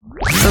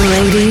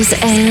Ladies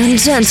and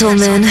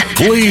gentlemen,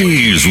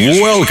 please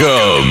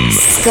welcome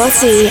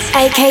Scotty,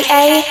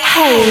 aka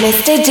Hey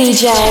Mr.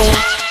 DJ.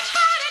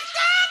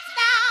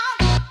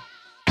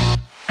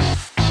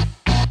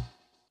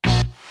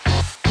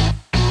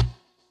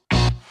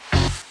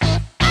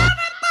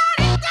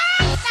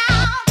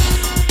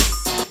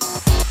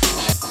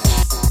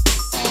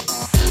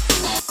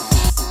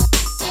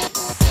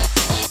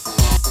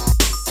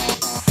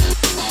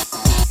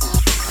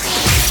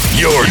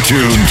 You're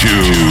tuned to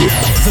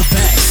the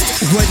best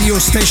radio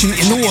station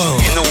in the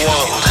world.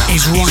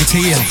 Is right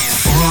here,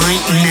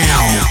 right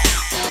now.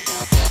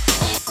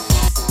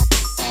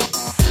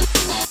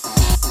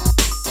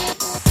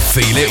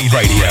 Feel It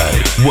Radio,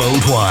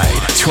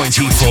 worldwide,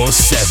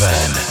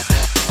 24/7.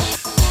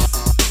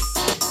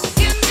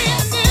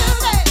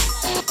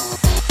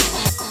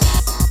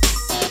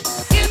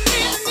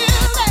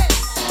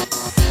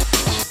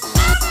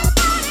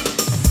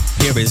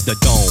 Here is the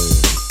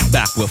dome,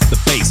 back with the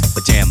bass,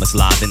 pajamas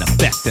live in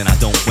effect, and I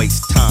don't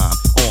waste time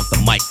on the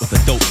mic with a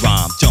dope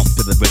rhyme. Jump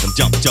to the rhythm,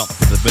 jump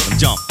to the rhythm,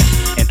 jump.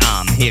 And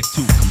I'm here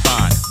to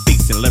combine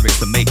beats and lyrics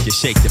to make you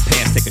shake your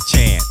pants, take a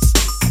chance.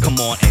 Come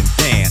on and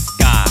dance,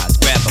 guys,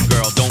 grab a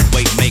girl, don't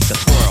wait, make a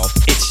twirl.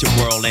 It's your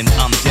world and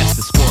I'm just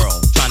a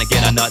squirrel, trying to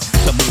get a nut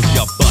to move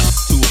your butt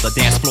to the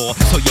dance floor.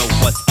 So yo,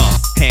 what's up?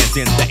 Hands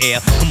in the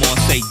air, come on,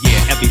 say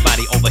yeah.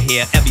 Everybody over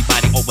here,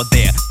 everybody over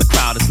there. The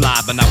crowd is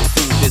live and I will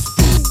do this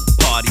groove.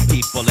 Party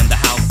people in the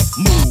house,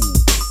 move.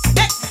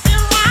 Let me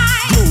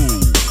ride.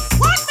 Groove.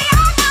 Watch me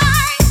all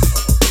night.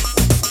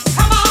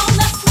 Come on,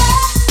 let's play,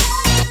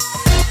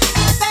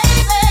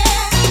 baby.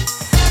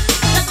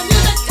 Let the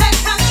music take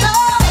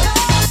control.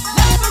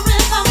 Let the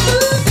rhythm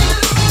move you.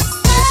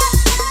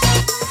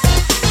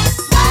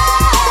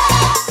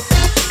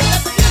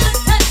 Let the music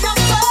take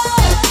control.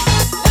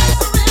 Let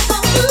the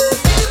rhythm move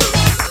you.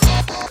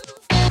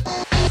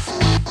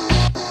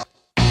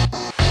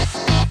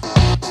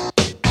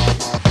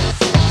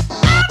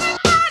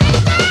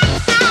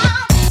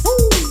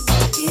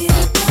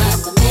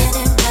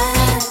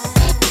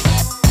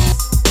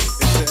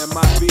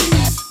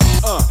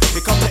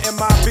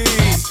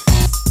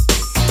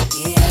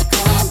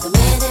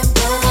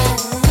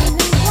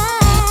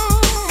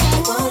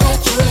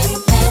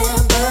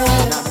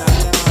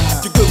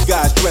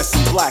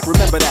 Black,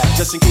 remember that,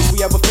 just in case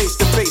we ever face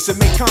to face and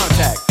make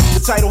contact. The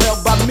title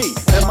held by me,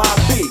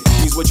 MIB,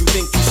 means what you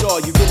think you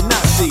saw, you did not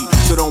see.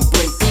 So don't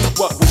blink, think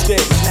what was dead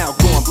is now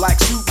gone.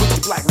 Black suit with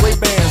the black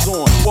Ray-Bans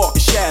on, walk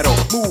in shadow,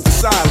 move in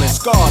silence,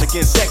 guard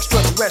against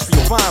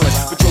extraterrestrial violence.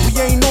 But yo, we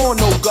ain't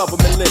on no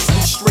government list,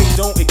 we straight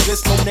don't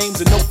exist, no names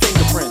and no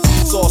fingerprints.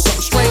 Saw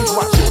something strange,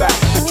 watch your back,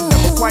 but you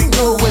never quite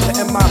know where the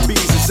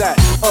MIBs is at.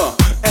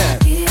 And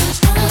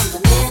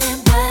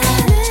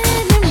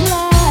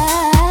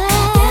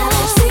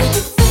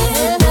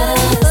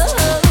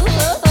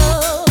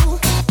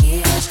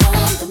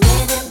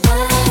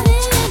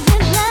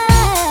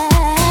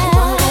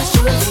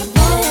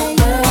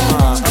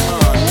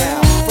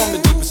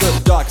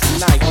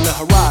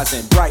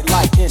horizon, bright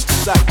light into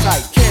sight,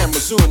 tight camera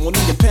zoom on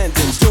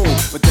independent doom.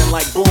 But then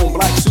like boom,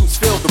 black suits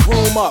fill the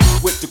room up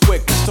with the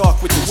quickness,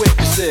 talk with the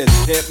witnesses,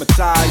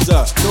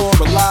 hypnotizer,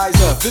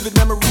 normalizer, vivid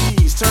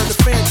memories turn to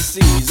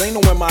fantasies. Ain't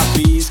no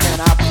MIBs,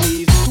 can I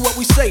please do what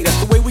we say? That's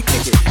the way we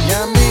kick it.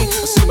 Yeah, I mean,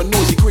 I see my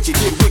noisy cricket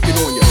get wicked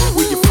on you.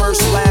 We're your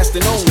first, last,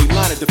 and only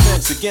line of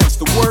defense against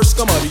the worst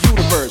scum of the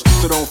universe.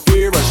 So don't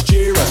fear us,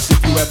 cheer us. If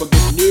you ever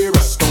get near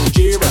us, don't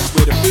jeer us.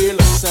 We're the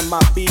fearless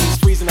MIBs,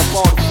 freezing up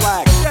all the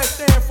flags. What that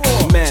stand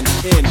for? Men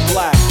in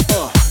black.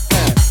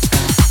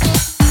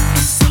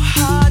 It's so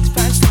hard to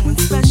find someone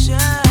special.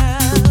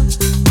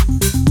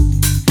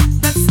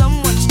 That's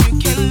someone you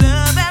can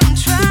love and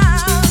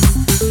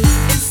trust.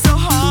 It's so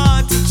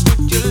hard to put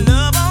your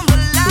love on the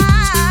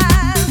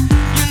line.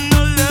 You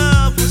know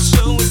love will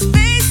show its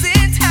face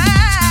in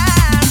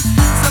time.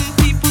 Some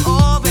people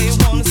all they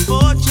want is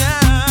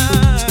fortune.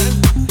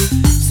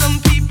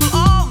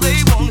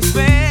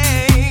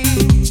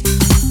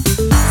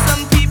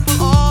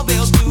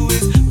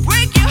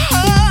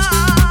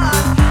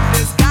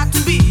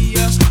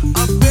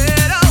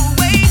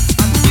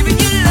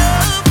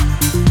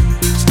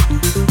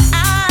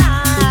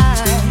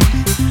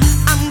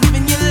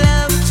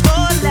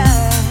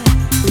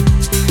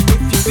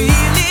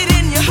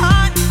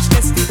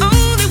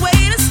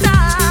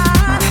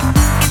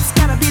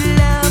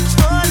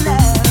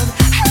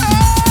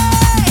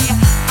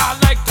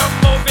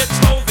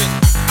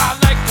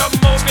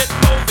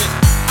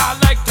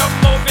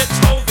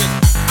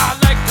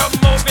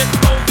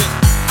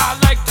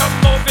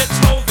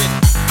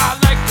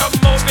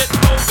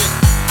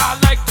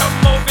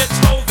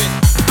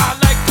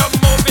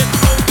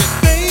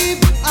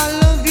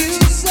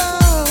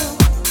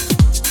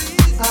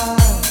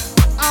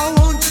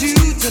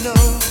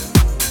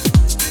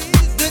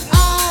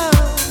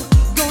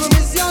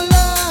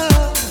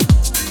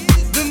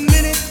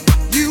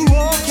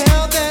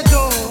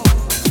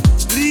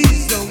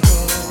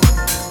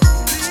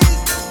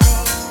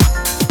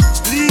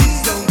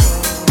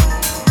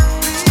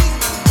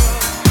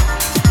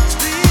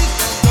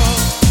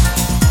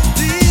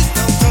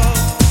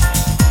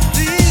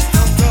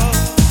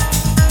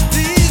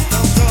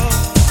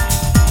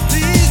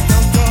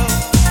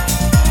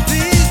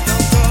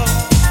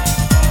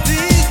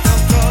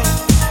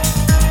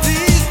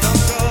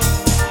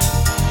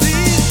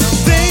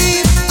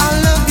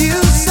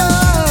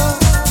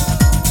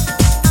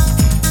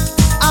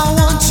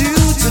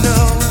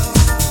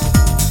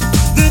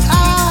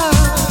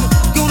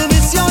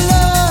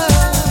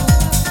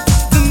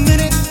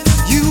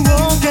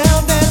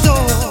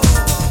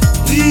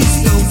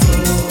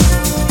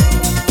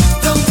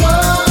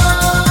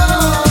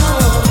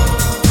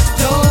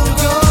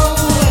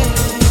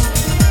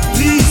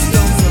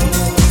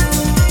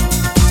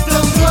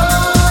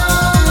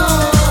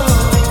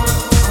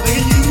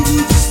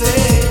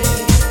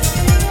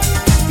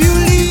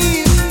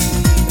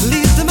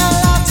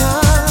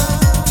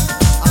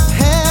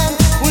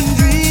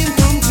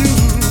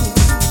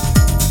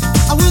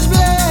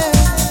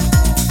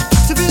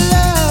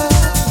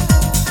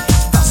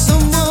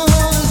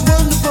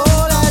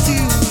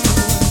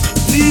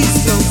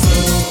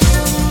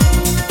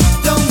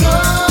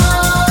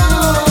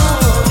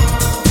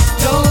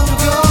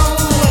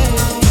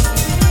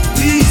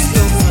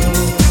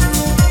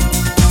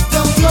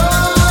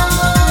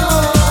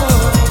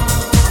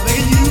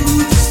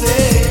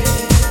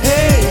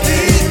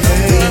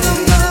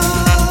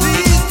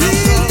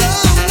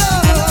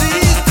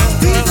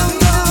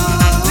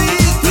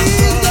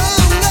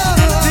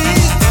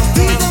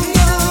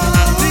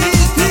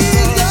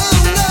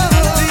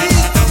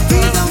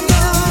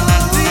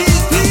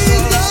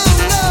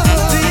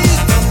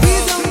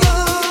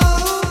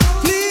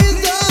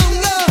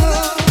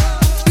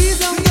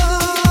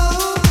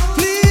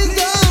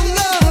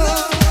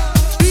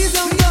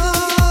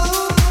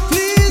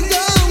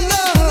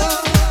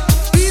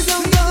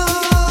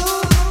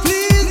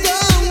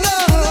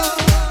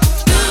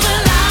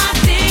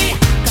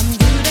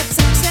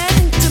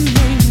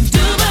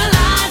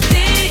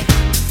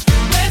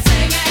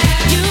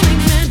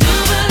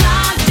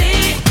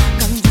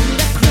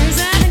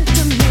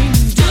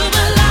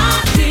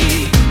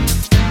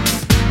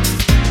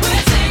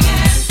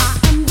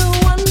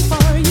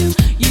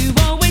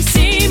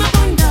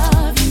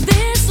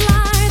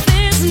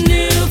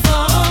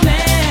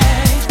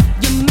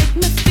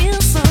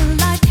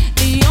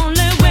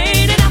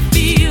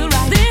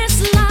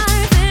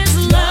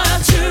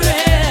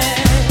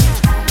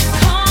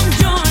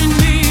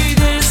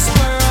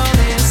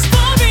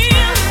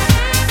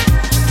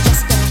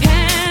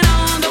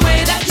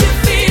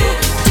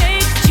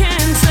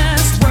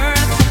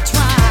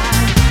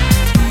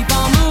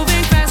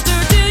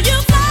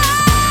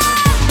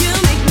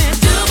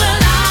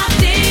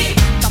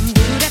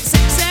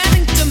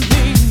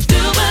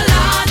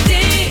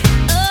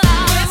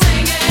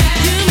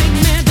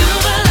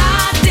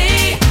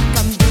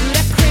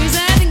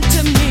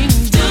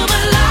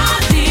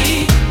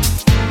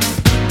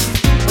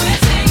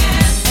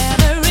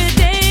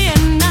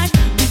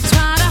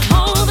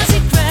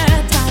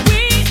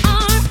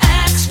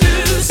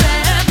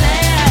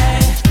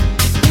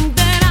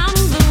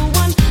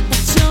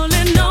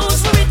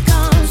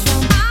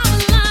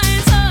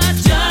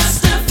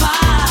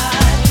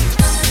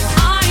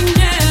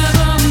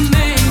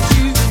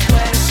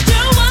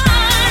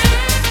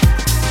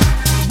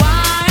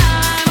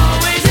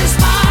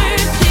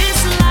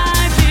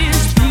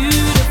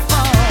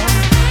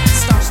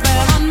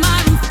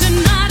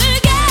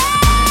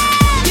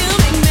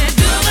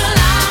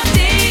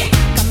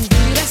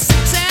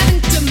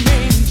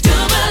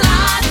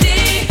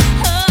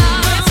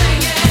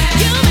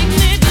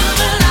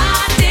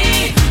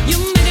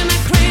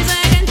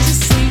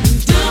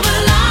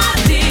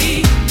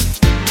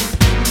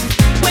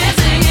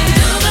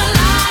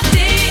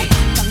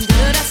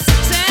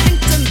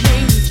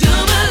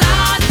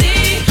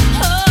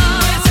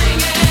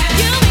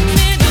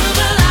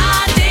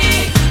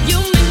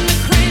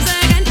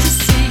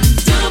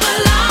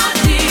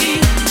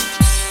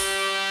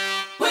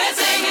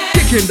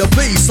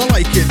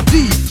 it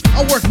deep.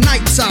 I work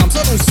night times,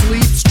 I don't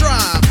sleep.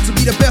 Strive to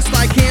be the best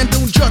I can.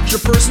 Don't judge a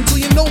person till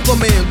you know the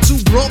man.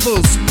 Two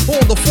brothers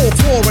on the fourth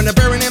floor, and a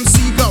barren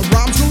MC got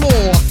rhymes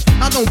galore.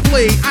 I don't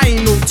play, I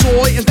ain't no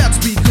toy, and that's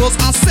because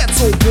I said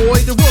so,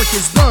 boy. The work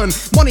is done,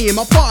 money in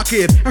my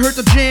pocket. I heard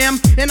the jam,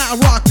 and I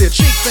rocked it.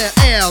 Shake that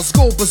ass,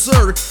 go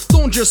berserk.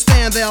 Don't just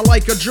stand there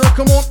like a jerk.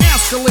 Come on,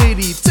 ask a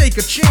lady, take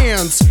a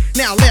chance.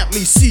 Now let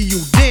me see you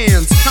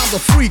dance. I'm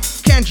the freak,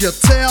 can't you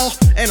tell?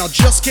 And I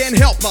just can't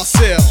help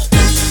myself.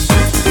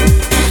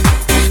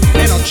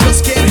 And I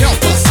just can't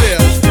help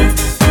myself.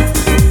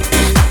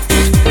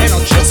 And I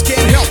just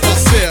can't help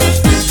myself.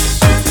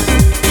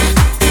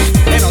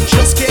 And I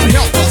just can't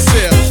help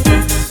myself.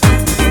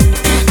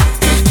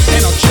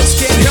 And I just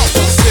can't help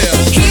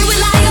myself. Here we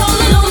lie all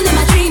alone in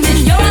my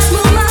dreaming. Your eyes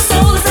move my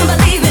soul, it's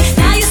unbelieving.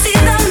 Now you see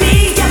the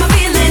me, I'm a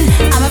feeling.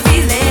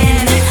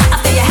 I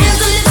feel your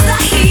hands and lips, the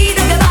heat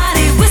of your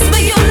body. Whisper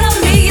you love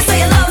me, you say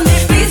you love me.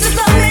 Please just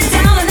love me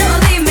down and never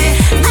leave me.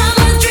 I'm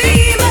a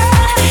dreamer.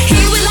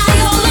 Here we lie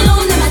all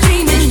alone in my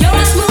dreaming. Your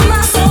eyes move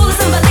my soul, it's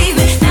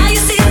unbelieving. Now you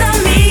see the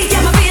me,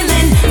 I'm a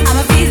feeling. I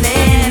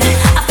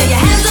feel your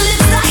hands and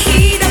lips, the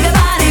heat of your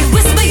body.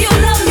 Whisper you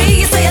love me,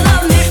 you say you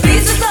love me.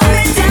 Please just love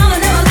me down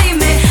and never leave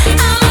me.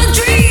 I'm a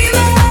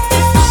dreamer.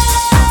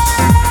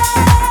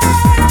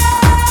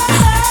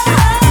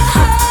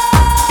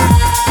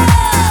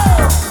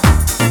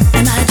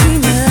 Am I a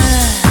dreamer?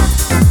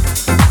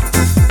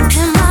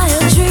 Am I a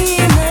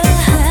dreamer?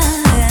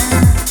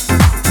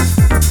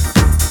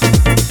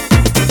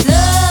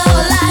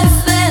 Love,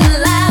 life, and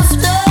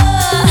laughter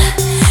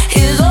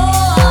is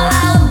all I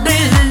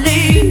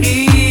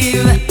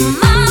believe.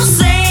 My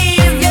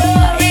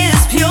savior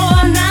is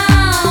pure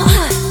now,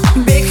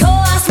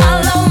 because my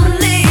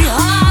lonely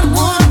heart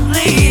would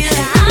bleed.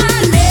 I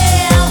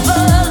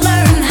never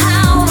learned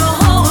how to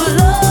hold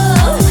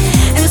love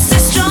and stay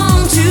strong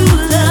to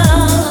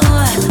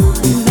love.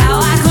 Now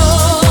I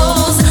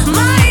close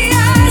my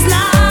eyes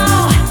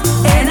now,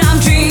 and I'm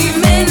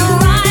dreaming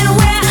right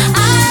where I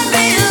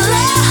belong.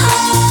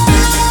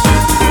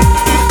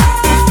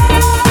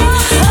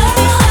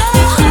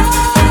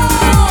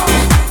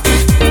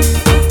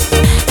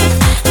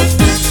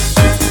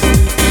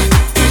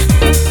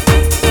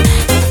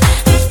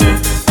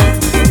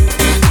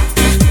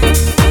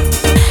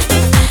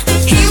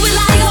 Here we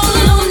lie all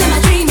alone in my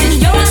dreaming.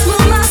 Your eyes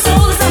move my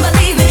soul, it's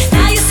unbelieving.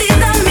 Now you see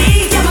the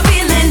me, I'm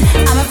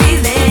a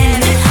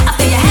feeling. I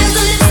feel your hands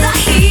and lips, the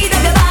heat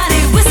of your body.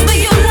 Whisper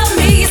you love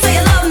me, you say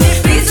you love me.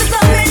 Please just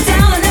love me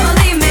down and never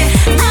leave me.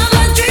 I'm a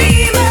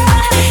dreamer.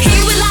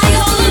 Here we lie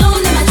all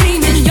alone in my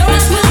dreaming. Your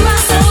eyes move my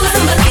soul, it's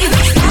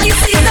unbelieving. Now you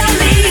see the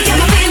me,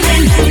 I'm a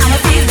feeling.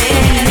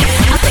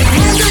 I feel your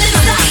hands and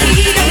lips, the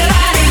heat of your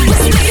body.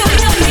 Whisper you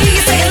love me,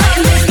 you say you love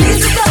me. Please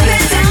just love me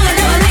down and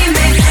never leave me.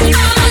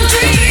 I'm a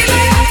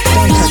dreamer. I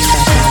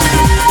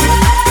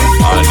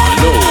know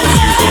you're gonna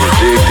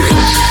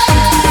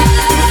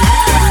dig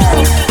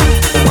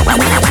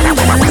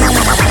this.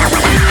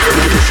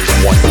 This is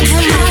one DJ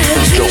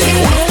you don't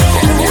want to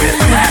fuck with.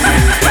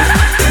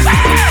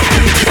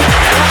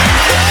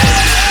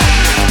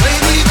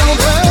 Baby,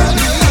 don't hurt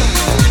me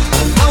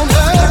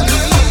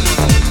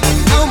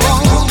no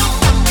more.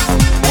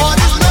 What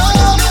is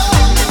love?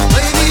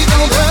 Baby,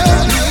 don't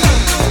hurt me.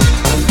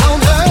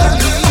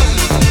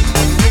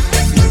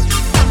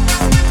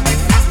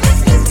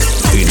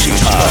 It's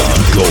time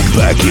to go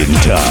back in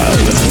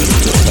time.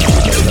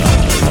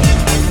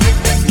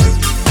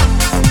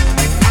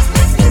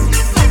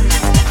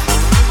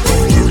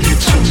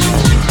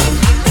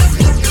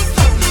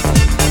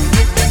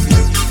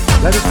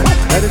 Let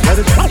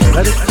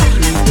us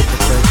proceed with the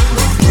first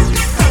song.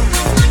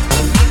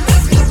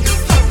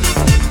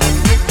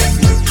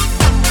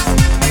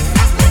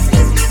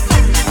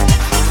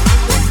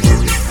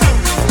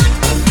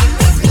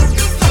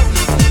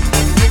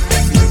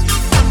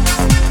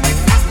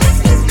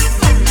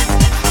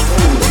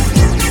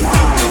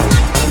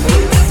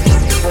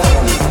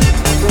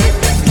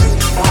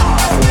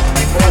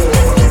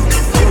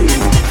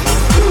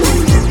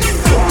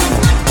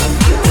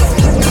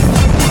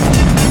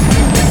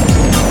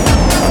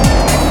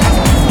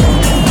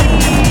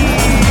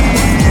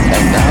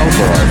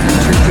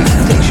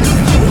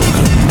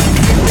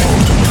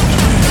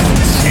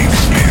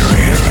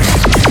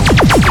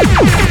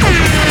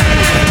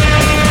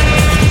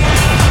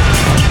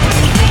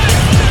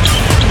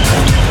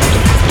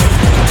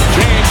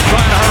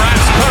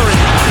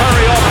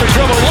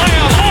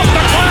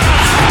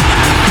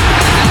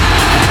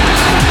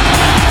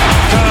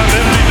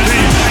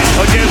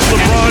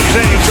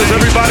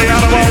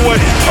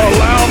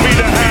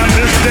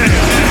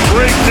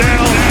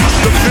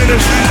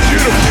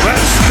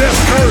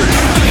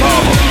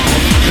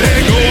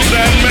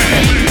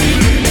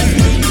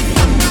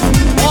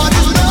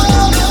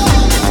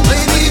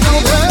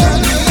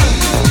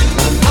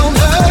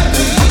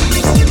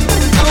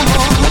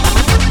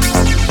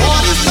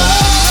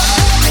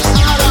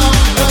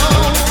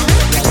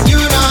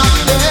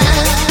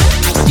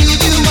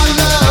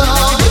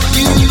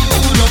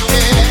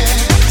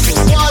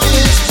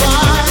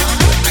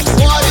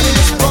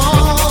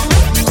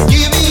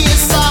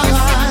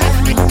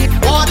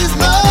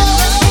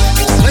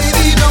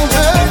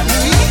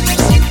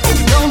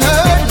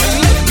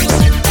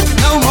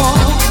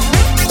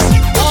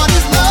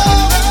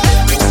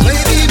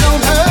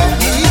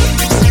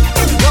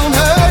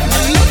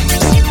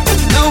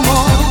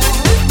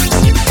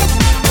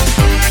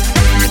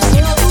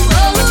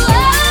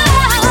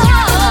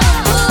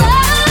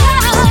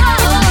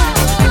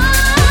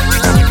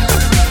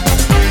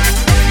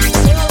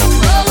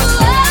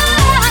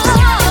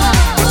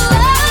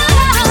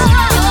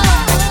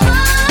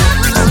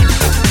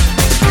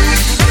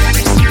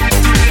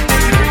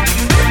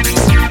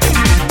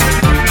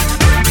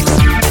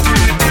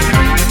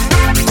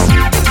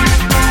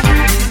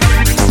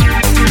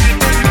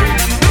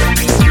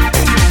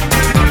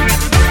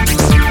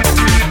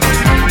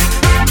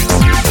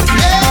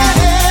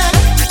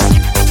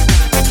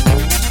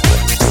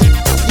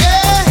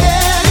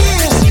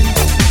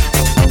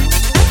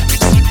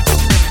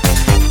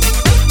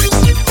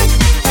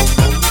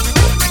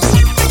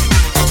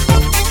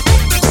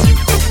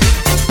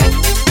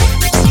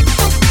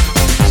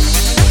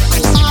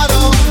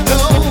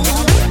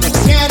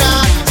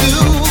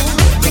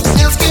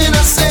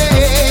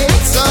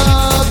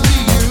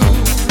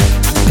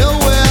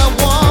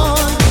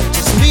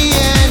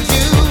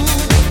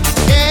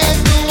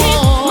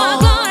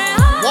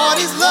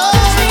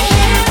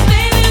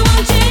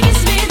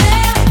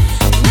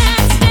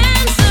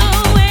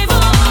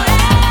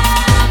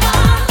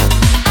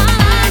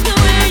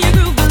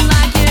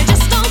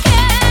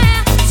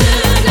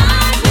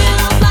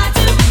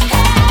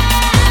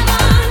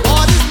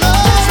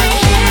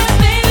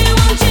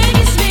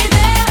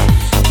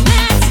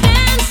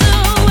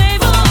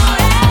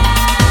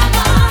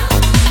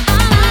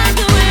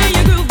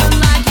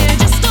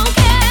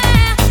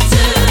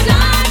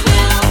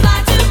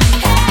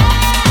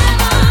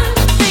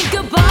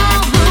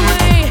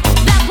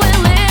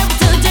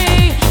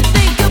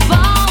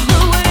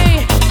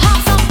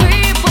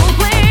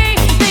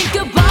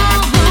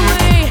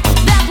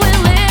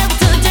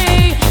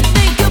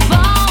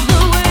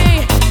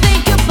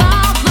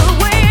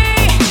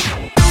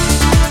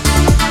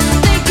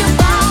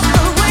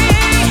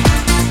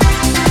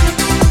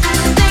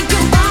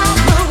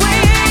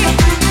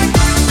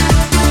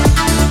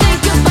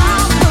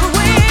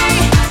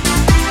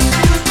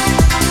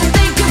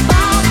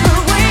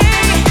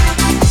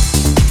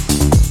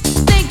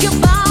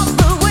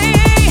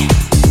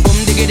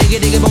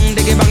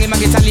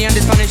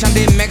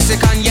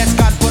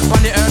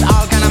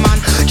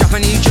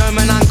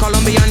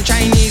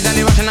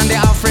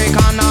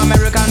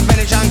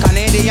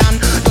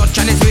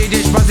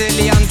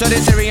 the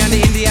Syrian, the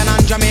Indian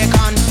and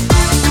Jamaican.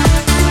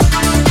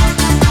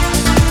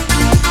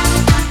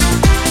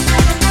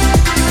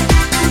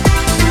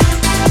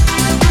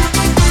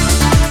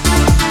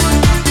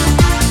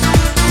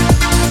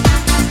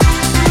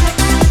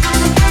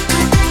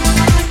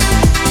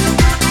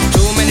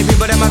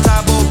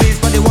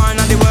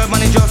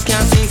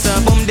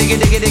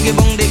 Diggy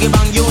bong diggy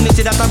bang,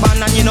 unity that a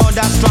band and you know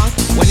that's strong.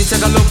 When you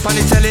take a look on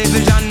the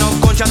television, no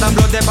gunshot and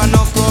blood, there but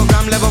no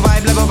program, level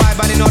vibe,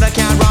 and you know that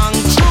can't wrong.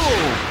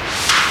 True.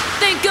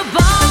 Think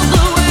about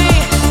the way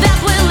that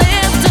we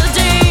live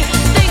today.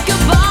 Think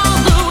about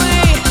the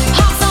way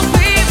how some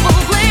people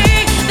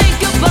play. Think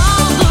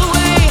about the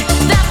way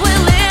that we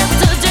live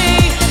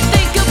today.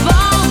 Think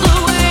about the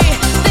way.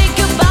 Think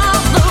about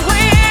the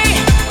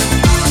way.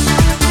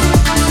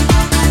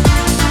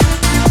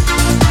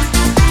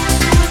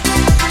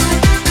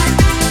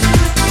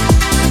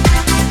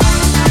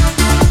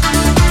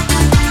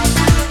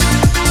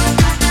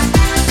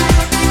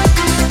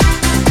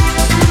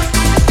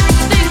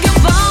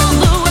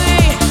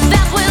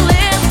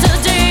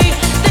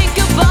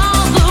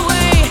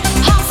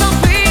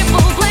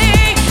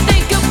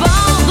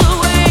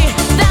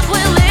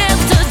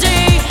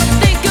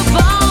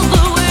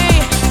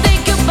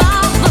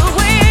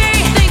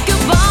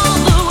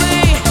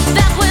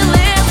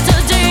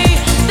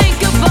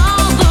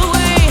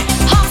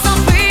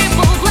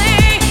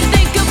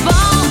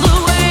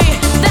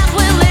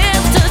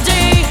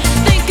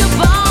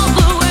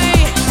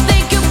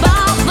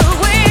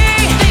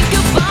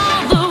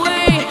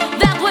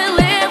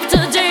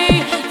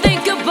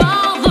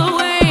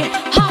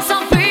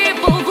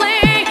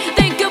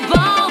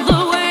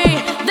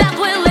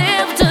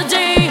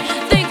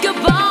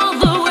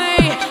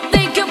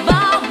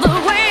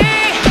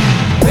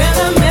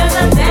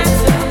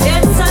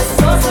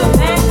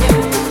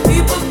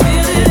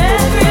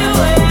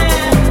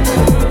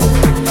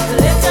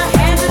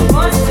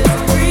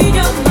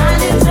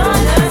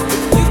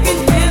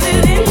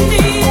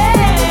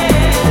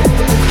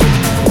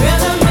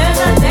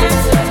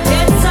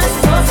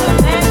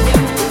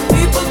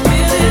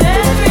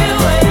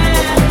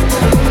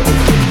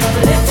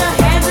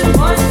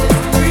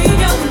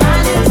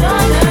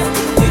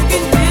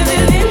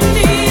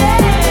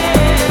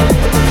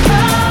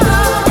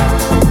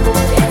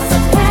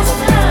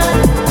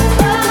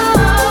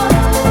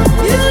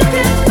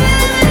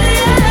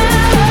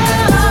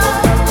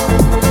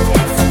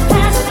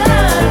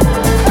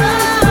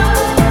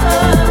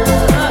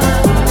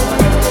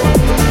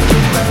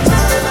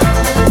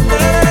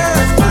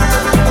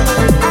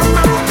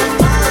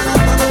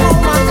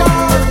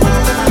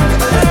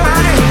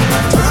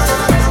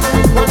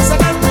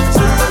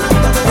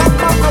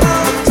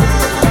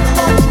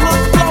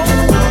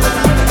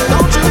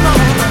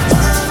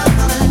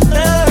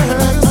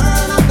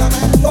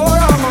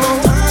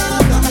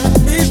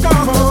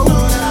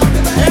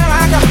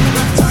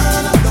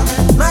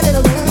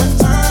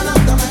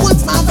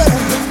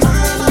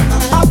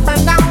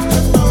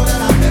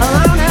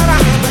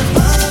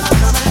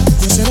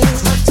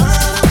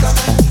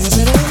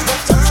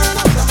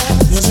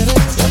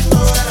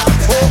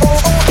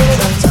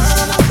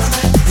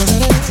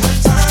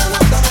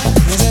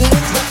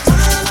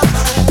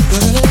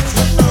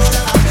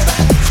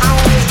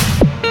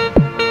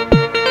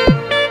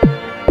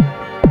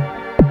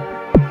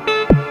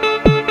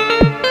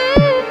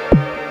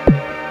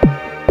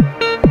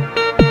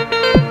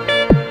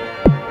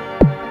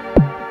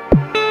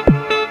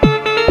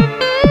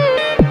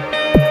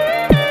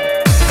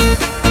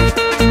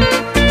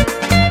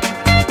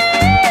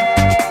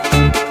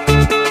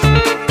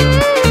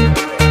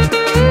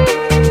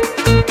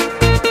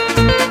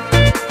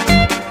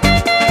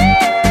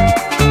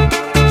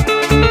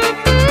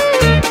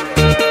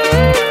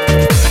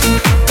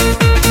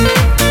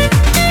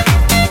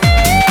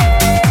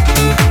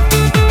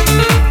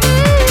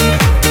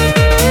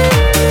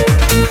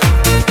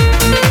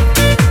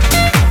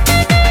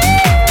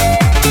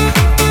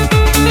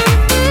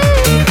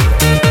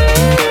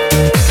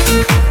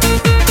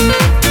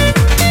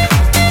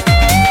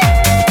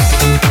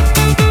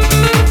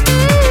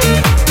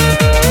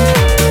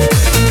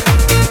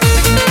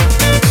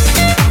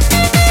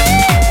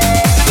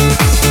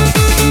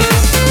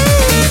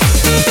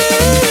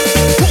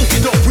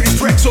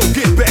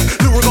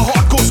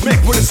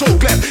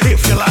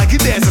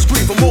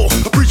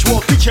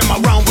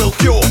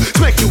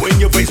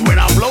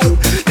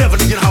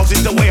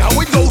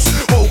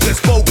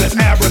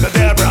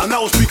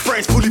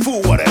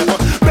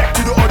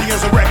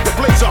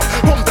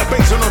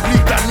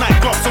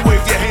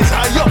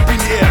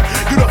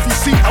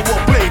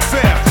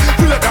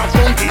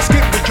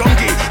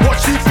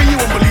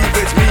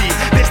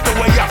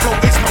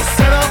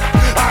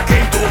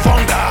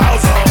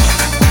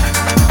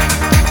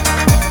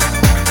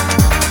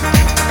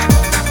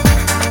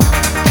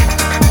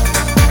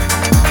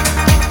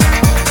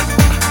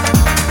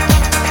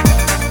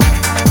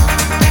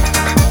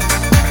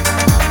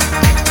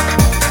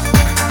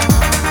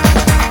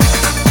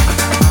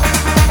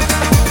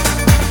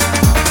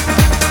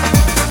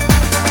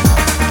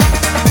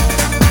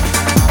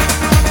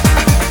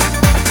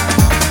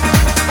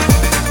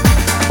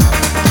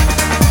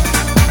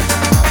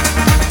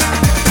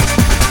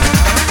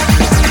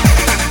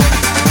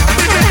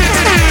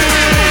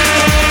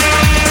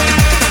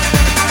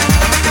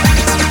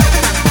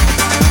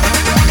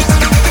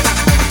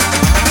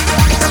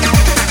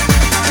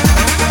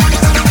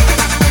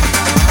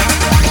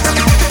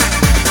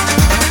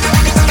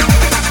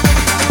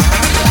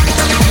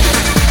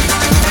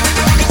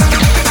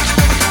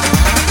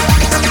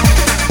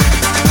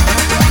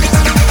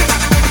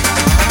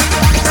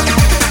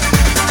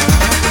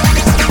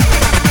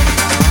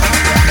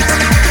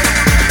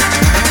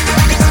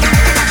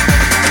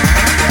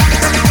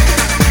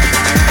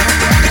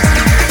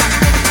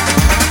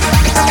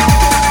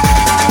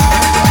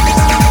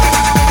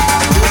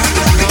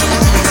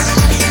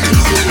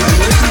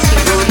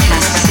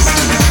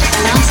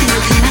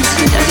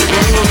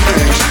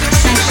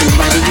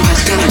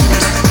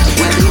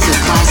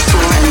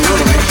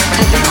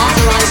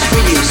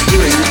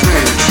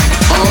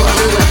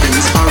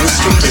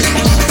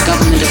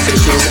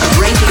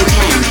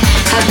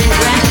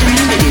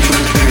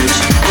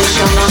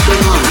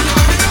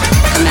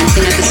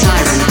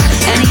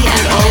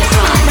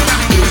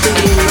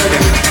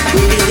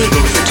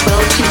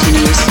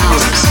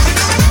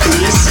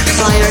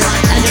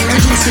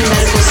 emergency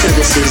medical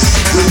services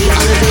will be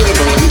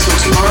unavailable until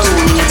tomorrow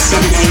morning at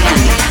 7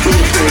 a.m. when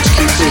the purge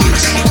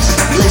concludes.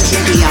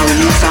 Blessed be our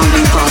new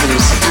founding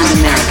fathers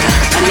and America,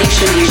 a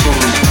nation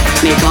reborn.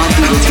 May God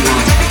be with you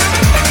all.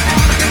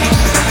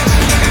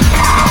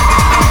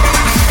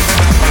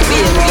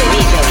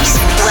 Bienvenidos.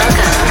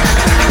 Welcome.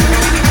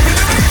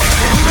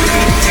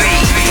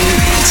 3, 2,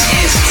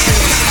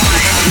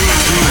 1.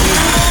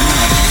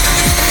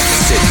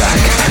 Sit back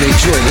and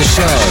enjoy the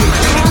show.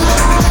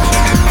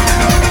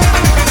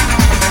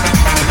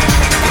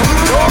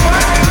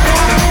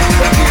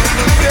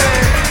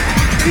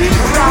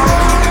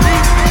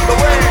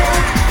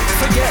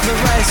 Forget the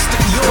rest,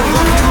 you're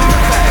rocking with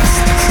the best.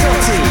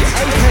 Scotty,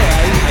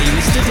 aka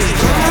Mr.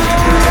 DJ.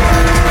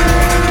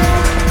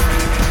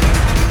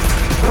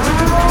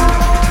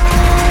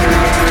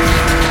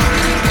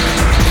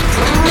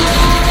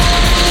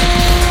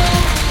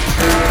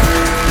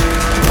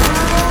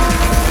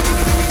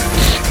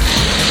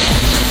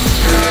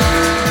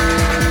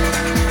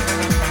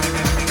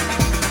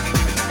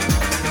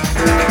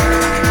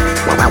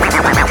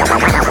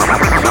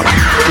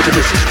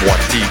 This is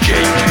one DJ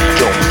you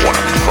don't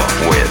wanna fuck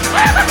with.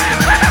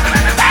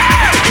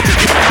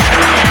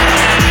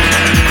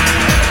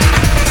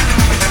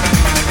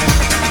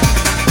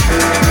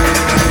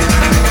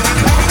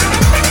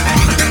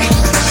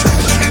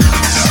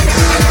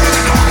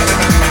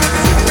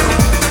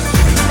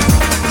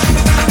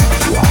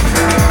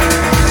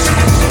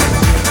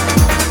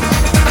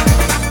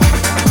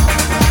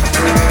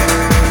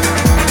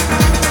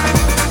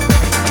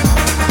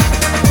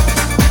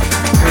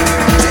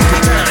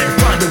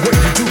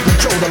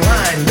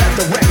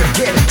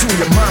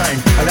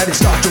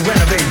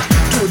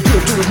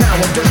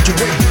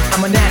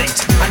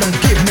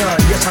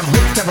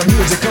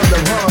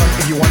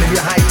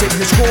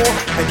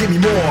 Give me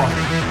more.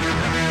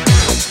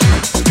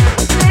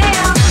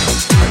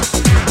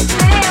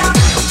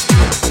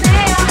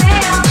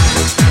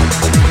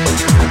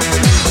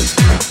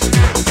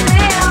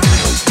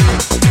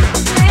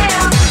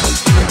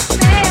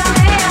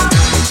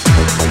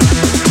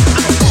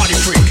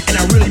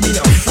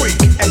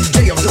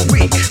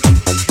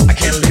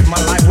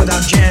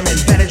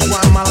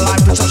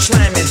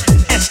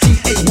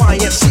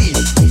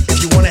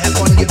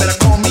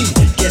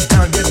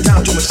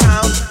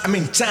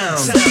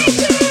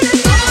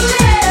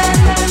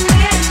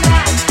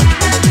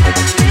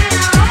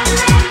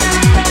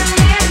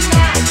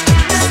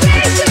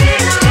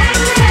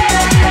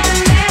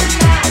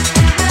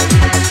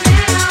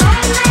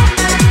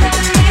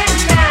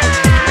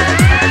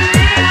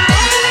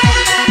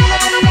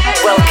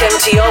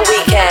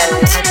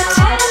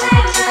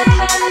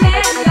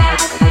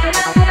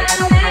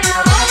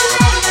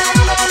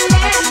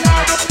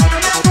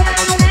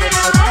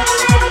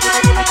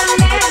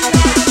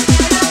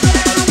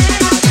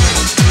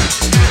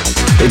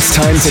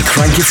 Time to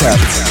crank it up.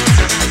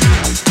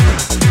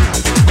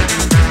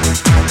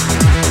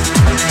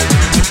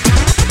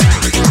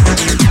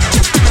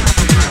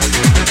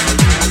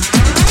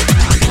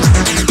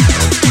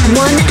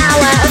 One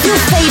hour of your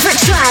favorite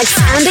tracks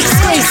and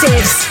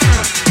exclusives.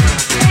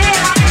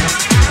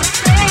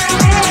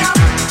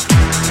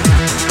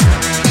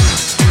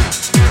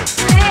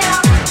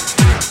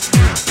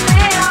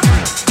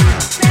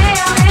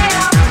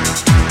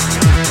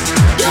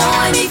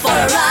 Join me for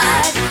a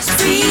ride.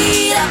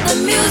 Speed up the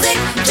music.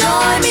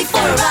 Join me for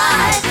a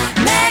ride.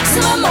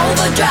 Maximum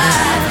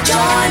overdrive.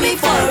 Join me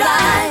for a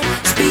ride.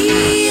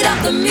 Speed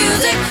up the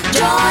music.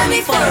 Join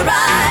me for a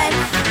ride.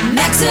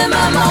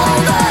 Maximum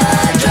overdrive.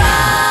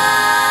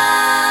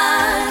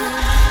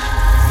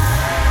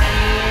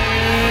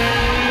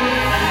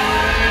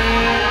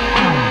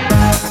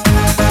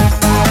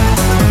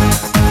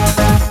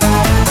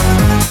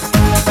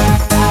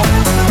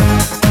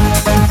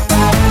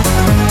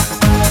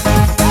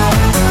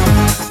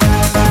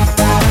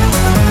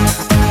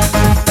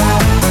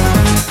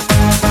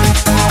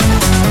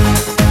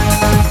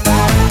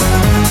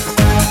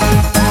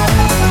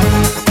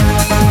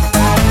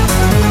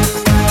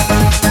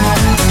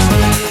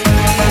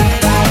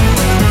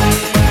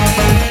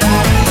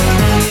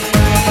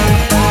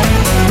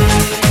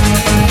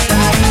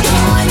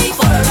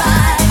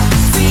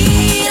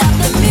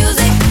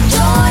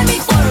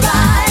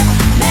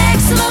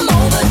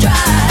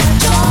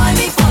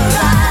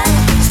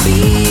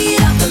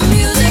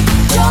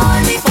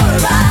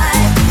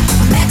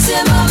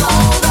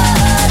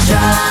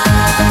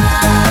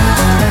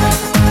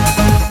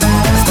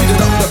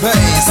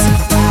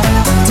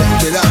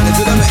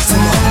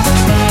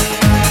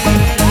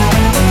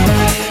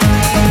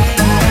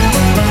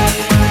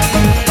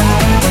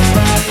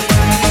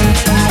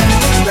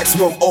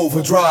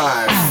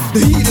 Overdrive.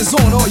 The heat is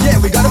on, oh yeah,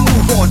 we gotta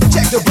move on.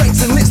 Check the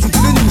brakes and listen to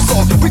the new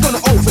song. We're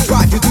gonna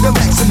overdrive you to the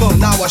maximum.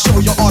 Now I show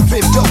you our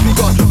trip just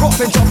begun. Rough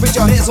and tough with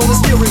your hands on the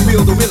steering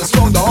wheel. The wheel is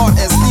strong, the heart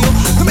as steel.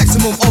 The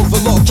maximum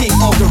overload, king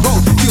of the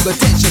road. Feel the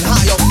tension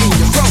high up in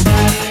your throat.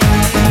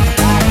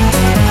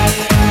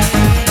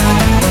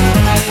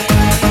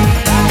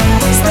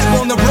 Step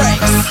on the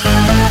brakes.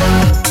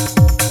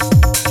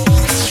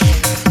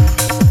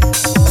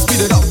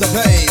 Speed it up.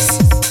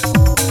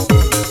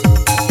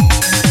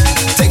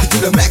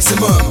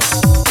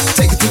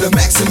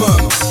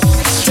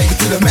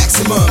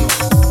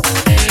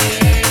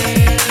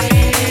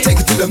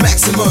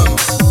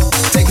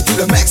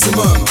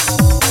 minimum.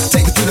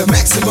 Take it to the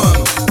maximum.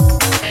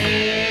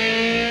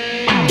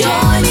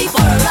 Join me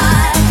for a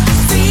ride.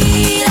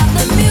 Speed up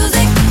the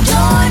music.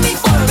 Join me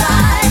for a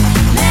ride.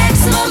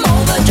 Maximum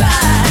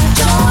overdrive.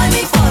 Join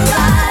me for a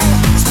ride.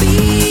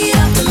 Speed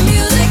up the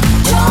music.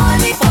 Join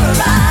me for a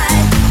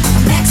ride.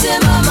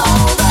 Maximum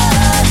overdrive.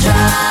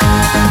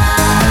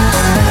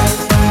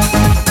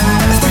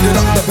 Speed it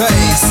up the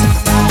bass.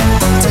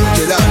 Take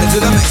it out into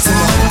the maximum.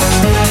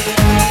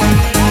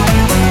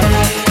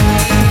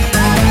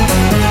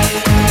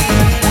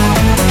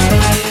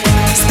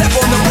 Step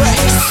on the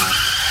brakes.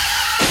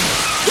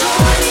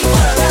 Join me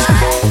for a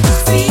ride.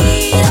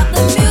 Speed up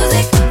the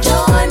music.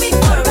 Join me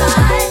for a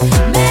ride.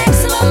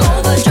 Maximum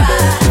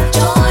overdrive.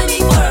 Join me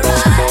for a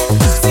ride.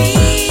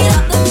 Speed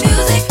up the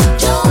music.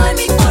 Join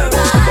me for a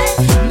ride.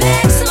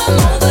 Maximum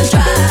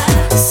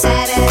overdrive.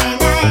 Saturday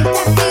night,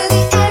 I feel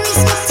the air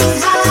is getting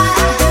hot.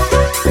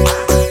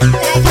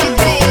 Like a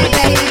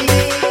baby,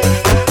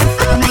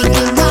 I'll make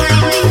you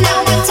mine. You know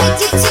I take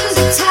you to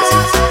the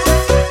top.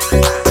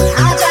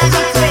 I'll drive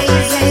you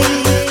crazy.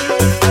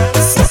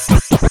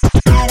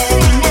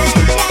 Saturday night,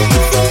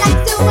 dancing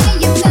like the way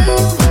you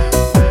move,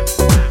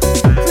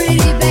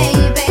 pretty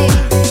baby.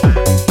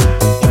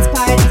 It's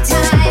party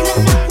time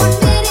and not 1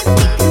 minute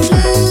we can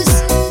lose.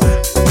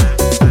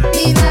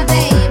 Be my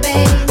baby.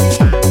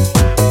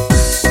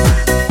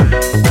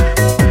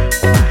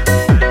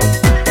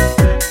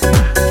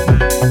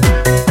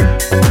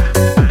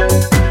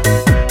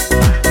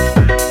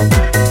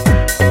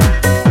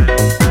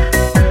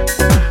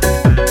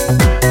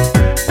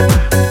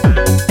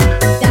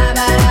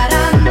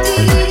 Da-ba-da-dum,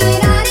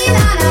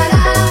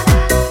 dee-dee-da-dee-da-da-da.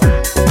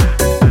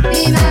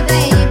 Be my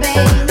baby.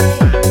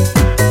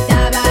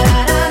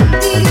 Da-ba-da-dum,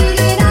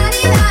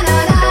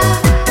 dee-dee-da-dee-da-da-da.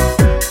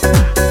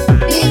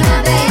 Be my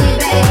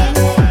baby.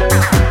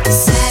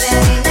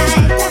 Saturday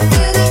night, I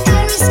feel the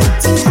air is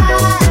getting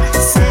hot.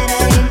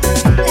 Saturday,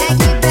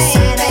 like a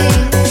baby,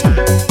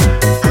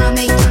 I'll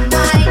make you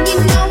mine. You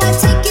know I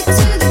take it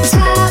to the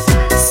top.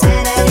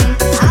 Saturday,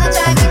 I'll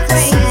drive you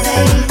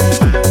crazy.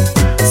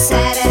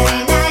 Saturday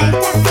night,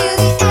 I feel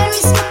the air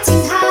is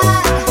getting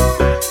hot.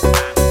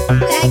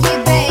 Like a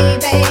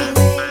baby,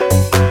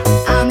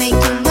 I'll make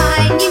you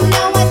mine. You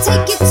know I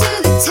take it to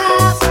the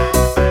top.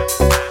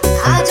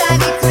 I'll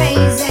drive you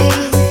crazy.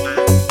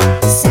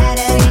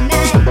 Saturday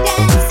night,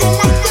 dancing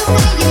like the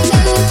way you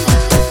move,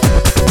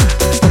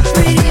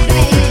 pretty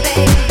baby.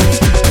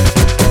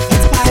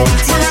 It's party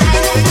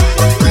time and not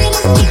 1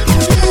 minute we can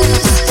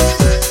lose.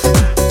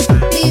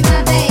 Be my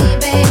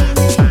baby.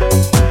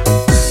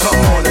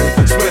 Come on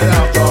and spread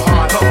out your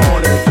heart. Come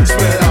on and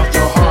spread out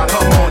your heart.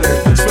 Come on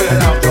and spread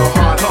out your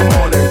heart. Come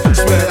on and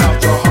spread out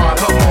your heart.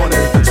 Come on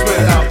and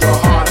spread out your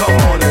heart. Come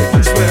on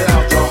and spread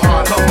out your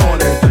heart. Come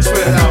on and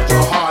spread out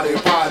your heart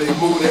and body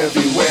mood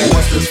everywhere.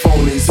 What's this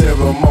phony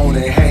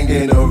ceremony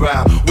hanging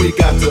around? We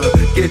got to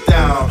get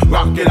down,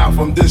 rock it out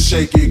from this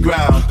shaky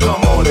ground.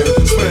 Come on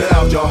and spread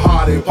out your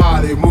heart and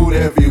body mood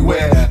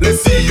everywhere.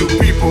 Let's see you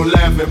people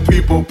laughing,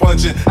 people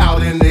punching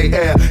out in the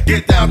air.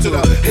 Get down to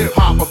the hip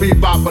hop, a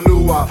bebop, a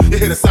new You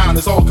hear the sound,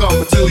 it's all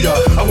coming to ya.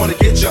 I wanna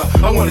get ya,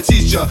 I wanna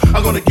teach ya.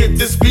 I'm gonna get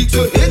this beat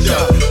to hit ya.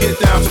 Get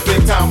down to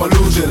big time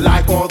illusion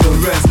like all the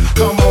rest.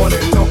 Come on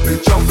and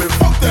jump it,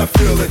 fuck that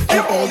feeling,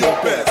 give all your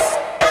best.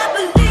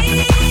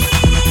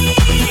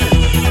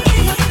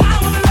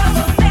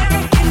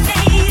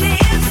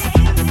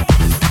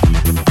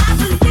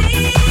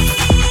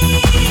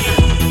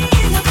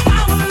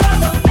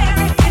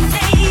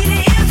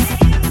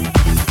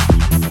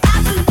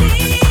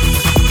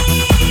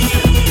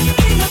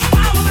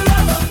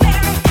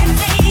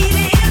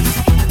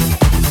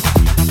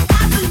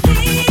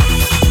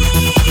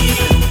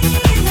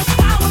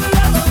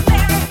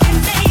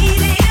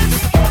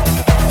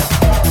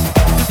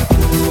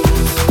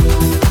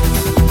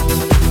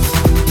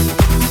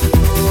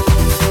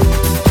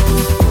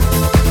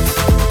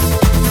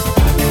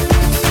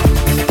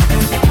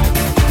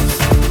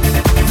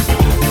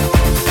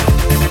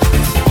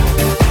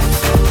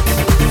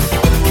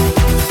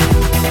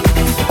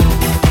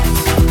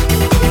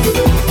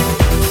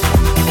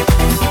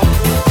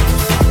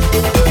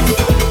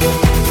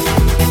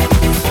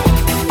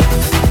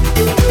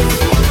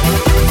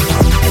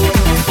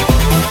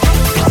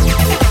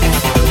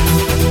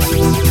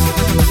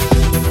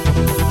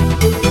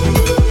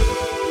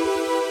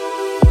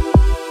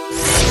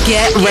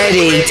 Get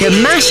ready to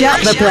mash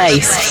up the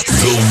place.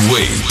 The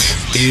wait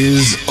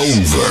is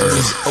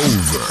over.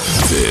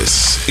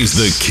 This is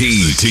the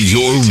key to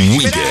your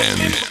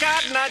weekend.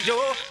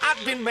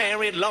 I've been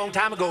married a long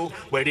time ago.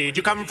 Where did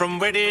you come from?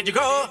 Where did you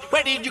go?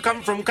 Where did you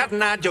come from,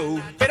 Cotton Eye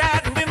Joe?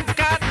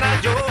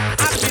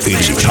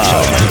 It's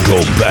time to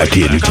go back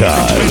in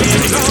time.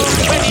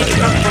 Where did you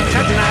come from,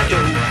 Cotton Eye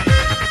Joe?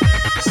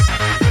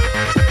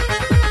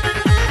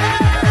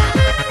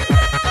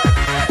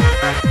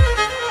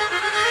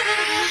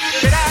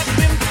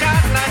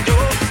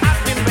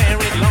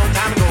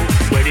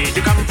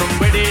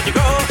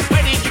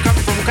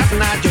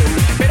 Cotton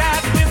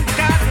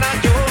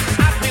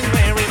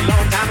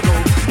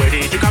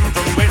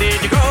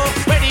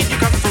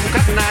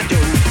Eye Joe.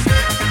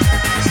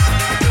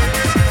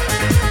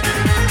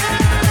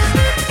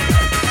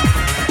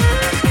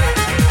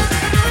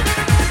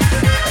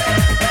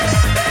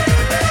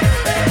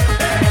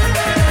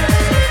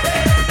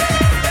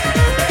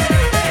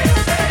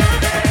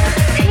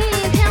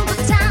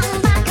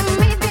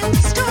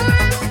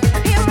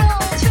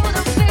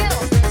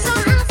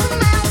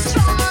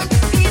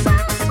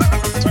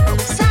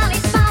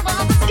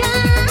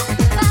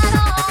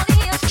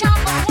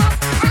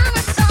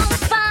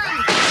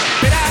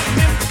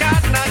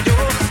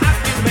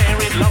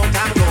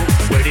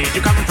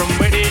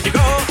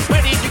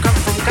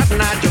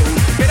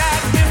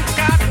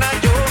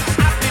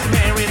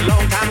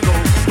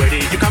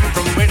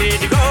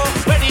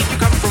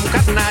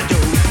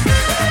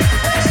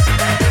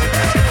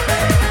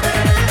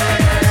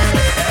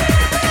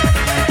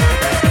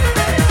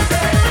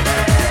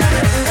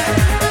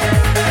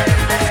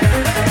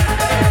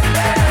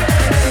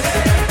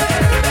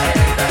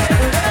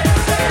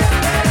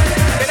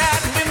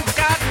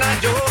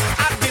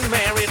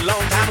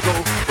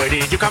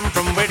 did you come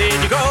from? Where did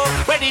you go?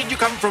 Where did you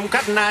come from?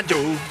 Cotton Eye Joe,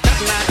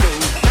 Cotton Eye Joe,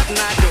 Cotton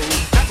Eye Joe,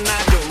 Cotton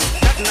Eye Joe,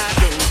 Cotton Eye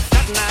Joe,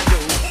 Cotton Eye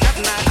Joe,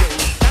 Cotton Eye Joe,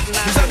 Cotton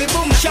Eye Joe. These are the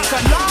boom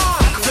shaka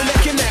lock. We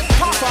make your neck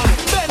pop and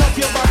bend up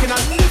your back in a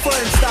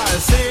different style.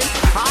 See,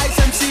 Ice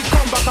MC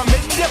come back and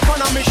make dip on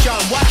a mission.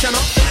 Watch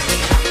out.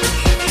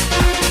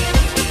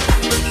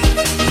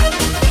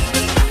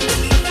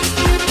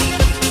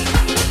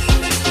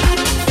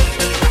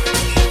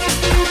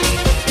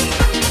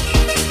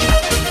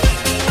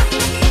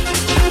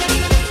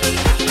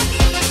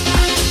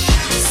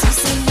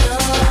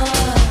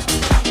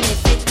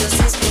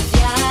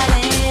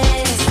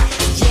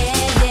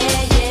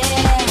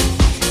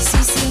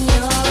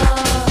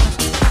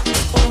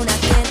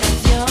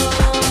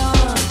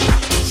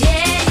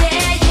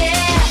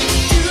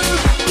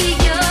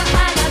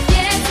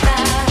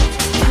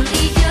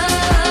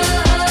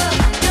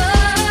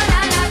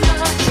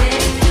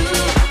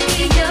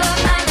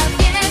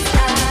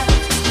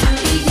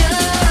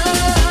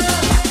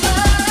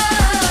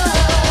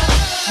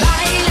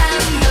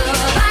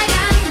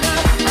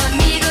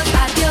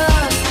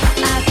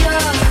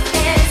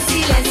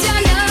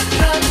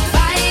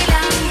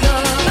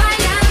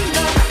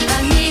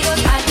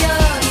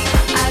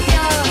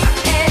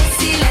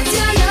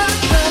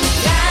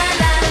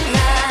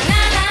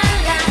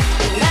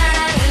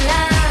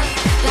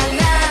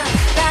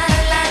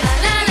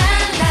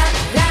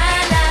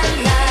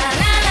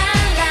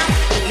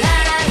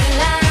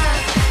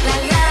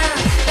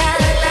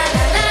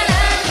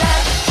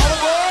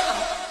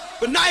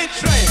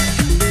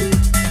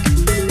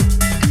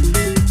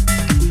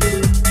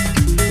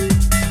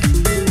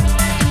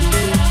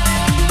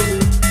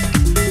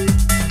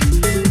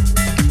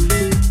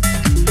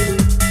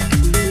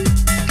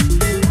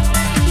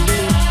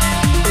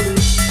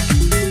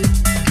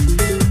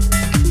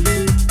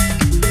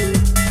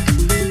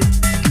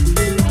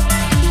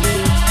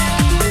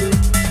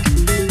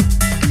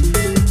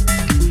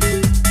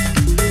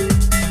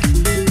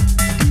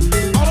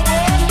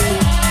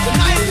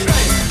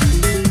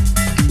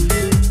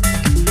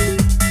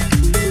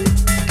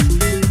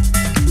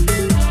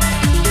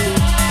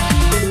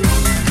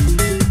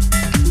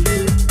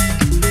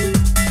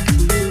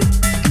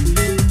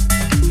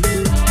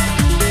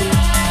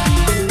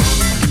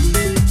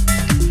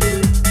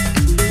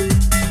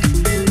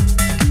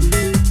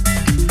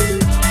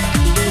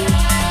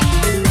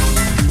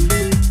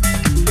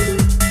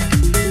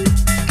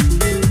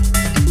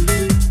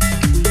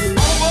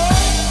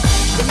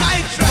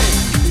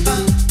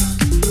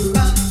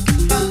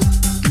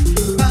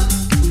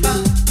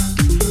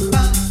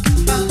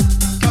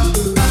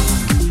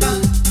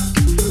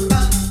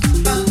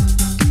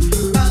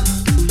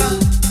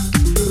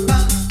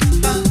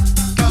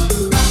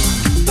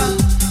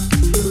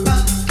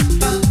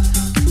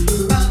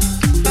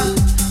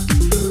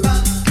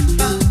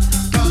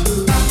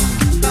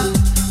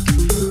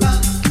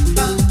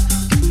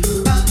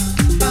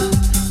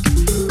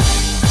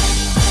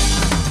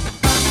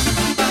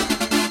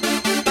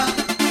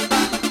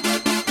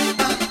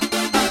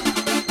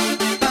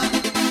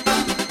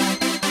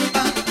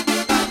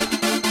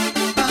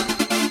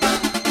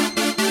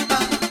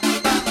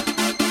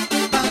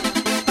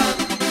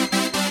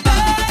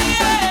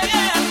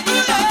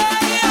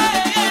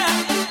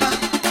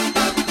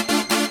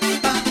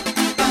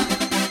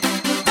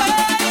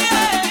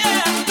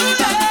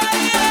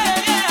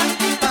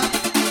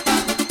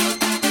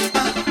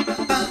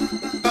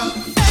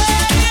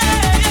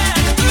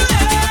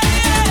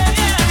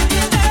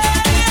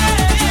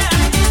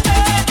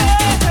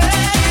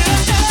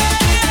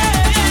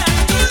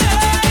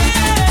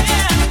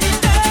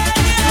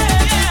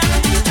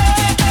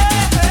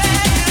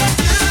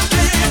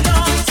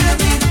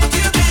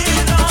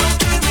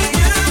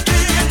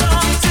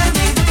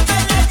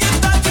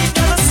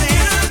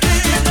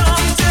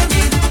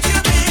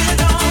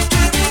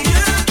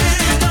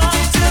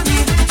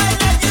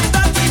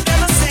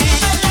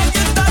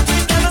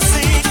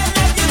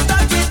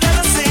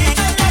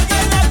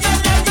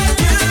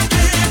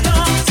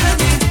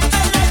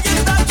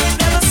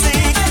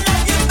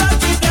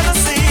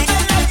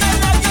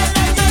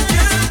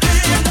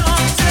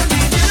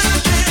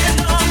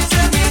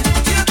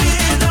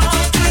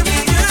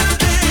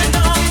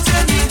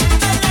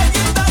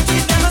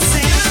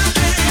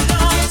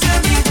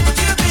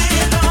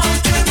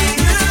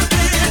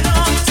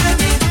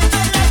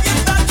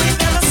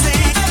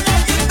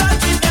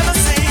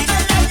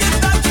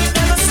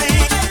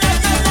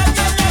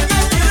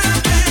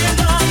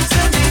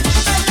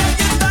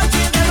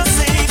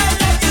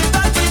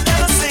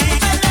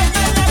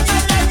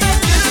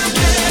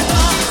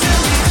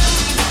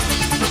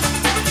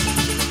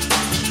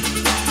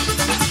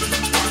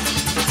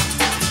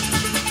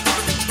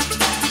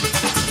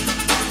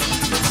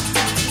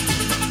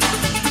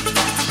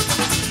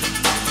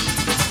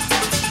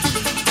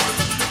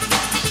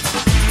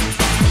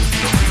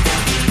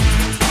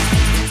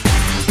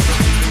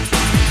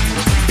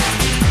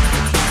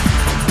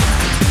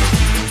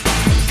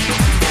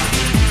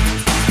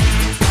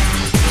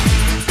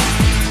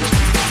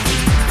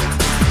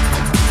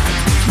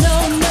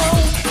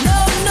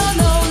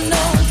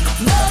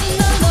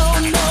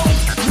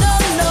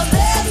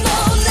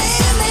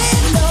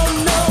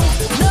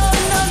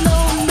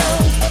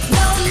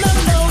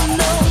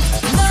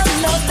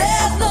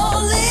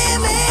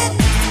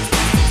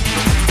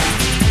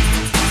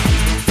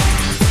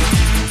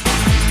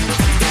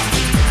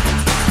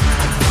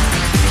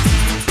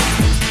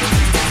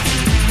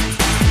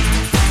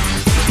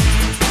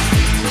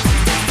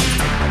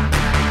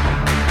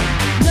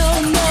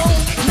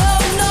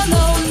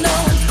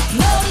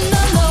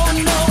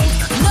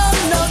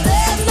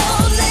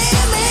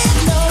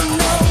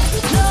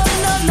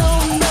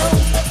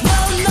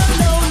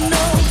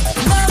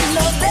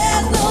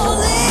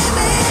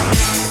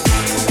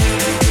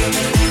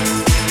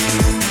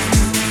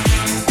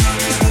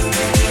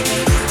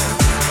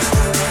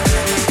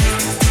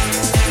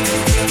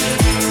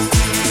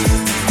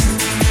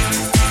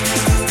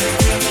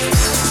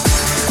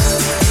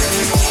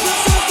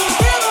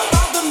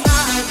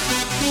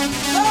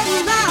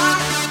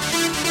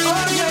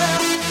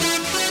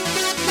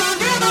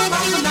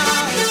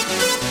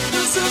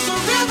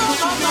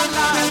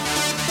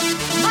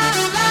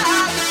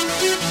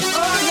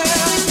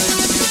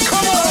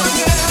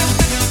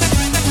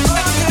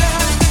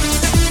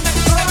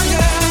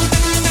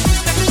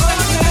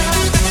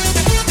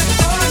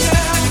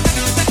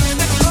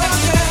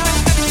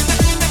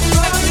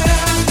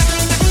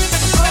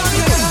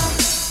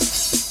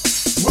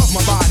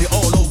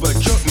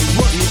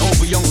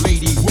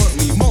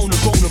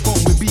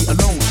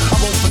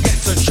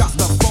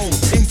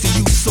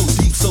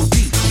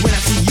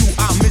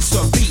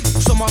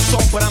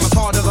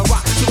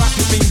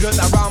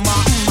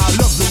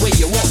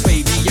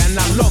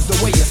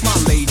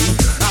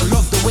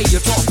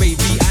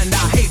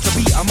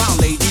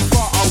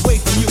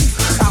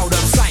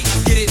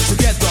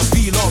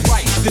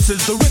 This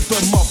is the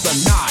rhythm of the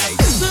night.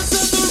 This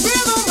is the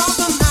rhythm of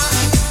the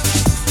night.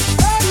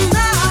 Oh,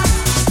 night.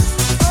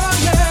 Oh,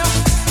 yeah.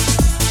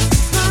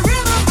 The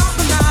rhythm of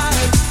the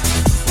night.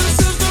 This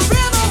is the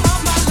rhythm of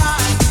my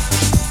life.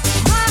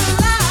 My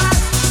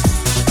life.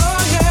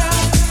 Oh, yeah.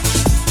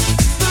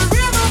 The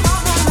rhythm of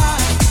my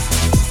life.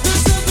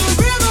 This is the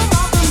rhythm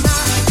of the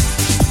night.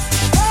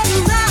 Oh,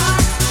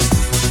 night.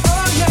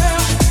 Oh, yeah.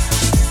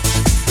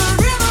 The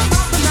rhythm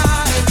of the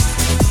night.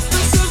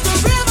 This is the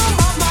rhythm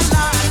of my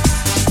life.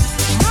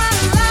 My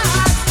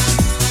life.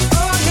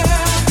 Oh,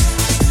 yeah.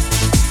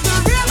 The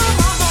rhythm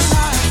of my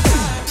life.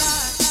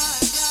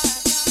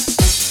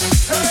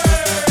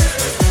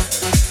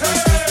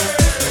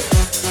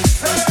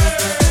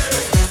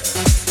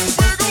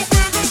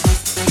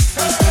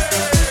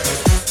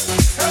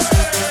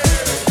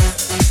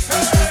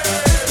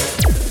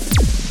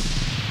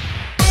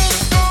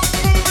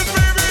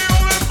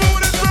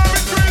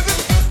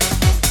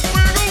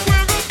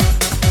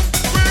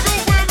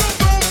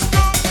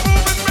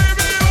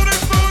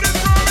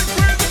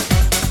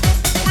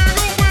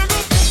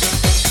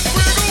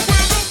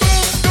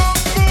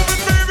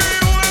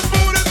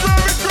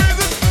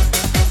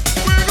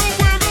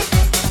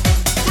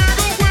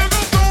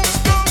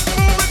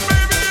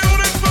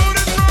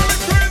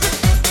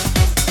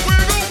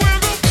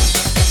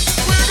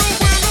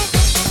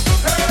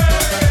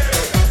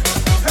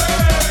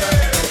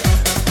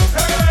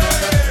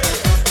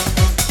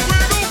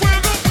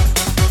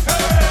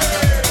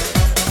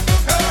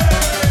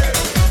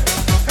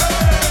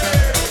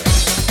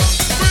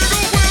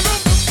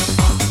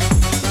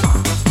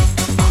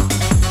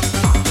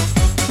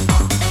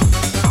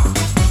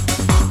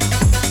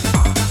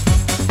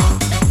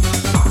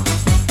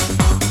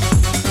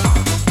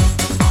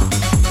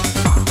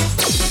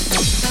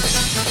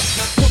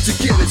 Once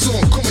again, it's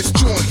on, coming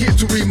strong, here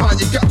to remind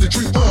you, got the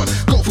dream on.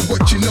 Go for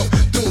what you know,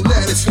 don't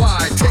let it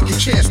slide. Take a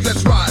chance,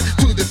 let's ride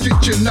to the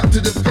future, not to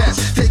the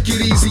past. Take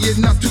it easy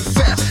and not too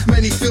fast.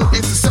 Many feel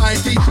in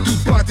society, too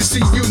blind to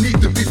see. You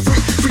need to be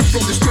free, free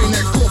from the strain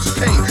that causes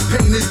pain.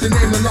 Pain is the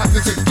name of life,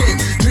 is a game.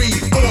 Dream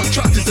on,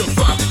 try to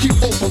survive, keep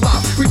hope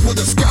alive. Reach for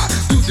the sky,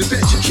 do the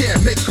best you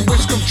can, make a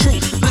wish come true.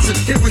 Listen,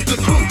 here is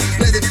the clue,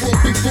 let it fall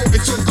before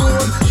it's all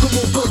gone. Come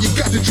on, boy, you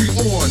got the dream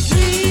on.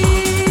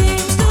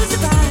 Dreams to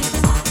survive.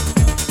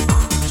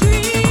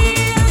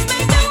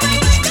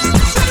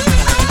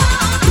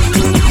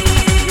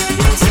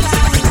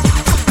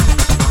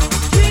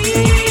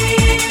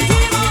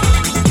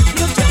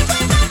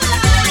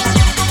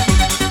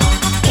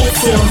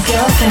 It's your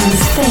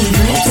girlfriend's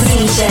favorite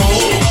DJ.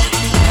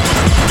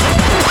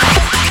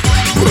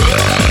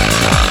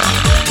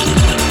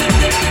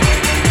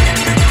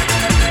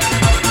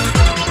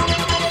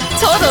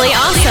 Totally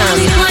awesome.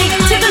 Like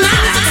to the max.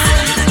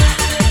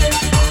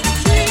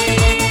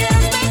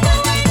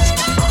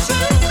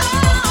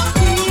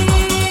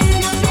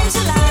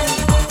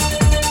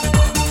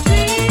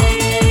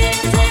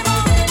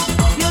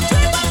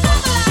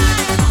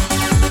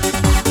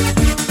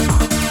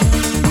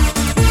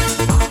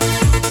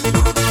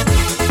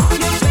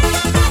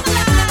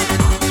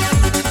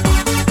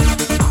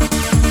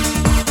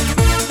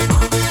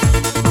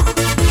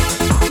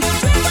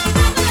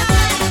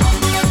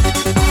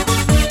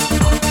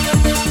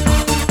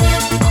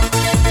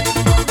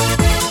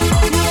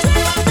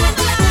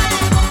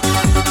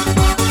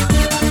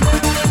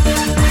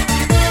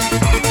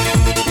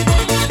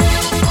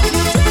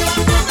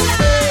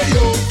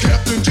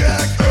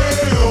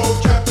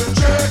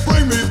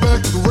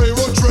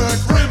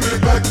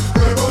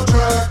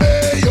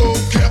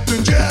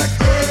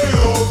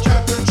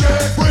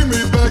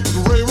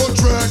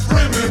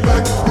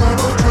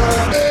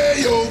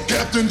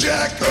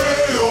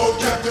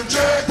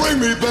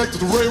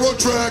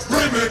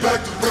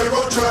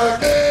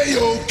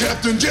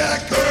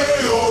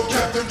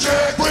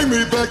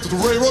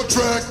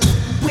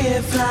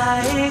 We're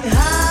flying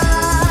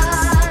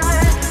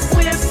high.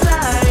 We're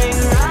flying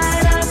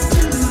right up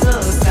to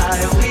the sky.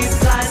 We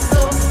fly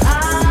so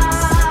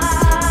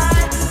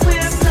high.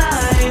 We're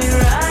flying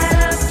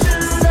right up to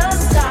the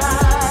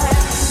sky.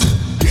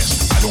 Yes,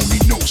 I don't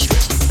need no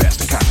stress. That's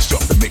the kind of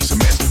stuff that makes a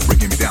mess.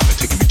 Bringing me down and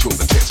taking me to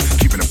the test.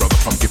 Keeping a brother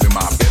from giving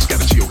my best.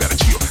 Gotta chill. Gotta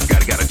chill.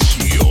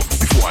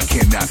 Before I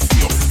cannot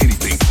feel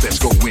anything that's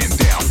going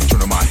down.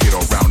 Turning my head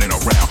around and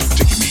around.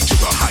 Taking me to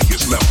the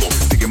highest level.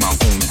 Digging my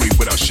own grave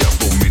without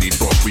shovel. Many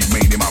thoughts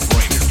remain in my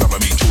brain. Driving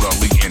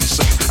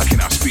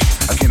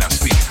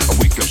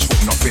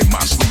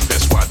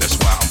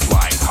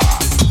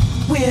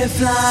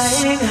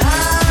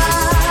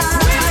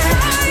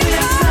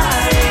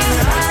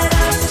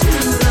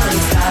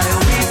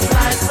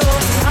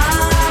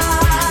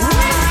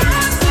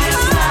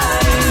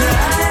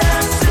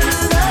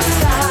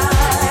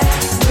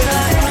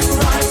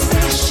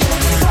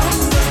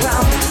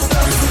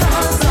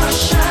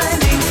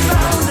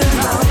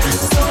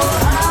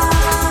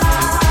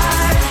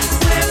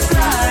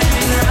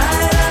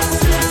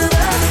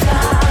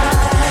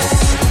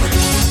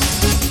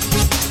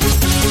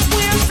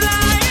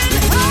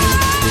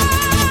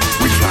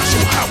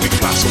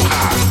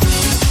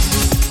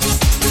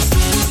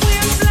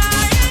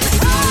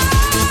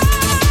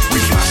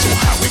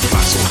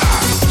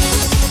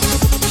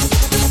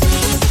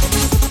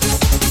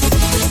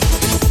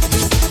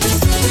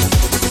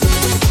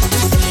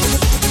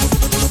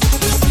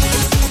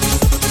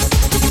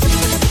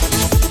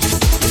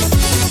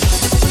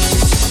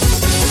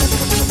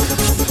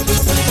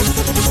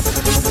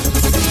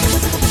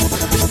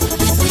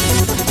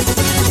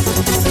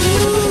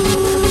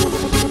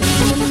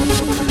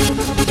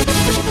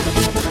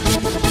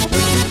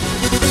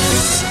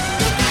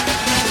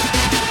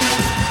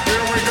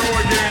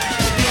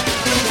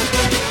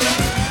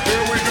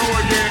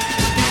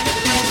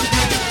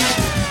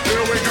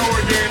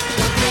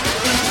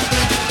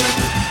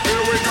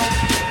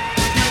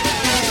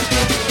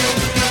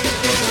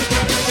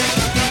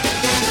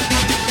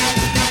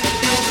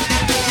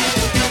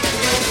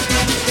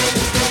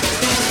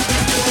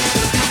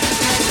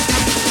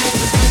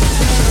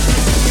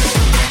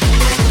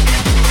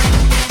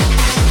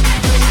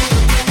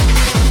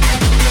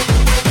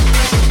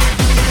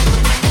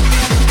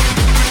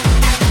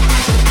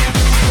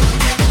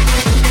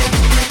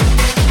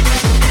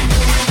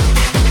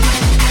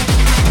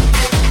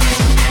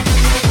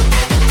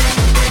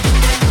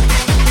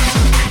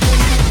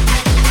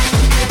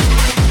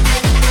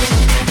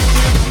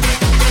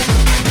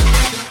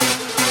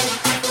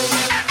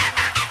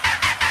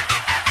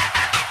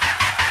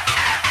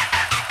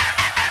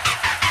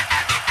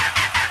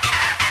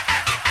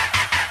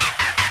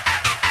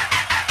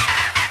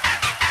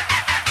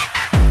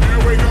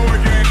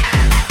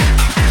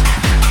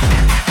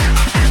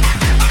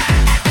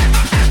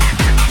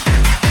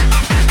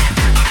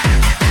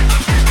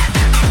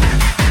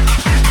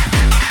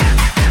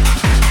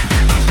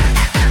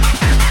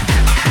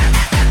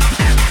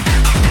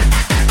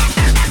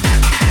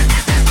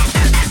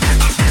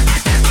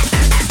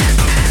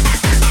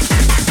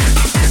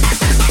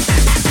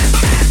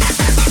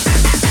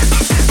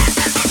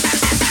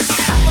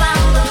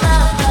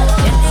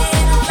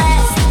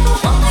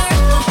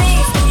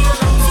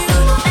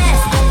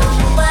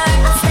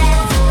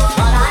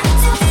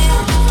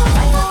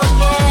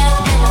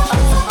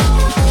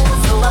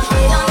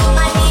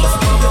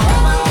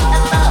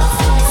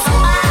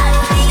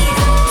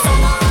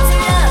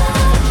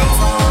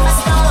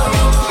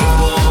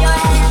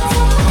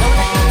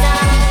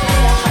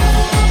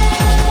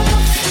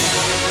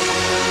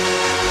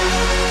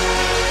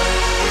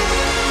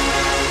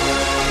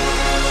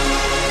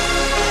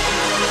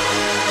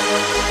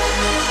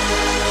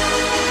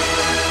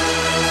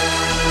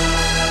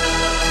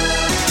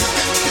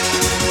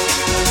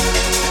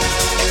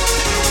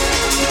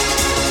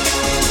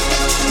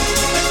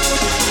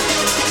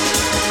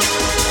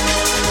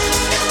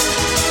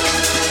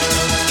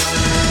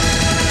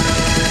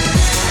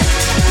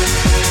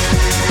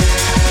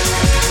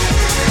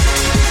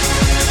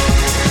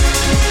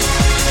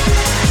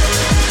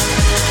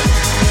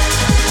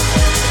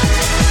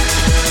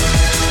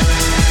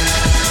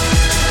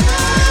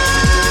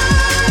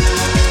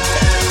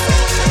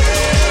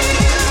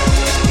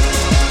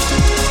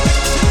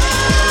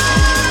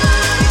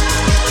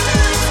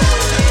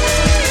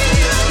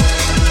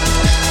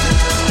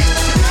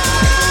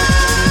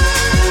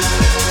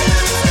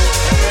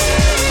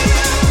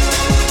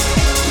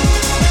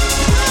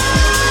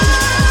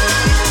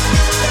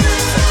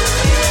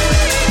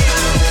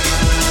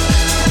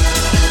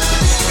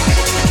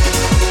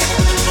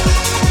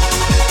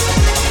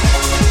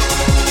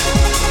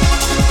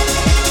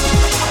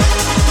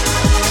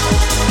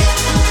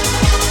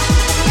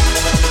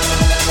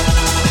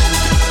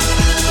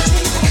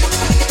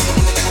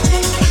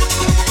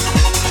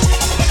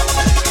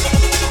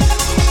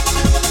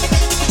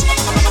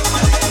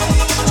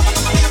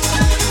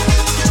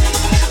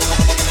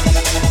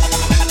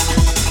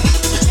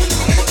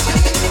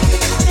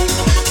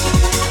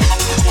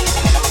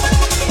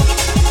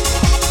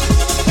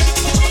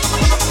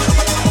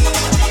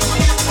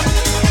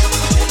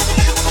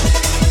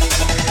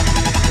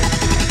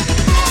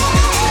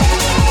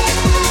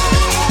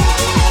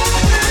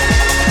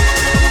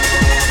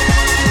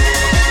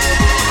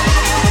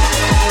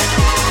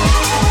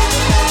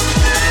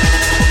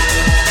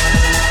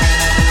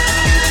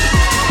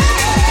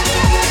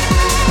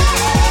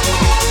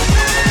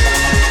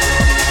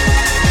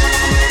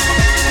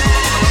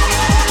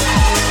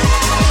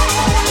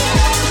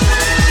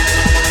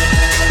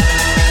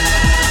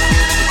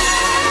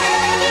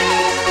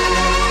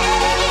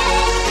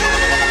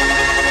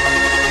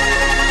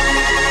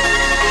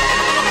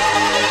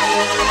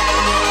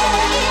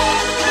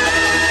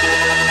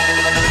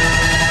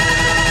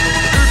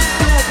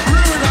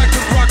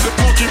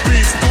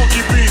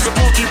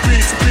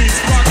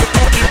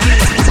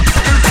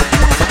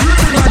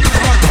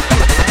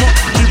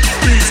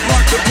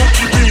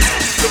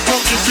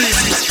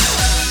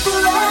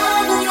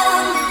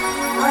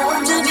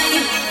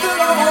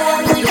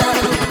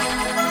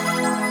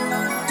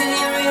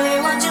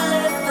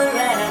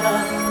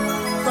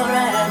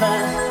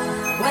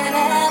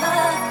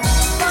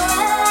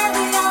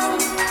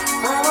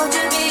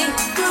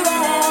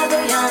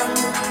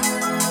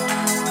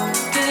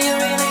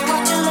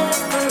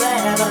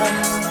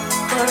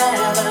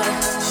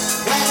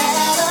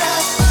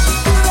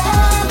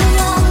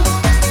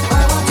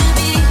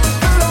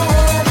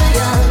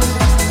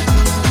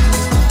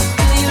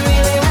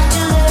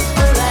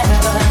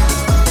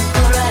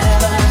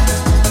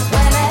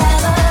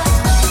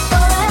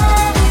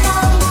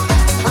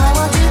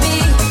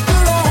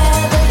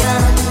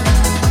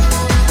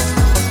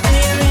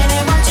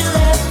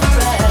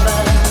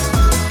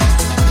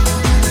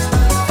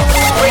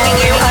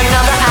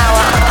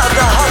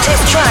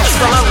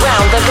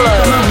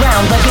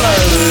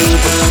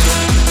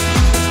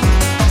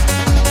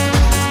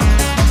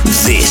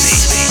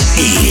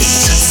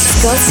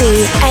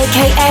Scotty,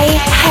 aka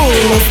Hey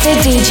Mr.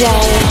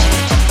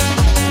 DJ.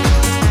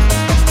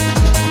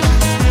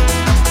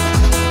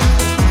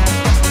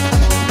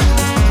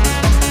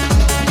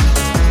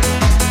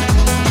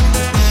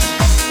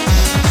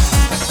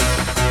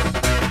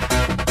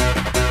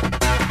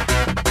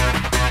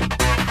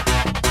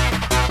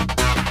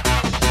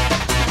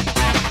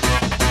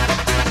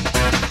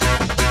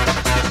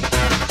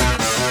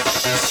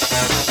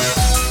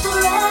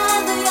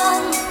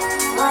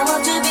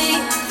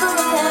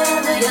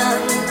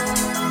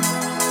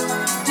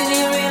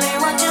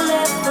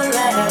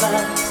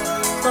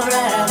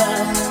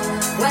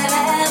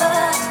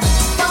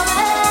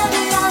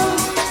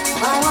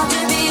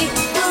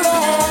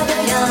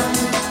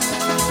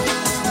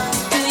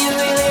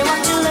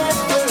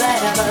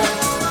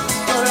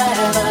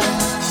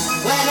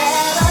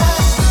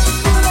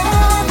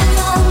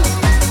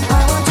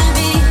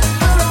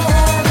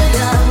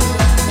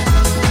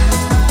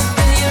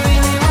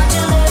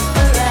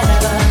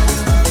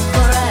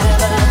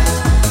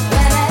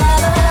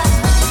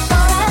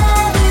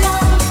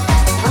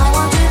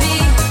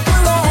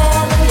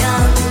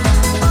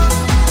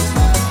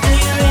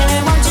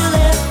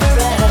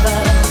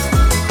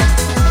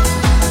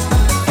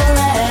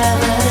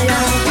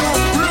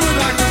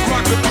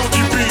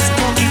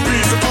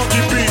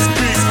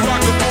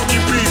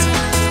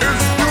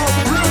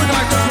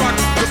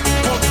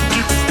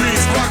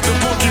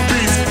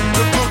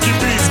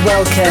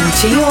 Welcome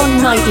to your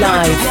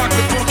nightlife.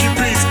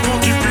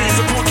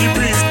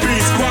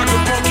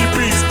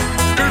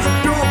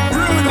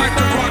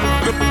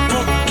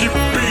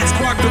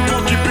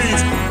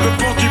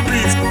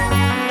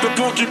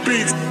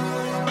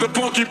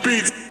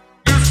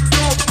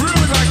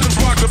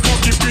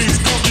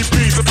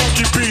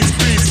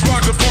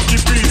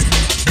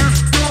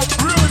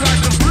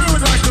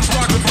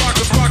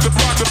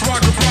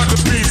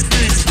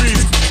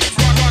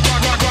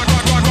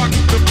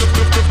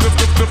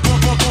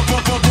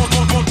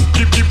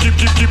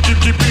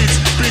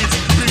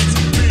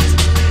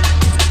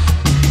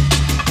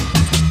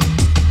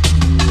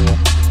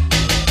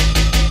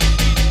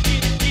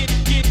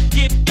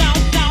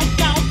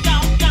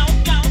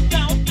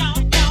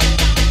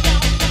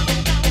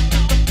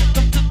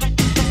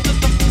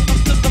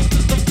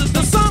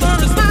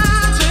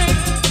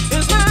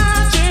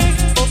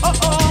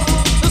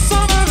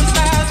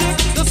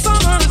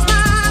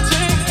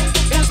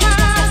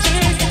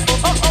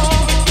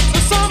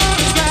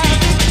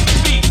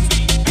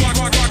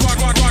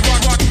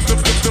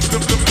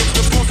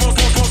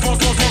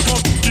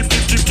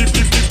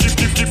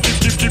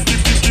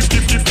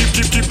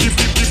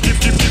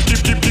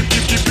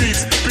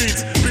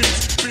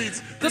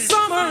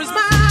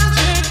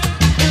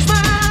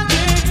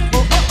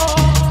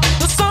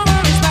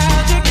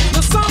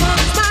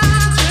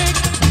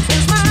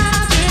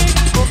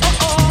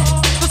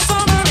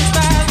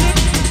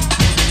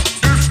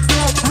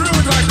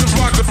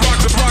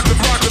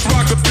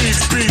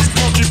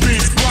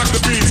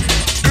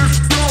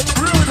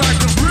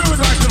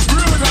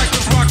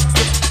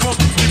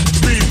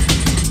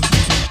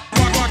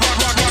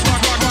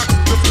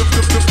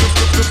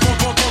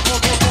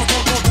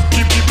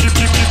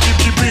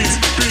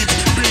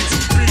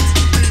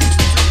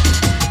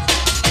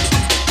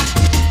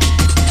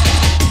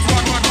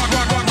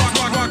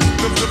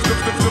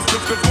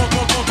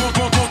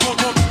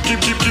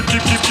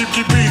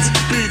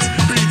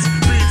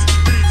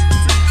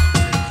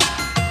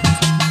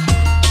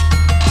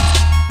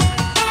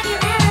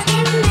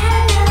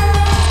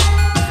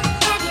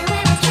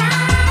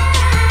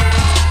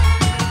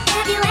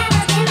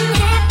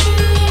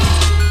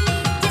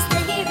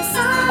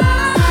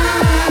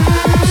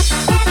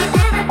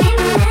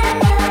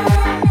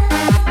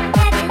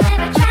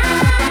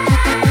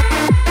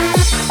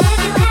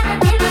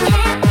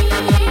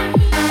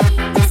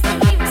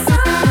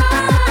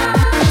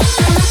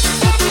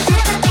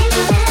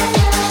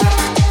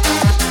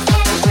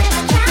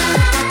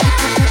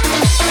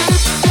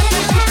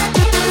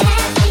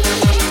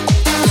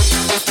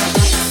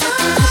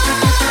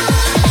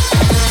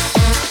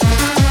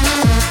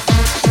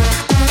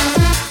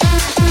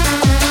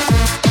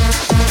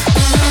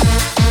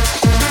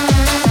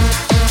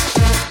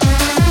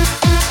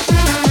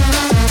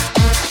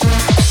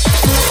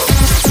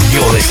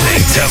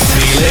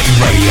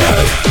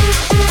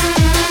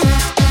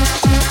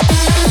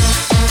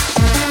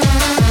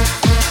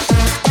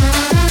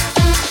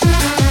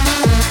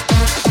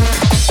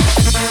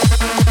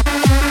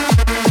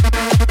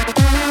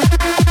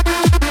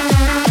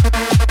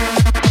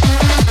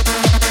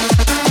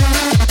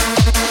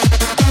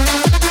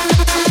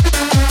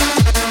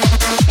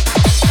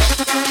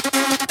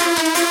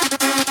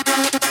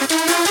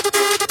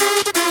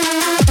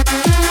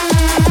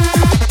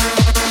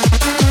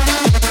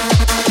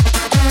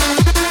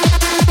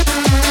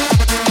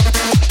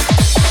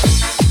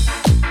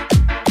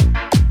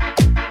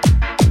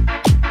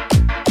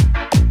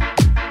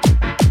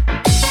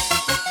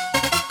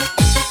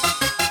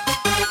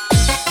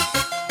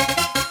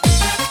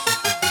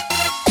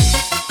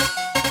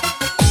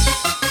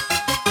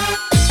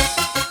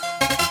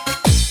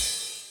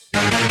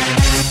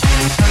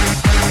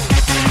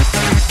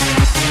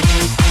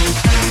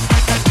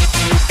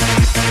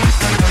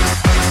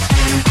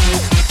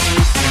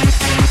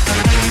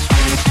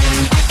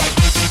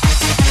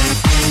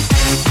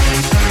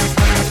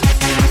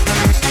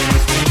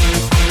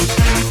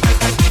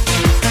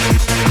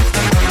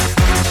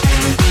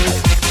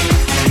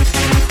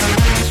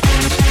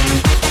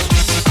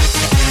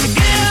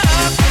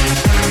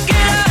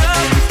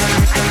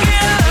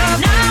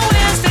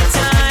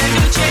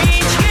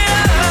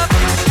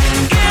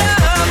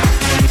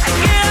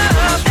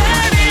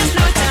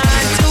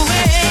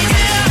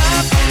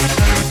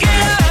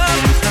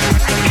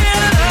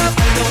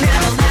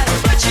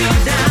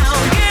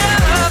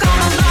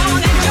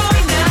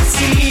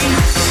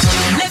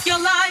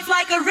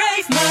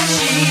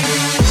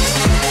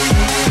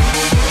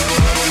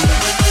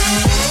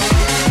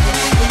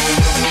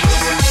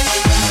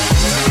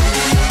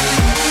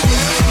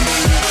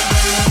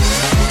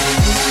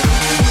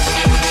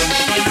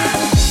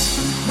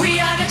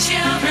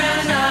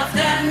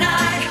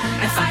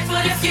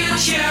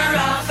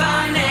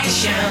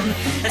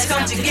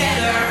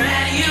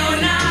 and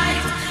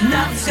unite.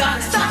 Nothing's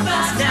gonna stop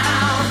us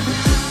now.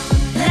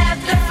 Let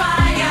the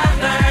fire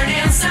burn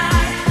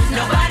inside.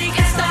 Nobody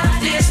can stop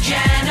this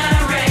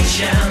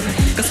generation.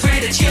 'Cause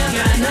we're the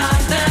children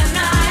of the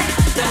night.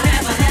 Don't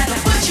ever, ever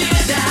put you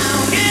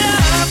down. Get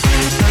up,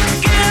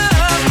 get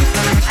up,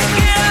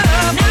 get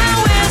up. Now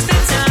is the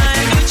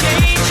time to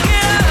change.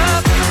 Get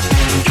up,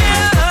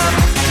 get up,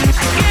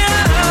 get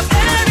up.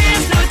 There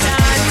is no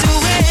time to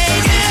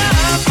waste. Get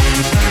up,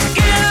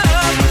 get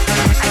up,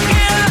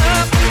 get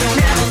up. Don't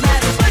ever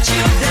let it put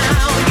you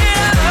down.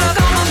 Get up,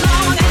 come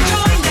along and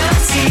join the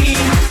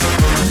team.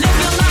 Live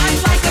your life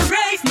like a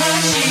rave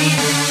machine.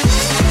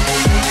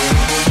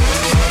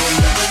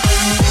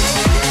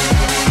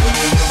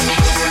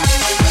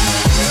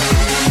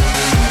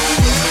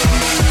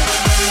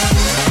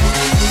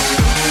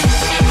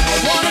 I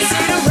wanna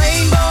see the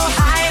rainbow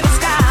high in the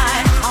sky.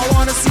 I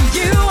wanna see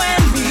you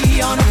and me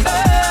on a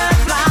bird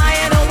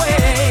flying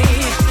away.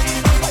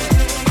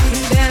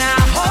 And then I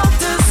hope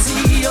to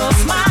see your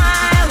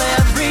smile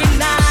every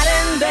night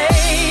and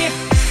day.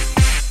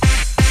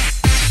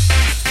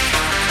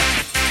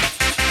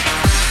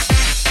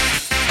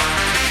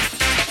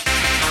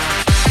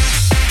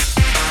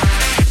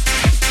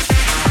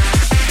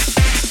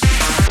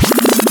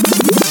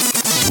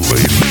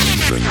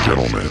 Ladies and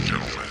gentlemen,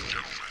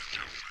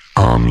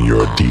 I'm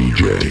your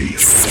DJ.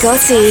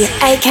 Scotty,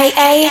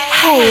 aka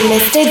Hey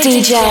Mr.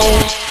 DJ.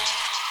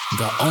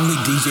 The only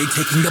DJ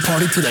taking the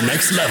party to the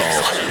next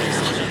level.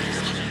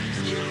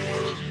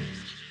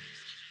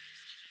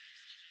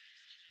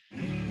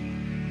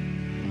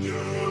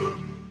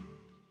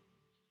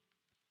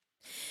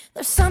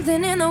 There's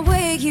something in the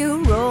way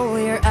you roll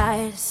your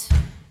eyes.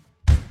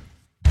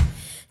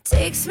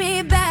 Takes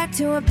me back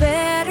to a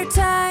better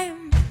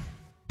time.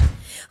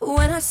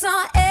 When I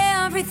saw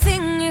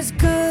everything is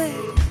good.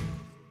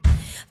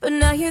 But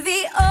now you're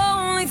the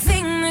only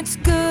thing that's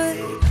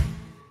good.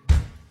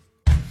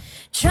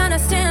 Trying to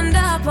stand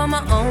up on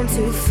my own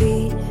 2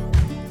 feet.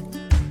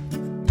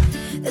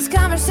 This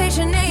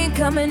conversation ain't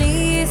coming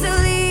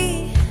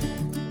easily.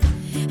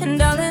 And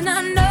darling,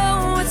 I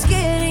know it's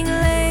getting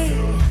late.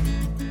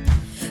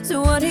 So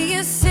what do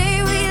you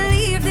say we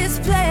leave this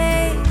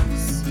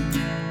place?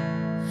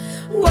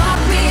 Walk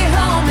me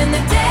home in the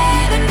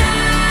dead of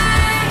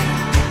night.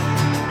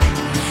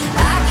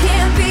 I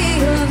can't be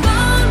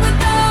alone with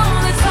all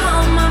that's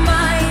on my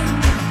mind.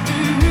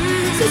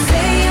 So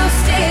say you'll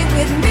stay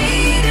with me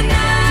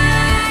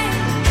tonight.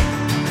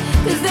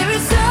 'Cause there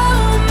is so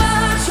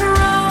much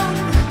wrong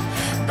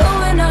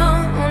going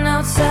on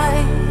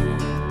outside.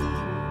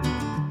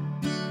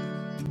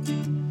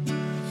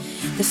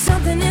 There's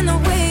something in the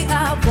way I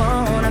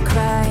wanna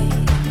cry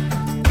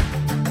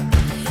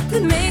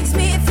that makes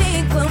me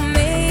think we'll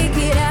make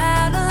it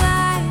out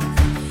alive.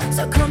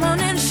 So come on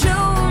and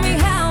show me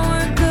how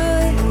we're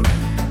good.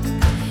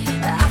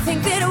 I think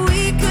that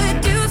we could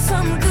do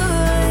some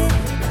good.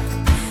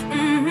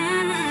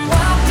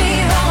 Walk me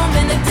home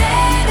in the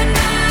dead of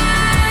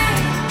night.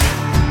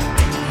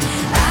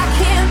 I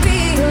can't be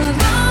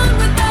alone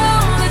with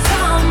all that's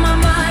on my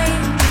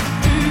mind.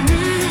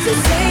 So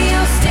say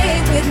you'll stay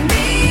with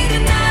me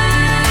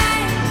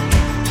tonight.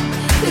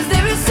 'Cause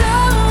there is so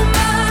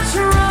much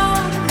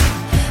wrong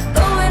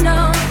going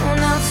on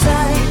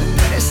outside.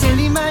 Eres el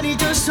imán y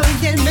yo soy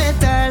el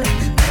metal.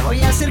 Me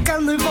voy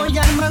acercando y voy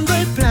armando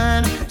el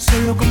plan.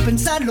 Solo con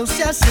pensarlo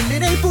se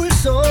acelera el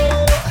pulso.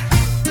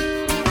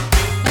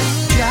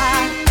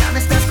 Ya me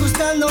estás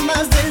gustando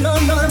más de lo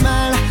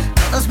normal.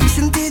 Todos mis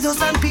sentidos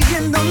van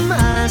pidiendo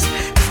más.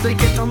 Esto hay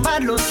que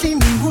tomarlo sin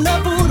ningún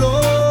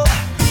apuro.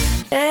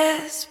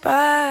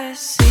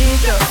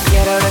 Despacito,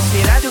 quiero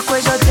respirar tu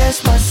cuello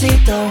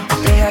despacito.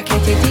 Deja que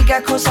te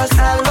diga cosas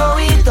al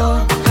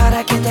oído,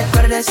 para que te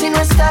acuerdes si no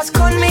estás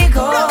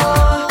conmigo.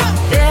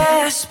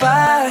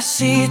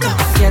 Despacito,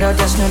 quiero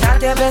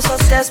desnudarte a besos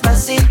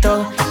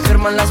despacito.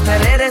 Firmo en las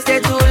paredes de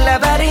tu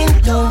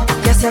laberinto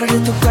y hacer de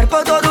tu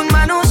cuerpo todo un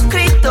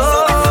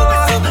manuscrito.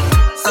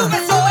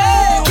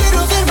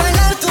 Quiero ver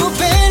bailar tu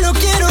pelo,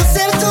 quiero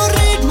ser tu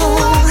ritmo.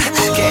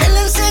 Que le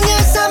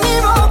enseñes a mi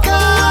boca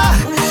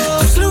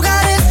tus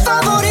lugares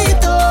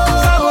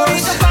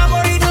favoritos.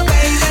 Favorito,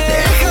 baby.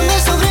 Déjame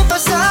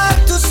sobrepasar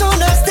tus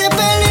zonas de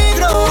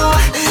peligro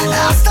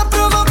hasta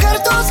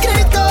provocar tus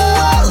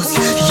gritos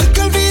y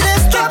que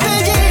olvides tu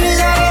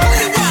apellido.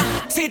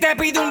 Si te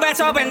pido un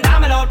beso,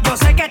 vendámelo. Yo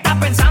sé que estás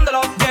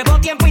pensándolo. Llevo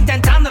tiempo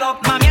intentándolo.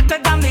 Mami, estoy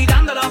dando y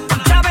dándolo.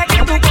 Sabes que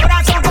tu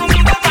corazón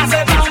conmigo te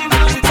hace bam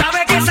bam.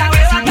 Sabes que esa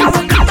beba está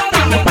buscando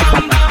dame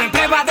bam bam. Me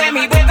prueba de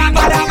mi boca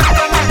para ver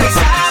cómo te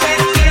sabe.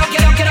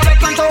 Quiero ver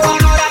cuánto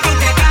amor a ti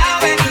te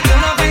cabe. Yo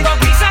no tengo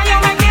prisa, yo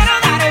me quiero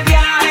dar el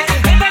viaje.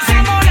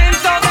 Empecemos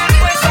lento,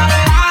 después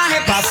salvaje.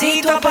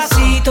 Pasito a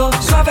pasito,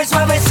 suave,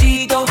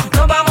 suavecito.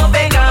 Nos vamos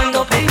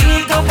pegando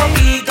poquito a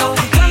poquito.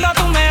 Cuando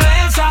tú me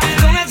besas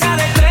con esa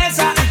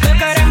destreza, veo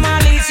que eres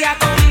malicia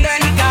con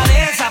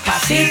delicadeza.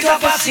 Pasito a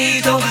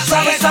pasito,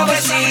 suave,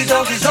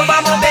 suavecito. Nos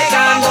vamos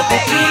pegando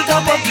poquito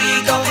a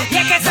poquito. Y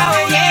es que esa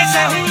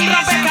belleza es un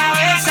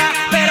rompecabezas,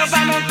 pero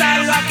para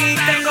montarlo aquí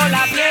tengo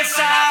la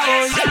pieza.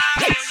 Oh, yeah.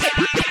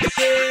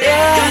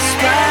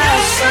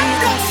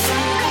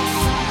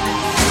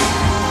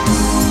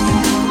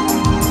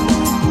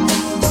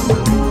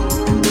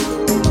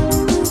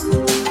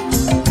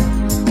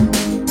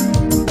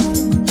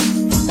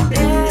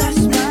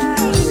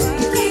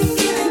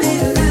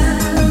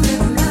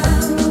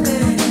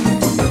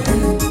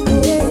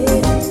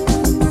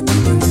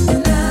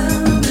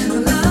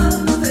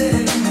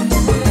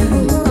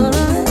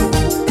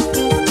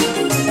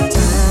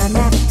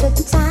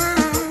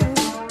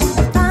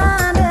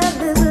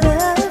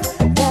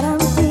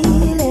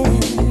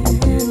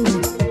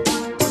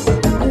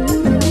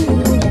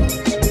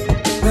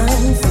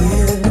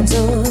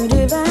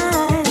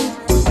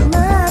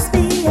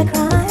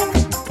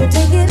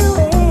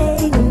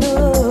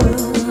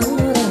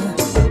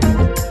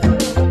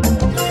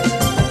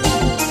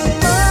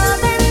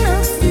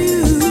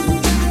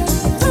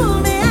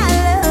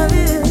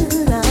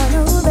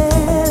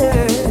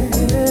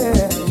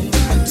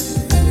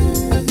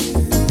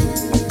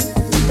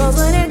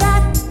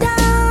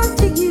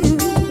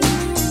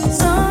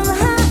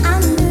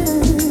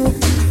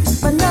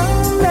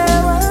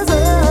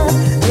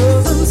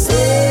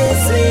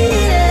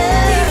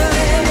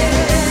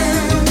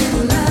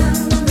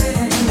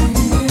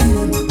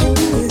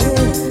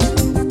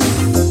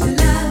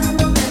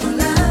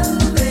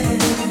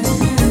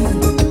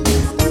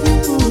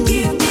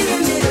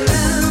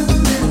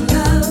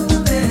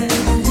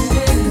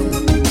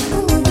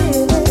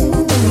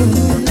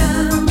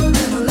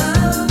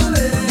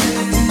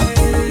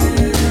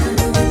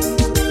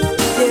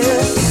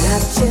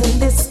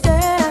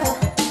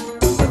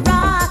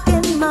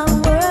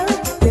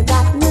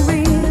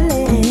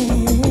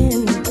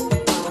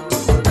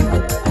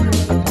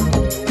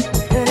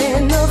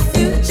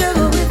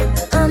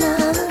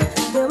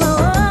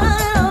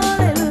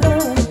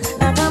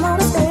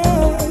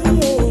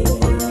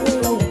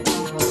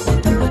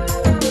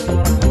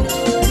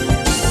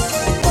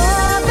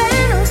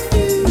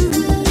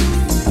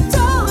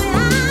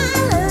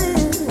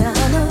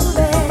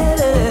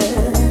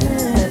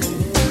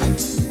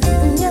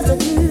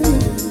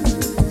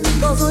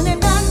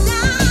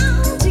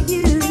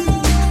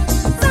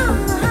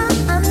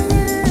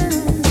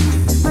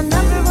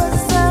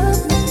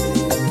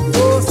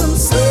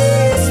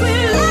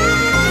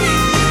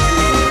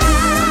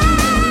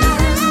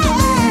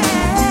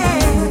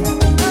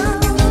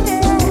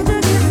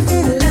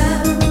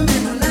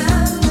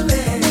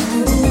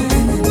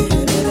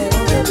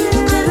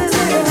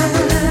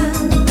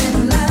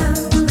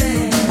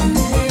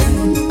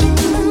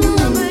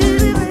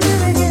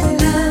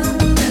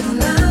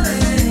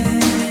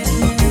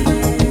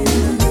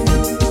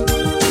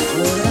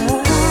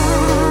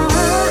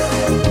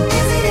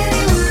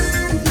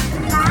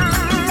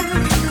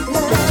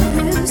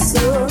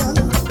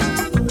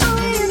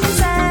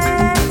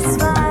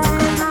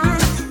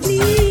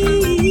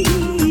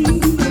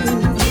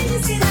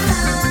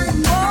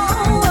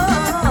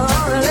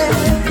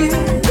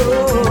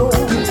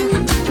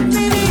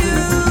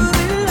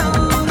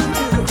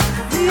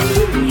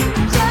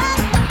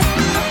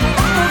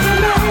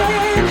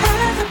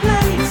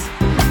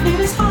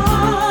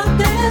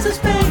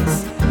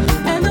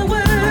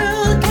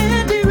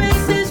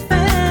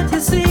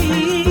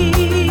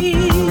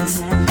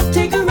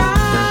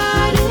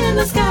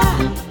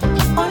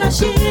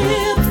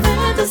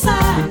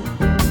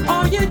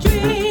 All your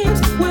dreams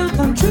will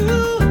come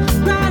true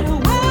right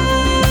away.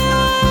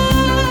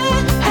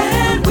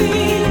 And we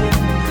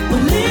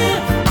will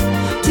live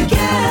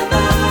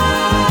together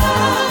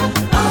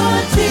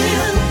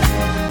until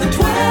the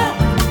 12th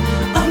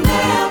of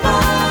never.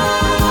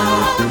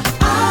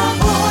 Our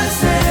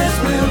voices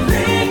will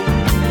ring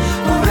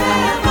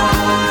forever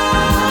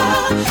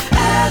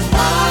as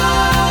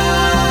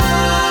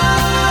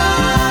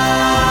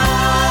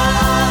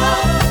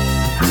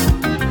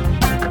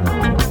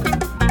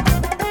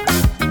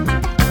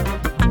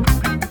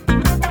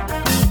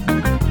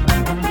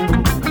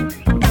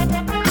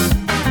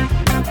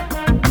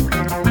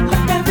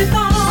every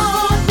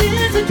thought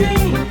is a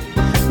dream,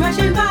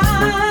 rushing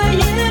by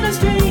in a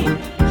stream,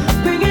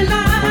 bringing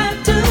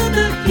life to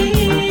the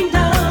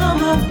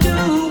kingdom of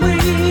doing.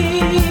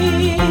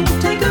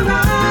 Take a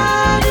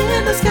ride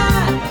in the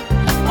sky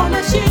on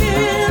a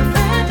ship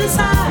that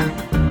decide.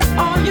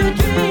 All your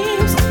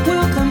dreams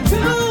will come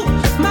true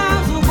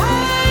miles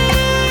away.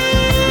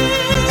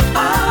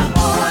 Our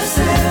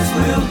voices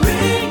will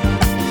ring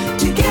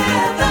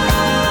together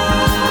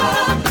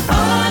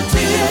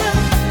until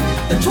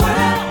the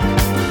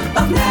 12th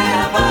of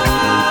never.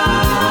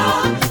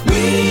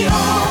 We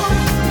all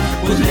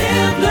will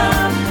live,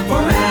 love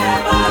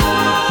forever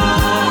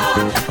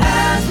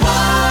as I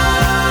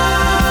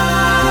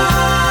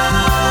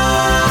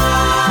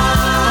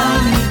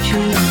need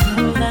you to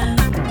know that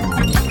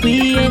we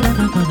ain't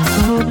never gonna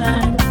go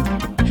back.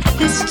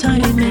 This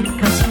time it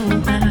got so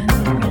bad.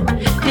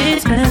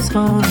 It's best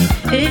for me,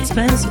 it's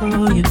best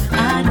for you.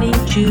 I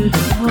need you to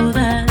know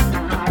that.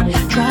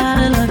 Try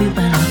to love you,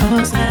 but I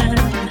lost that.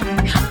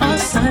 All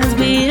signs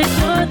we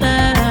ignore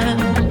that.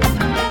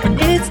 And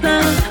it's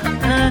not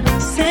the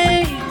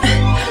same,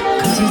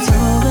 'cause it's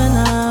over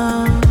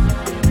now.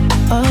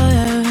 Oh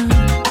yeah,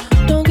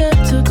 don't get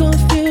too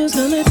confused,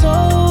 and it's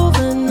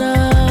over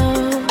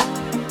now.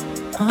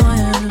 Oh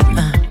yeah,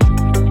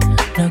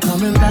 no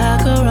coming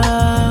back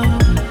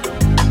around,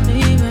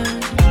 baby.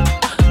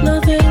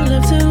 Nothing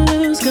left to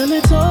lose, 'cause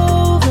it's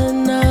over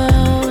now.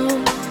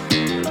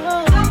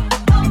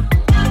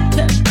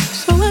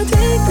 So I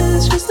take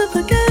this just to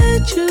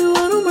forget you. I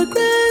don't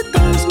regret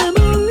those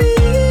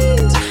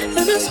memories.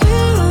 And I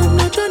swear I'm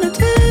not trying to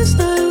test.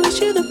 I wish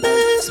you the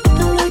best, but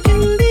all I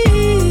can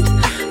lead.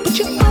 But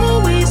you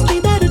always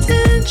need that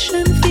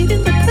attention,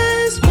 feeding the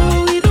past, but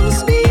we don't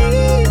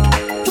speak.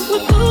 But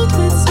we're both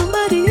with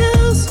somebody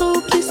else, so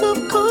please stop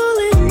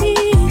calling me.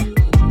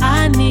 I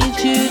need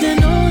you to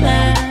know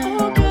that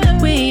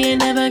we ain't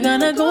never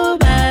gonna go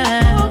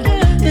back.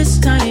 This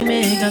time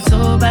it got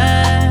so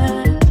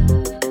bad.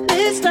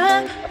 It's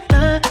not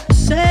the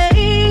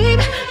same,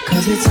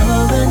 'cause it's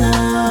over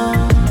now.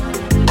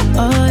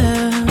 Oh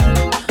yeah,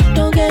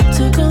 don't get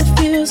too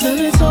confused, and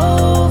it's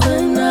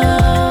over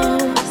now.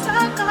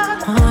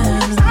 Oh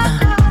yeah,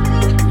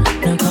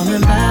 no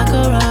coming back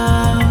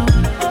around,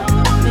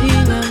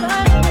 baby.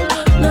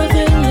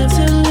 Nothing left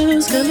to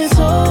lose, 'cause it's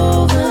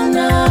over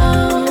now.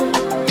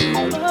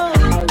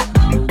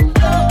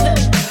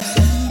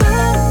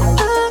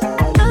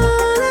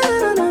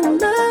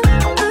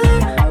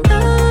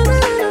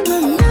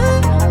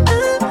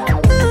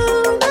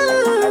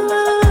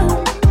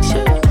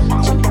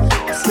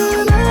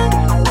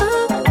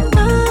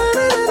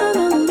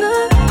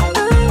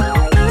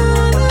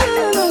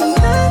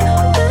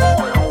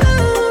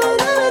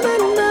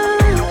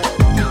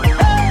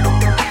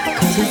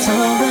 Cause it's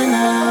over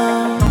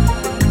now.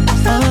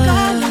 Oh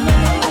yeah,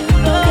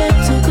 don't get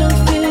too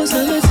confused,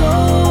 and it's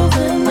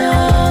over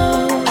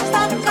now. Oh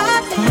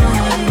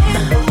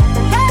yeah,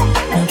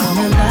 no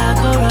coming back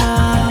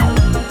around.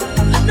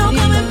 No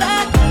coming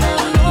back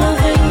around.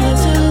 Nothing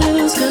left to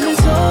lose, 'cause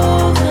it's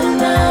over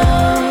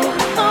now.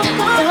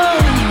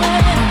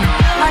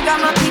 I got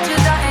my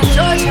peaches out in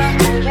Georgia.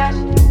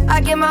 I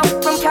get my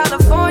from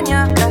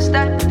California. That's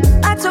that.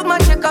 I took my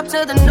chick up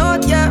to the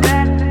north, yeah.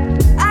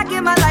 I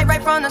get my light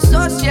right from the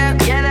source, yeah.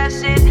 Yeah,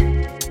 that's it.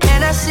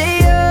 And I see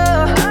you,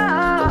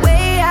 the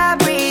way I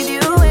breathe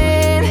you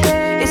in.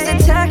 It's the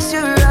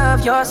texture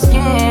of your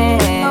skin.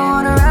 I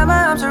wanna wrap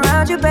my arms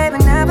around you, baby,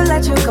 never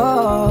let you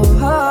go.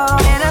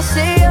 And I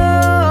see you,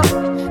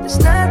 there's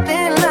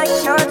nothing like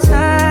your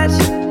touch.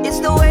 It's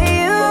the way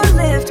you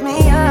lift me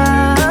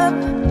up,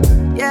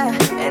 yeah.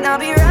 And I'll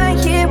be right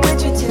here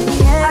with you till the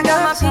end. I got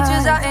my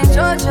peaches out in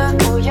Georgia,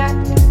 oh yeah.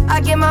 I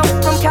get my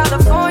from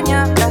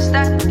California, that's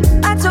that.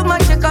 I took my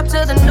chick up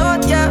to the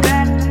north, yeah.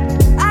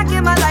 I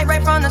get my light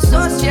right from the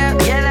source, yeah.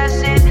 Yeah,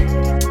 that's it.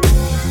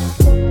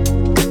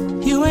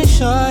 You ain't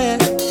sure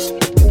yet,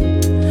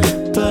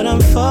 but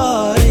I'm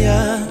for ya.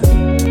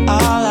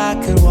 All I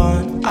could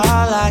want,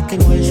 all I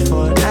could wish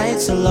for.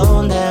 Nights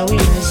alone that we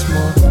miss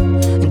more,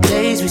 and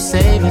days we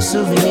save as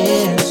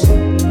souvenirs.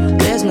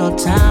 There's no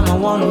time, I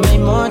wanna make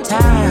more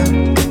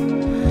time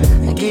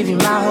and give you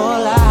my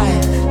whole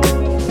life.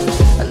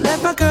 I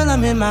left my girl,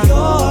 I'm in my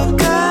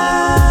Yorker.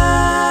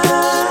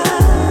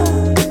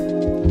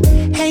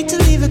 Hate to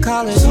leave it,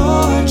 call it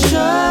torture.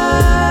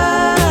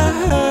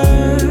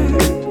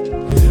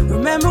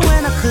 Remember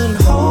when I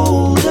couldn't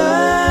hold her?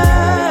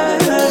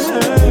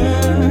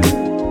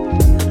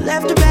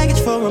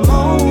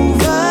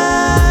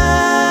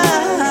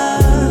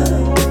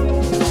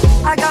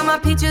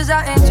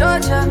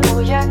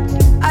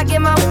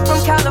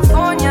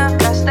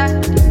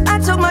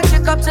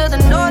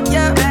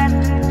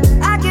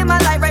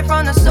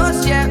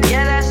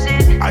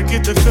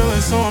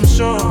 feeling, so I'm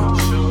sure.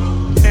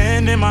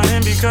 And in my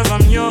hand because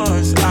I'm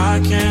yours.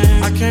 I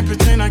can't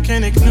pretend, I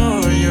can't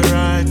ignore you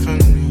right from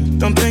me.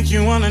 Don't think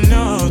you wanna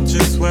know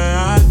just where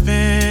I've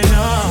been.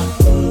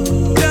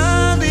 Oh,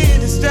 don't be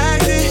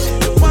distracted.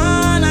 The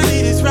one I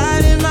need is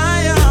right in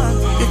my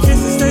arms. Your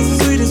kisses taste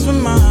the sweetest for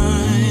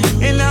mine,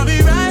 and I'll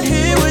be right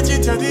here with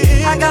you till the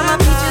end. I got my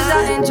peaches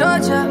out in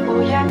Georgia.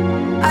 Oh yeah.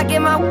 I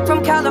get my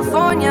from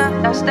California.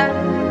 That's that.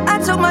 I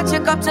took my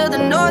chick up to the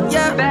north.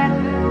 Yeah.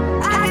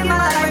 I get my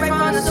light right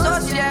from the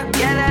source. Yeah.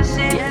 Yeah, that's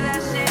it. Yeah,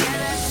 that's it.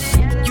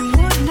 You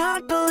would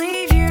not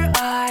believe your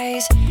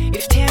eyes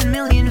if 10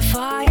 million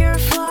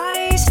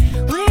fireflies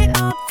lit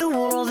up the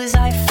world as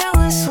I fell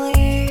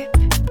asleep.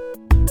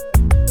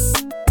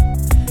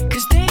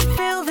 'Cause they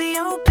fill the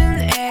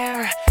open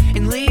air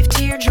and leave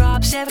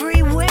teardrops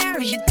everywhere.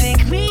 You'd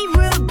think me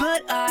rude,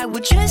 but I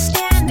would just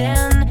stand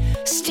and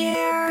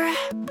stare.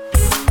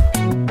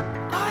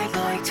 I'd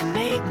like to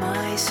make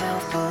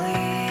myself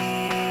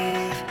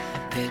believe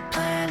that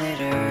planet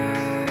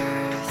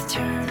Earth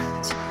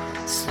turns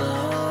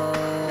slowly.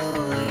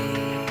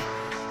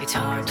 It's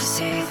hard to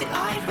say that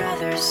I'd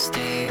rather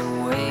stay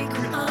awake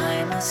when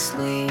I'm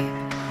asleep,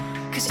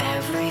 'cause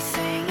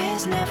everything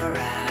is never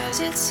as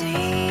it seems.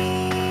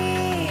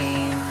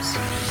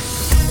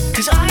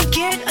 'Cause I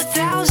get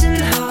 1,000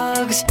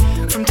 hugs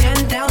from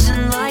 10,000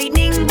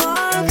 lightning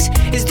bugs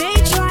as they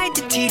tried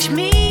to teach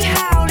me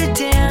how to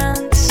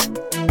dance.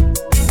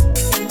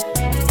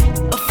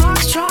 A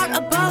foxtrot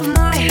above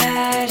my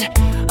head,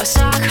 a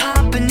sock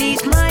hop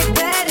beneath my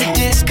bed, a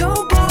disco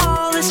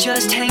ball is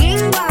just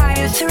hanging by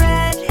a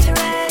thread.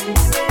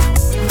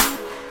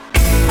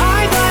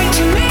 I'd like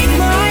to make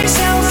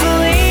myself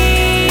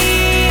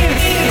believe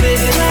that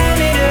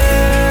planet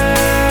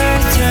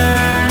Earth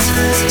turns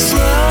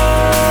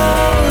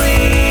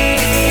slowly.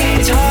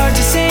 It's hard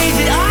to say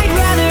that I'd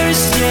rather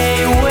stay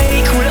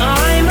awake when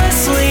I'm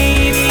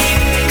asleep,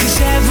 'cause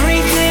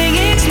everything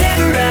is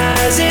never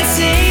as it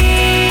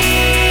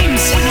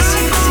seems.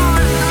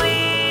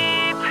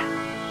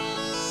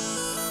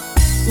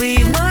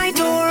 Leave my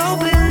door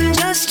open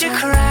just a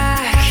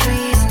crack.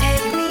 Please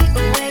take me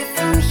away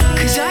from here,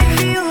 'cause I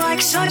feel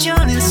like such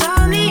an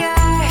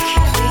insomniac.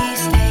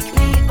 Please take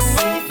me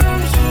away from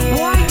here.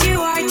 Why do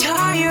I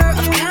tire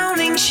of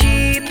counting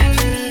sheep?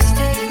 Please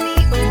take me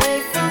away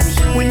from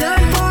here, when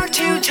I'm far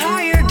too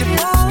tired to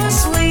fall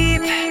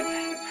asleep.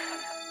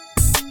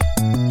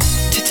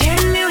 To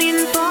 10 million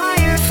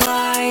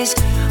fireflies,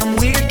 I'm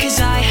weird 'cause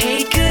I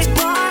hate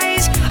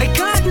goodbyes. I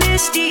got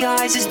misty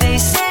eyes as they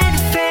said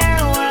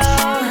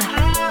farewell,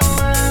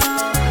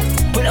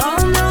 but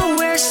I'll know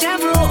where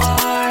several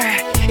are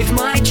if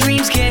my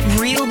dreams get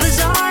real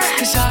bizarre,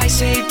 'cause I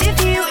saved a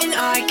few and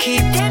I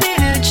keep them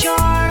in a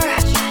jar.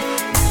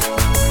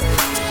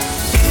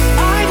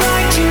 I'd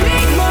like to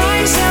make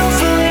myself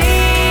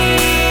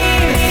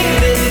believe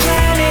that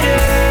planet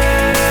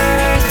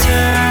Earth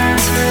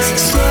turns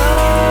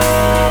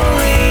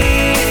slowly.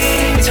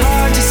 It's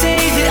hard to say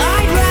that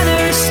I'd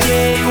rather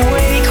stay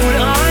awake when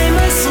I'm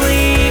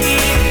asleep,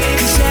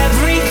 'cause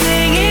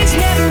everything is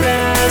never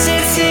as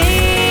it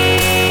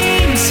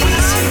seems.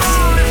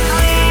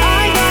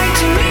 I'd like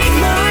to make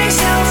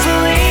myself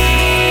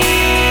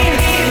believe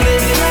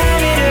that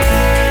planet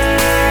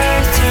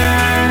Earth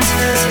turns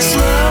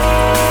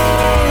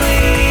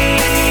slowly.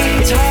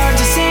 It's hard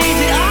to say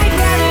that I'd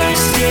rather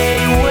stay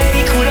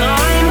awake when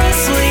I'm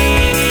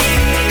asleep,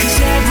 'cause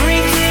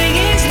everything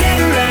is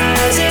never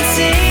as it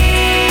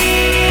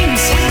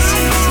seems.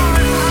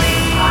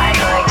 I'd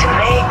like to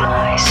make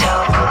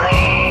myself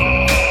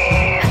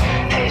believe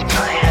that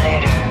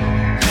planet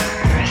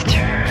Earth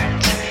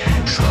turns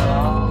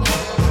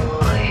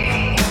slowly.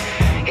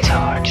 It's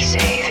hard to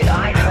say that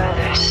I'd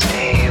rather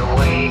stay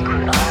awake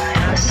when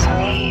I'm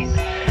asleep,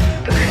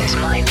 because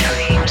my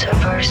dreams are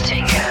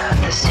bursting at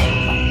the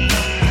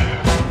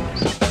seams.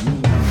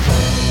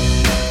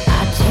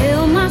 I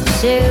tell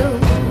myself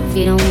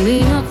you don't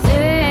mean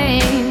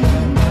nothing,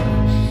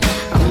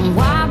 and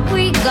what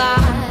we got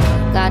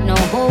no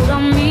hold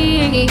on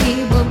me.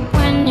 But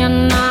when you're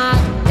not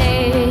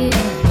there,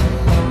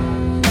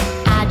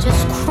 I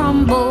just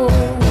crumble.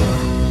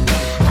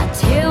 I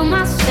tell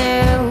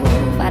myself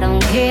I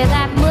don't care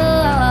that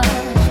much,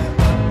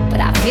 but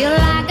I feel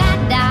like I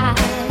die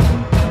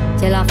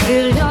till I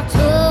feel your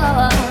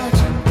touch.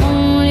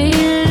 Only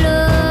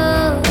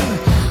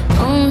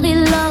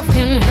love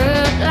can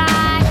hurt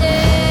like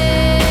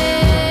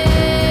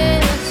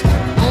this.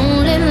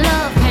 Only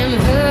love can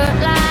hurt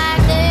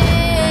like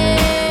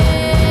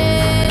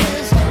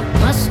this.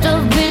 Must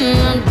have been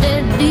a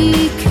deadly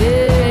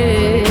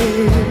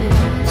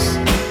kiss.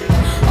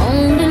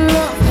 Only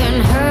love can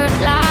hurt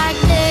like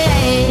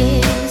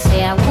this. Say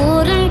I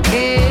wouldn't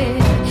care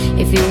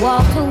if you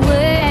walked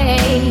away,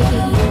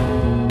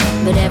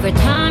 but every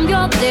time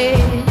you're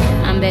there,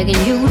 I'm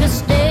begging you to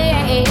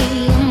stay.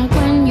 And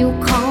when you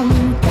come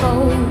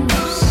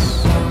close,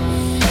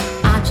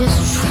 I just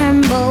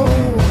tremble.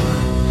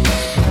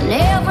 And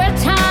every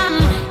time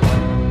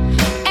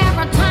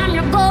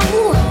you go,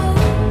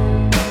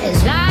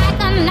 it's like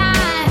a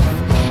knife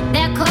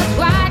that cuts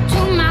right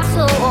to my soul.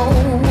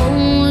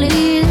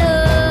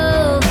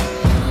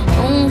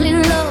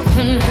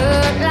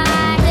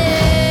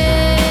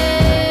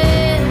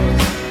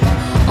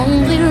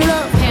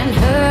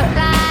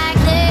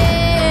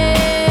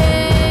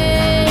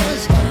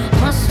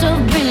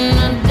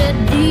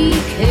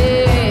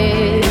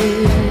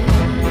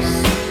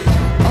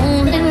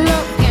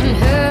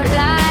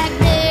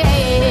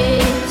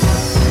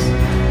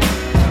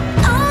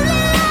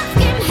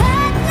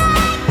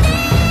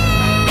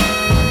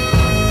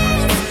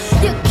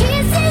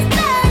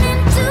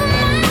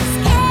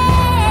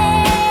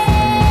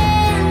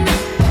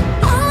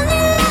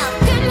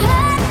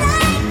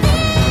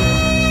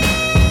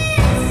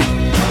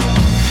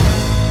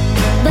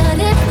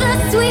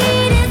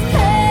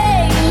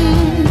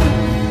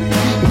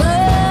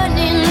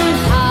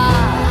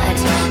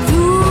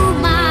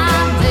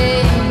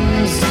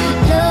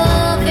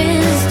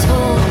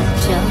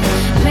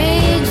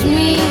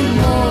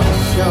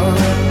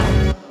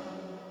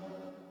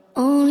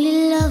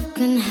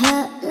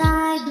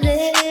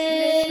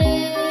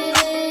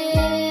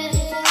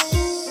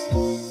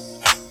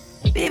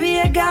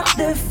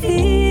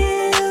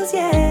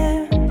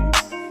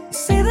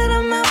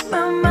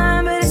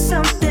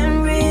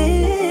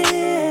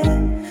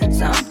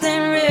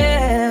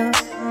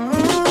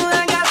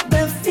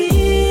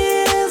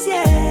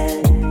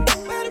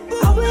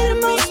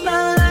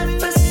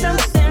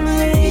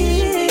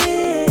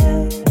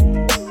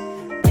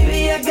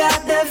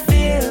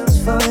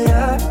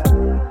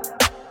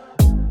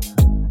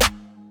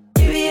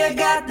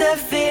 the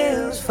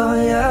feels for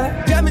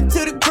ya. Drop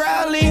into the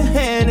crowd, lay your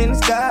hand in the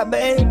sky,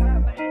 babe.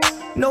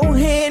 No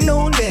hand,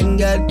 no nothing.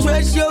 Gotta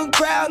trust your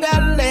crowd,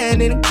 gotta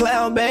land in the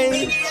cloud,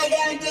 babe. You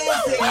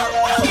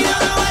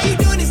don't know why you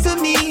doing this to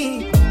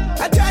me.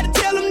 I try to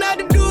tell them not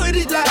to do it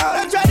as loud.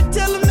 I try to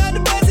tell them not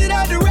to bust it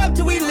out the rap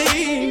till we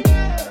leave.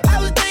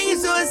 I was thinking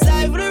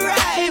suicide for the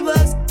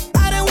rivals.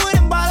 I done went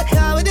and bought a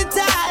car with the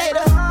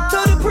title.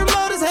 Told the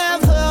promoters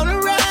have her on the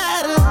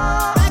rider.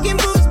 I can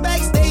boost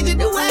backstage at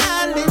the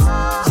wildest.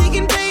 She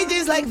can play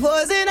just like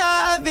poison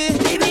ivy.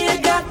 Baby, I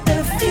got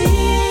the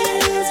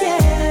feels,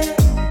 yeah.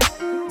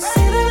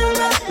 Sitting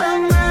up my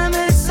mind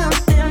is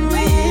something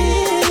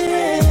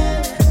real.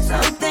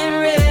 Something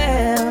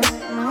real.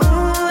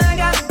 Ooh, I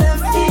got the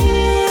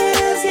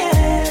feels,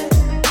 yeah.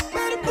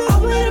 I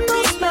wouldn't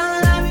lose my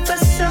life for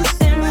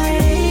something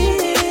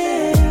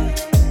real.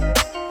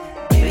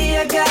 Baby, I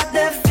got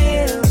the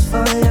feels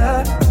for ya.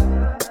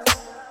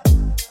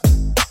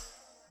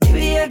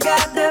 Baby, I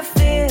got the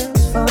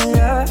feels for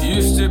ya.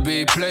 Used to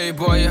be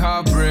playboy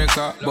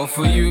heartbreaker, but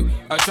for you,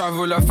 I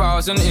travel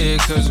 1,000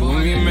 acres.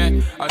 When we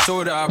met, I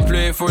told her I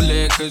play for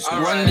Lakers.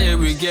 One day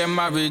we get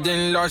married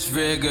in Las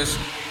Vegas.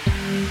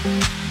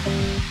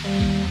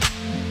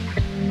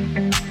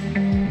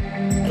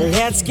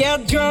 Let's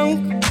get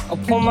drunk. I'll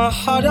pour my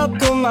heart up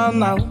through my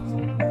mouth.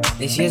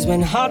 This year's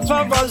been hard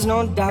for us,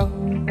 no doubt.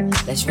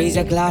 Let's raise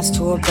a glass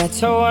to a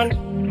better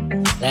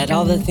one. Let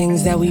all the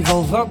things that we've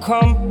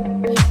overcome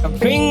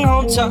bring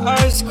home to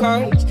us,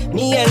 cause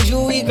me and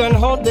you, we can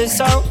hold this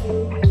out.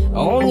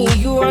 Only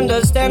you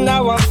understand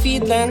how I'm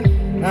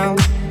feeling now,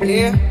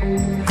 yeah.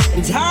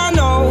 And I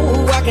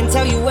know I can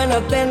tell you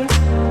anything.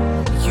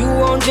 You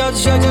won't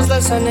judge, you're just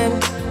listening,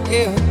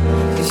 yeah.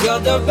 Cause you're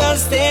the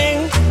best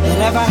thing that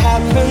ever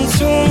happened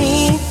to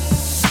me.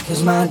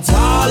 Cause my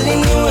darling,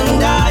 you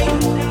and I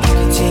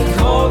can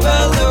take over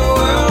the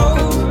world.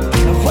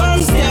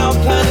 One step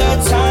at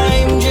a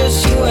time,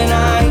 just you and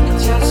I,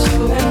 just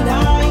you and I.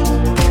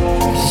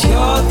 Cause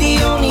you're the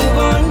only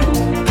one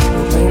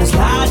who brings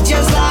light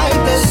just like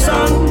the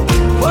sun.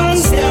 One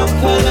step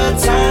at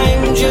a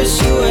time,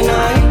 just you and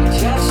I,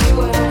 just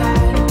you and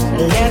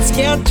I. Let's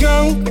get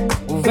drunk,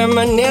 we'll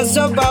reminisce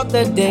about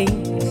the days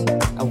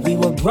we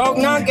were broke,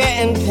 not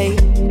getting paid.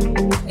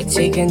 Like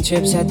taking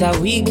trips at that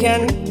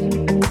weekend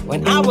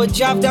when I would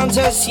drive down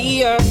to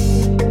see her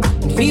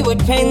and we would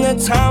paint the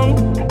town.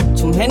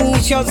 Too many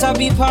shots I'd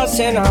be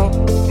passing out,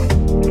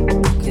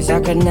 cause I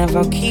could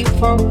never keep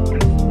up.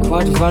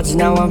 Quad rods,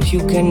 now I'm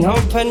puking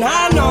up. And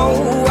I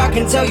know I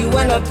can tell you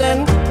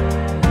anything.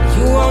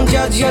 You won't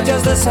judge, you're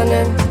just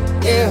listening,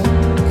 yeah.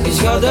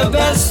 Cause you're the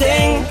best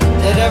thing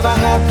that ever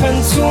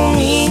happened to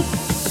me.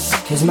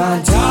 Cause my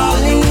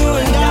darling, you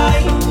and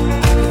I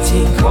can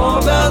take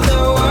over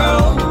the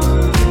world.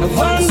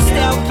 One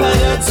step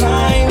at a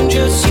time,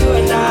 just you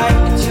and I,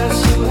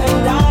 just you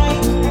and I.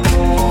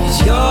 Cause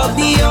you're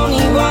the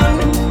only one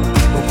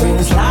who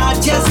brings light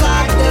just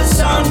like the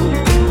sun.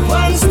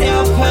 One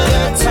step at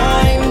a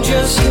time,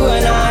 just you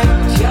and I,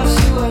 just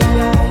you and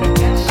I.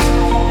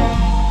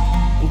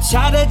 I'm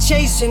tired of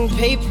chasing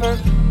paper,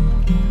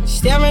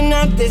 staring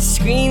at this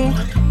screen.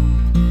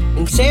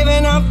 Been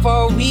saving up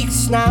for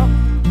weeks now,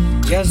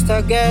 just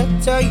to get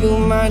to you,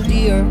 my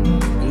dear.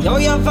 And though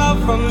you're far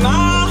from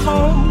my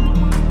home,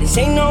 this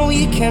ain't no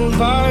weekend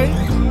bar.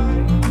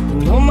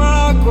 You know my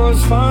heart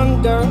grows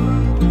fonder.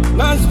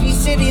 Must be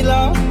city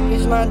love,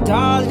 cause my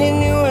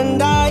darling, you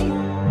and I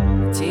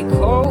take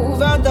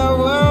over the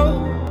world.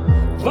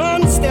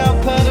 One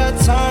step at a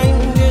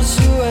time, just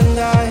you and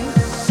I.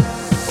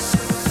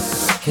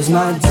 Cause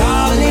my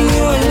darling,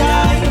 you and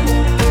I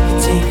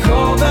take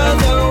over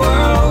the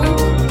world.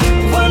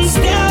 One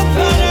step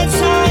at a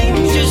time,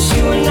 just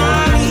you and I,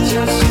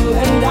 just you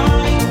and I.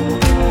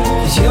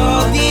 Cause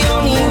you're the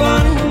only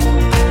one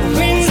who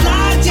brings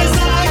light just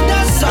like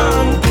the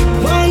sun.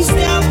 One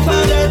step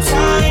at a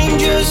time,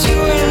 just you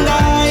and I.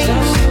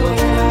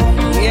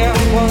 Yeah,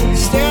 one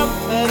step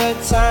at a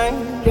time,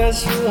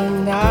 just you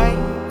and I.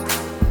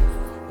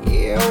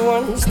 Yeah,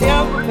 one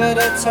step at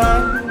a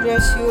time,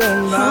 just you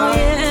and I.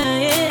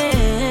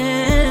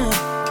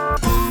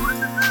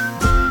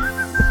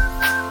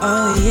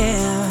 Oh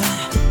yeah,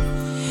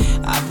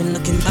 I've been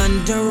looking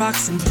under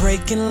rocks and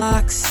breaking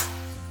locks,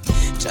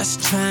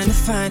 just trying to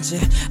find you.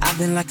 I've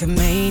been like a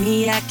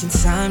maniac,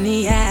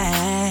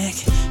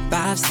 insomniac,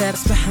 5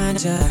 steps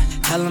behind you.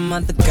 Tell them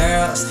other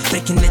girls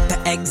they can hit the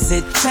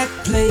exit check,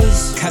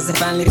 please. Cause I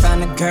finally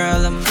found a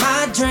girl of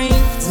my dreams.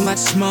 It's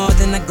much more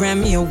than a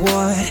Grammy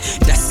award,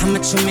 that's how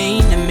much you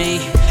mean to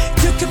me.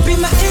 You could be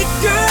my it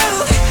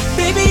girl,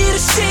 baby you're the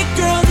shit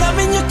girl.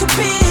 Loving you could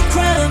be a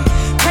crime,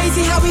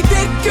 crazy how we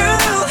big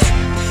girl.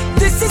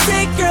 This is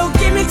it girl,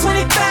 give me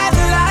 25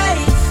 to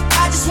life.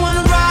 I just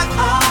wanna rock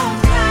all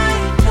night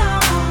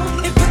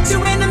long and put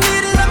you in the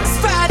middle of my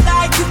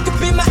spotlight. You could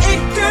be my it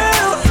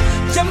girl,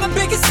 you're my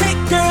biggest hit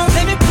girl.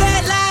 Let me play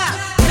it loud,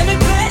 let me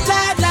play it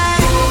loud,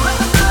 like.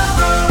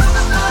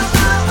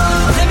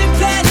 Let me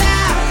play it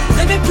loud,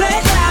 let me play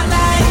it loud,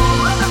 like.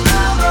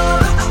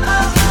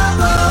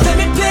 Let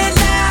me play it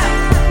loud.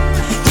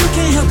 You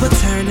can't help but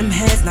turn them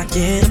heads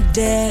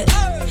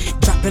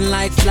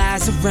like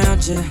flies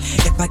around you.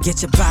 If I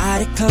get your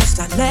body close,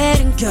 start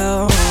letting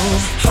go.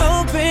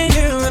 Hoping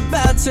you're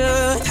about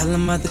to tell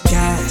them other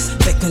guys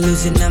they could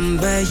lose your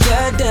number,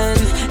 you're done.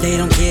 They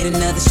don't get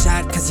another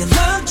shot cause you're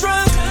love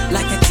drunk,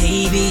 like a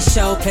TV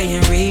show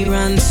playing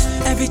reruns.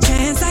 Every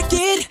chance I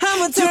get,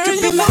 I'ma turn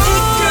you my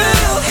it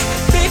girl.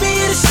 Baby,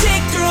 you're the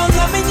shit girl,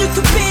 loving you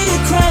could be a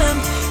crime.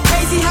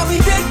 Crazy how we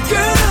fit,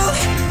 girl.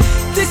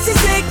 This is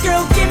it,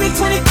 girl, give me 25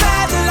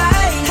 to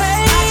life. Hey,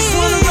 I just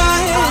wanna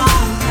ride all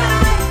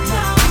night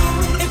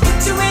long and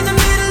put you in the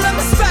middle of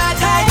my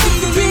spotlight. You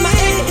can be my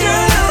it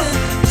girl,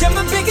 you're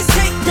my biggest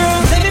hit, girl.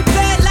 Let me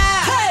play it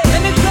live,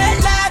 let me play it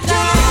live,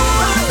 yeah.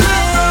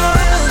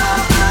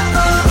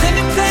 Let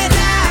me play it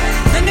live,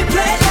 let me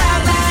play it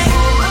live, like.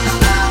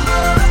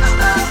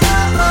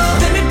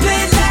 Let me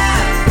play it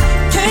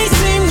live. Can't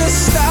seem to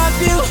stop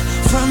you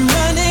from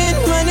running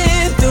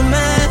through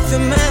my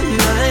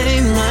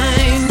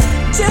mind.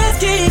 Just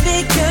keep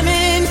it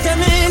coming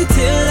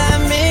till I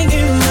make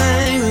you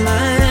mine.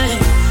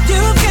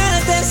 You got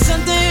that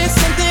something,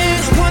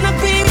 I wanna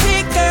be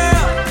big,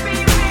 girl.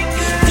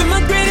 You're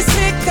my greatest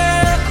hit,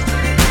 girl.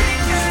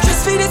 Just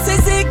feel it,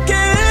 says it,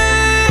 girl.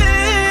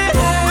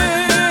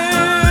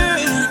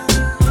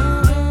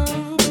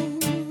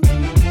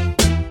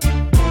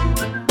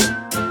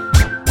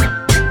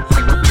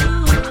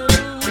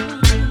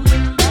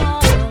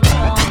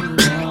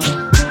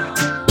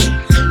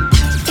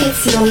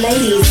 It's your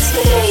ladies'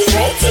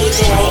 favorite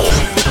DJ.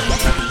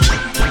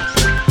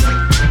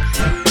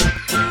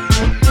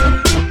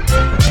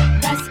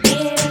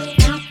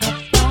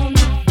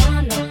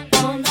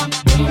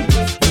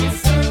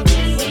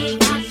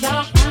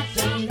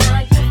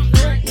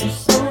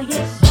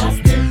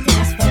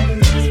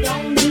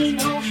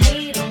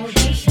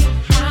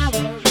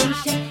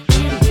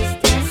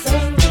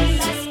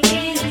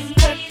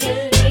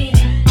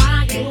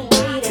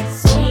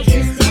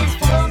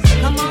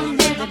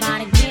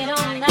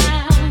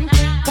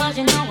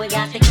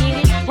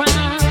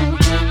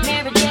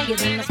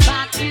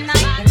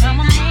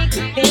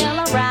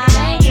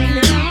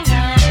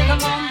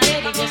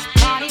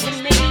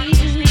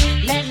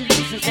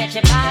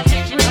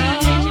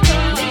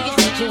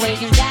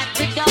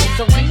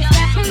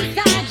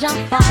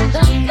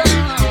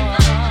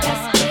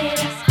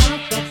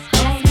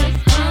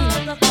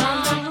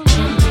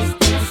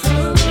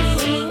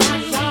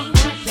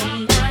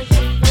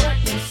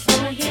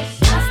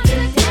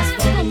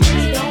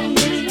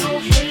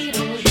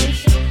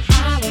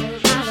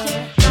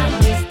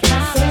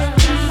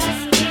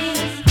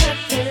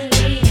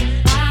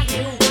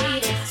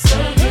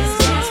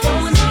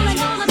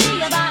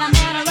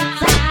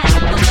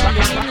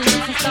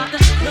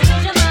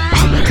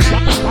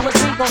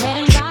 Go ahead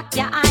and rock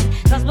your eyes,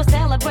 cause we're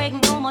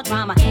celebrating.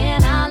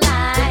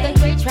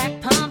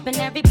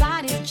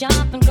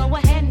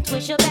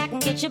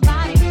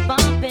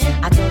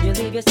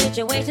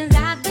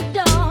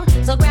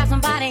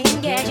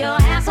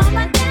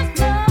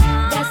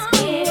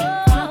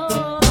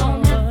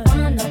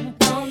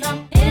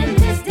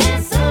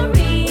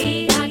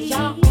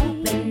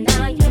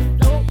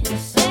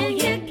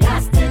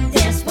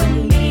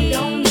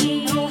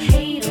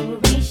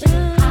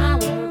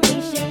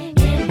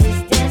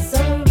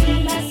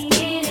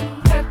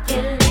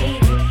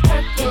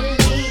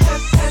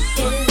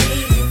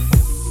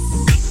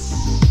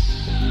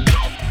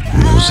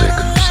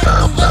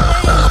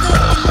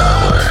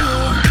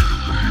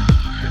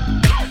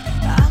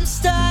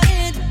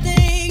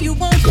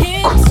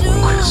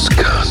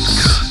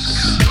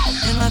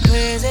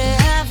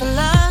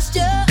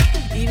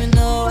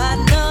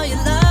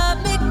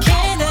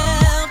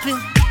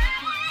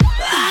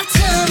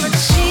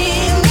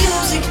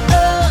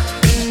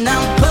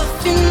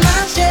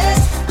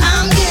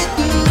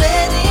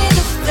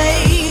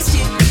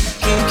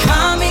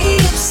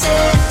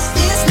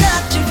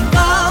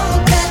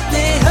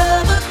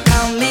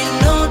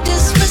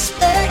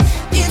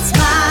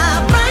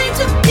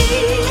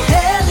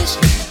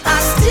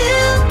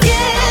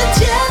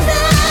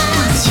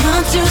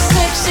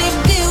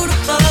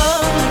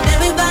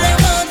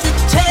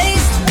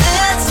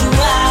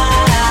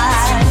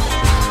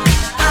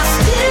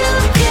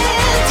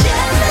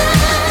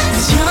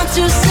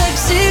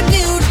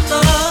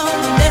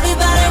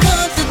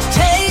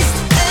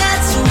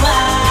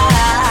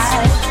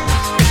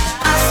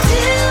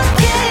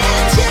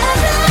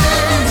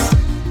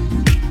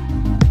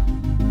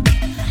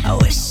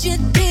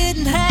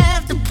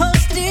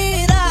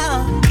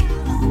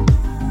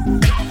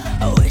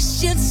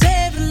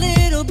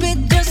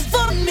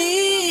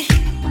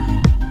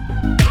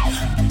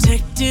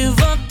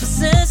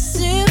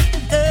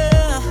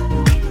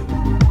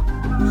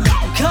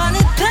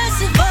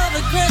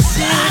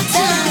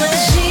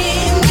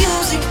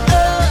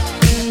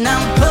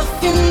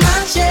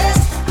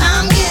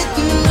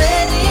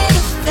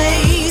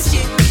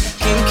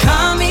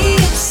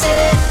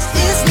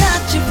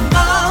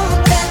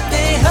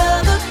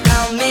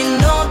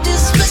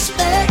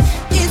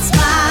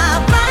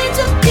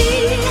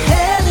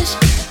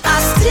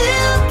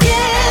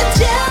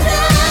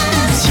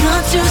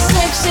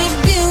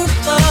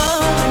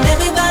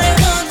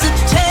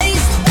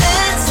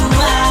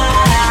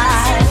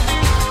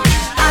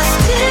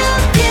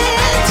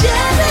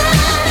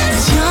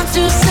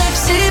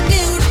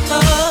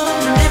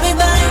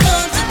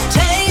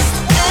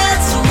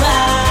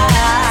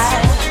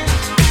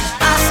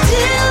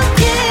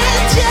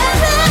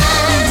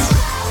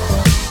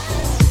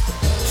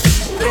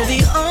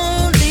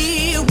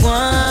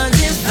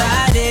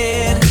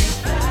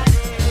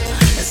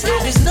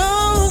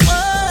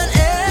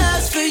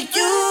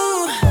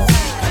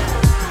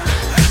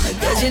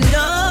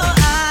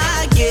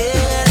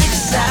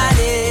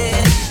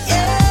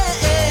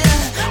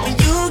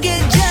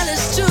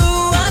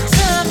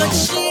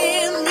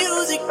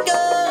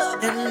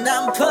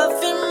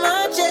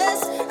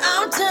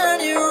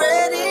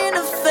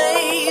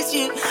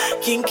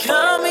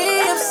 call me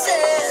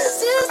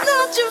obsessed. It's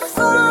not your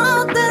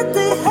fault that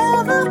they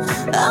have her.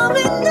 I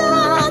mean, no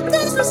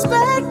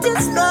disrespect.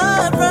 It's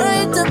not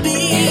right to be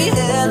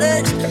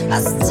hellish. I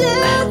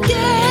still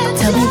can't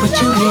tell me what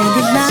you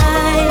really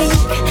like.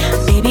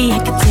 Baby, I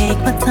can take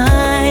my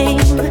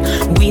time.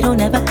 We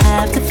don't ever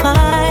have to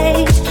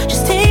fight.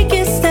 Just take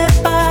it step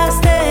by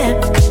step.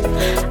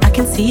 I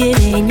can see it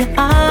in your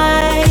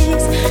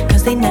eyes,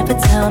 'cause they never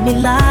tell me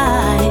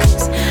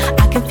lies.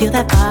 I can feel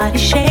that body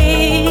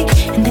shake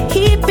and the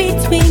heat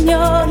between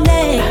your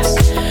legs.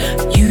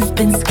 You've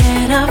been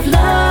scared of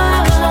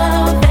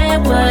love and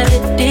what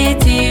it did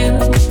to you.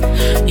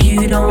 You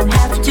don't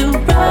have to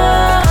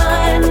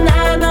run,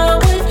 I know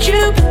what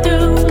you've been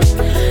through.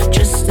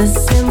 Just a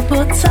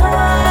simple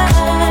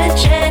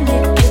touch and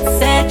it can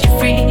set you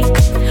free.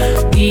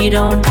 We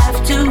don't have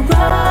to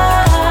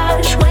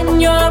rush when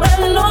you're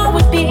alone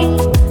with me.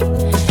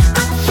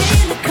 I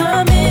feel it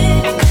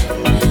coming,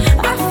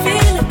 I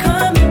feel it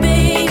coming,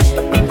 babe.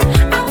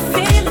 I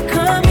feel it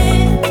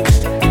coming,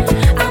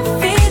 I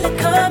feel it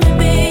coming,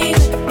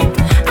 babe.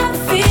 I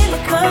feel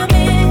it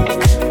coming,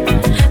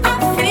 I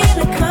feel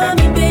it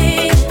coming,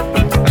 babe.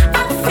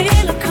 I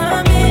feel it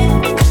coming,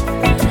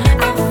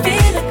 I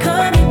feel it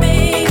coming,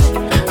 babe.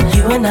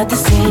 You are not the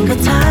single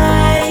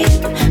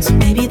type, so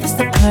baby, this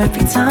the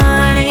perfect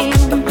time.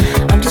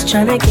 I'm just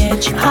tryna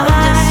get you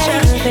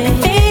high,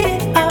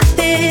 faded off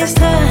this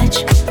touch.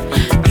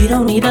 You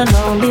don't need a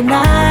lonely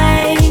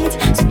night,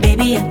 so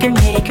baby, I can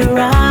make it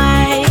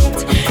right.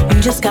 You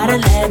just gotta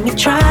let me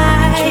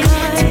try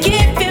to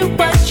give you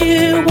what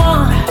you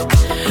want.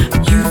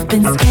 You've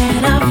been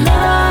scared of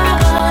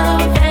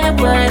love and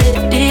what it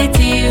did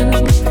to you.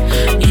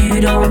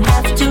 You don't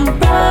have to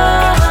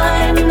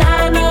run,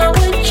 I know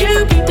what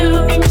you've been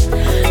through.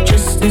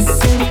 Just a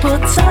simple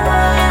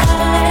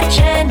touch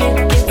and it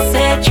can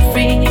set you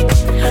free.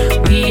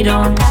 We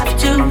don't have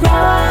to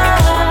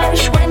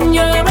rush when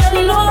you're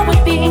alone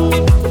with me.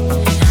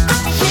 I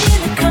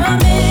feel it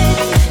coming,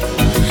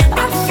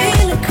 I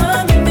feel it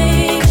coming,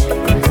 babe.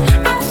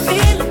 I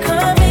feel it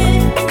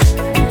coming,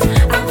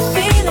 I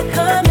feel it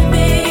coming,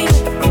 babe.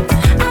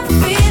 I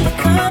feel it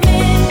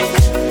coming,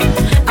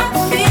 I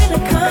feel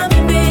it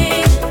coming,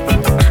 babe.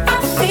 I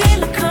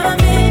feel it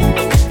coming,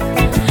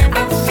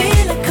 I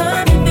feel it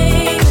coming,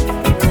 babe.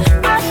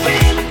 I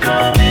feel it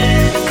coming,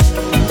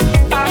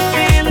 I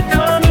feel it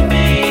coming,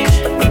 babe.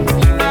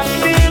 I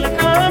feel it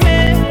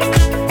coming,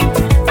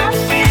 I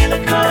feel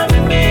it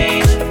coming,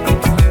 babe.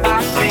 I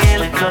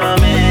feel it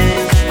coming,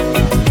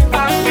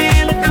 I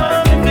feel it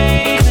coming,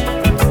 babe.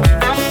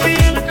 I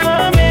feel it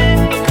coming,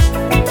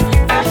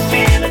 I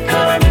feel it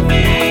coming,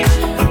 babe.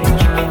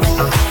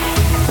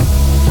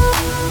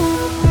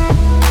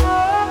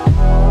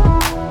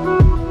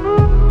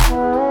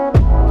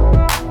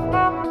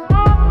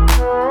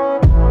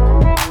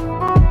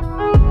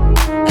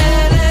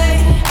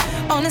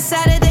 LA on a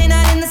Saturday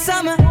night in the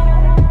summer,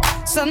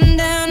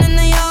 sundown and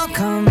they all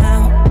come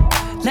out.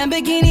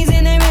 Lamborghinis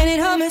and they rented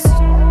hummus.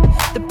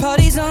 The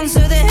party's on, so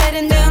they're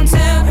heading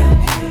downtown.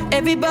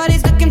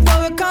 Everybody's looking for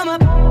a come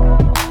up,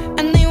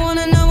 and they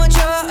wanna know what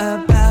you're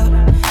about.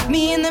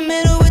 Me in the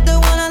middle with the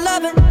one I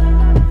love it.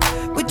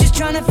 We're just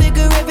trying to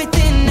figure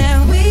everything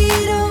out. We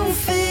don't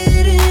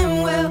fit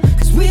in well,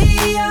 'cause we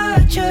are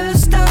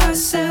just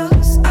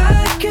ourselves.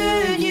 I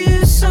could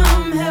use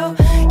some help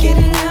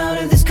getting out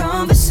of this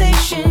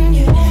conversation.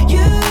 Yeah,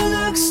 you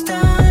look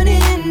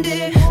stunning,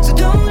 dear, so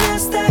don't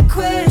ask that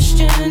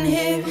question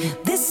here.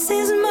 This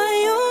is my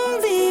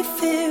only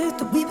fear,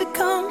 that we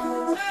become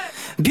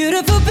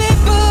beautiful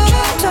people.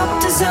 Top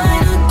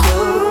designer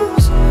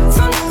clothes,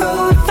 front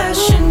row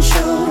fashion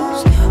shows.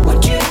 What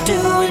you do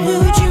and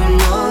who'd you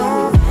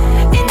know?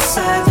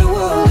 Inside the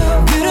world of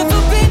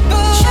beautiful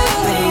people.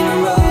 Champagne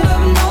and roll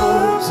up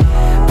nose,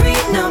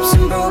 prenups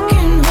and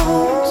broken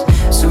homes.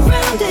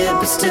 Surrounded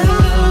but still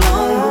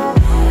alone.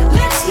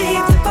 Let's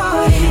leave the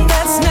party.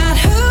 That's not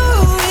who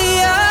we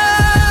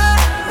are.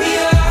 We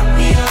are,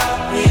 we are,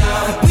 we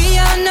are. We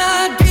are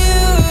not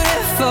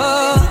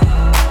beautiful.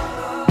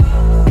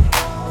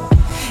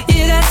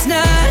 Yeah, that's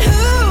not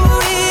who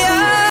we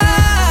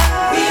are.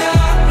 We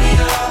are, we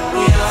are,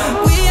 we are.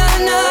 We are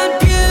not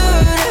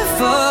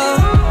beautiful.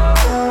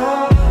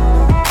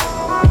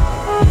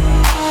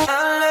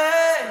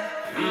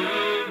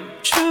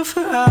 True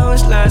for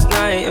hours last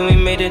night and we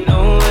made it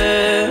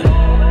nowhere.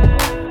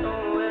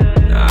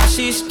 Now I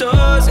see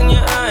stars in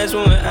your eyes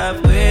when we're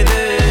halfway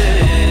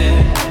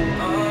there.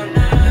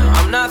 Now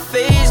I'm not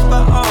fazed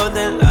by all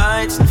the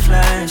lights and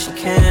flashy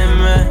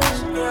cameras,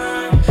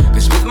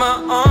 'cause with my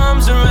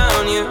arms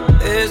around you,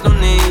 there's no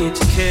need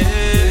to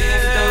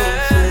care. Don't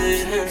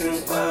fit in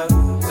well,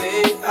 we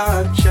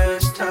are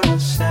just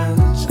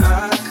ourselves.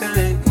 I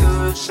could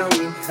use some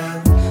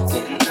help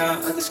getting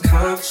out of this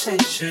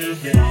conversation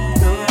here.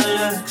 Your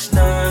looks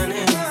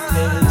stunning,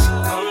 please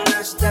don't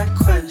ask that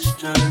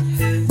question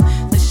here.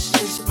 This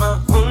is my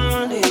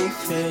only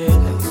fear,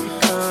 that we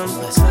come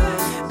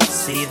back.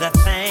 See, the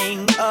thing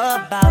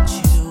about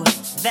you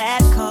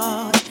that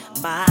caught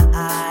my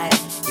eye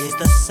is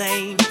the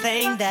same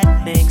thing that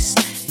makes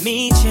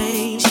me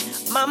change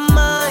my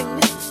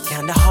mind.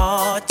 Kinda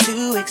hard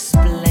to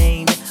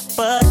explain,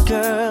 but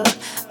girl,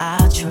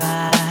 I'll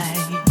try.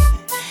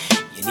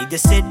 You need to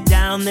sit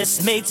down,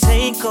 this may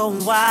take a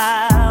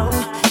while.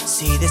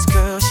 See this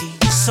girl, she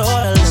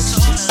sorta looks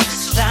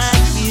just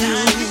like you.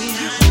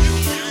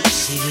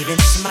 She even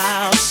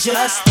smiles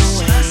just the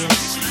way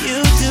you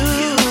do.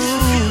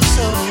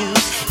 So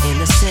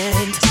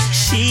innocent,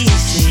 she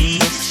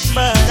seemed,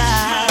 but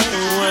I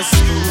was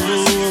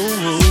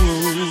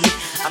fooled.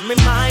 I'm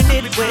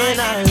reminded when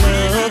I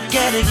look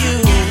at you,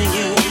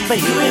 but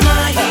you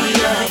remind me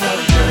of a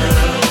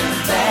girl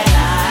that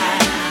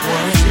I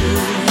once knew.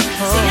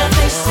 See your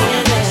face, see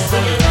your face, see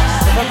your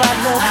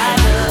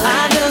eyes. I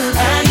look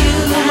at you,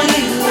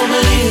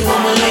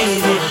 won't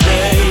believe it,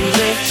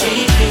 baby. She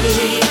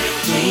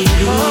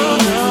do.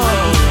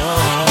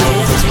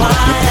 This is why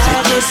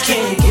I just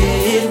can't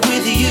get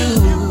with you.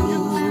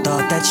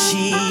 Thought that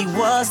she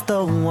was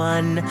the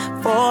one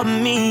for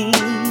me,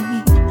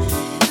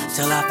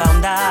 till I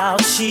found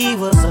out she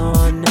was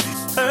on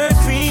her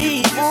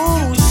creep.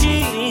 Ooh,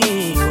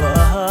 she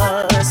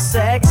was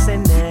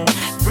sexing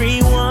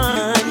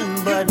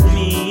everyone but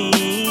me.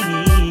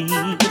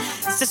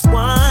 This is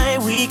why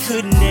we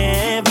could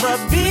never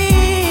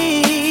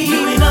be. You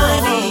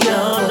remind me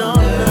of no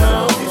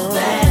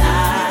that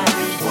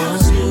I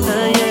once knew.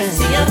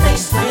 See your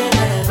face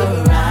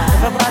whenever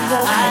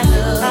I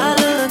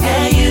look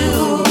at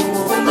you.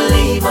 Won't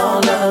believe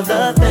all of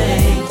the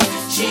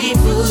things she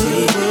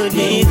put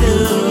me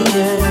through.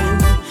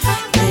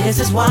 This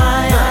is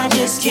why I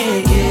just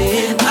can't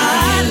get by.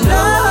 I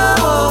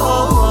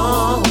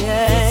know,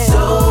 yeah. It's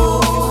so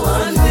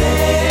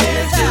unfair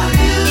to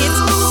you. It's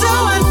so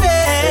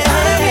unfair. I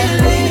can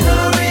leave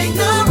her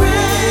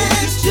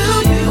ignorance to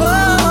you.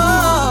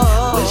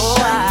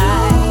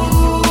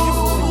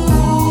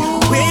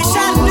 Wish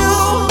I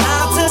knew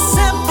how to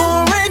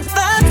separate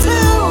the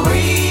two.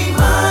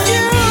 Remind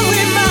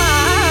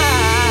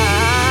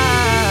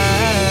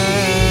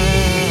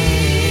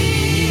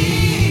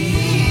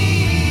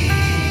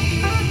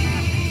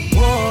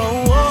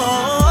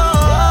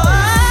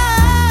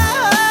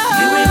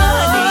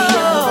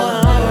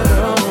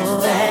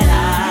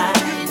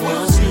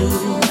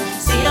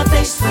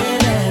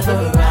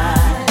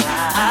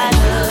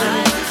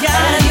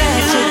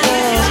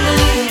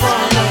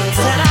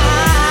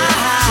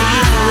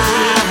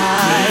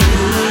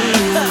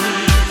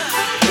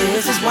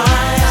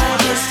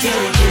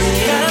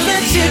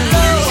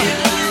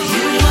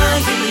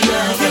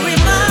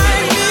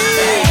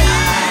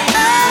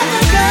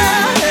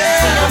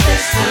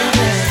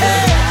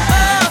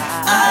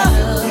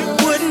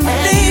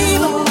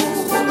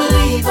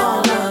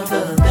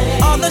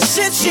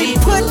she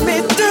put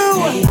me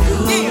through.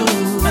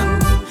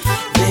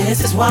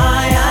 This is why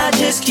I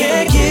just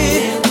can't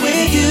get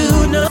with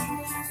you. No.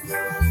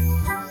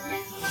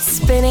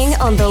 Spinning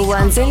on the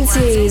ones and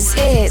twos,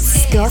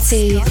 it's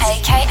Scotty,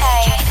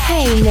 aka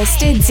Hey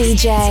Mr.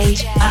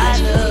 DJ. I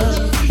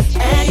look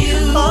at you,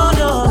 oh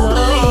no,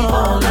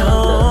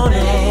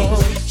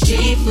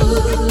 she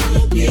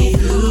put me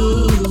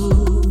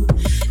through.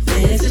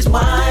 This is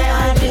why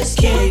I just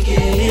can't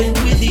get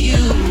with you.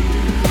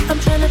 I'm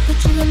tryna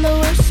put you in the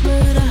worst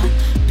mood.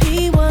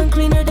 P1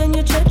 cleaner than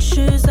your church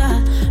shoes.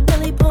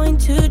 Belly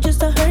point 2 just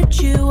to hurt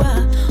you.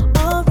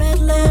 All red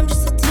lamb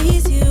just to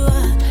tease you.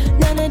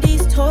 None of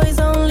these toys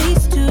on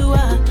lease to.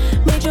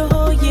 Made your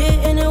whole year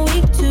in a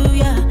week too.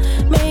 Yeah,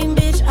 main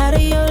bitch out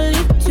of your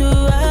league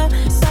too.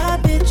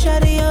 Side bitch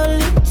out of your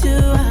league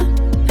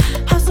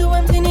too. House so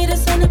empty, need a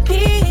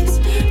centerpiece.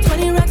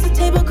 20 racks a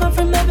table come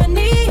from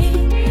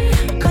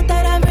ebony. Cut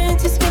that ivory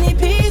into skinny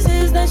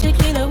pieces. Then she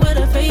clean it with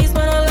her face,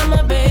 but I love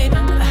my baby.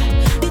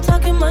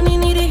 Money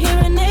need a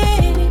hearing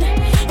aid.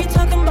 You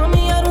talking about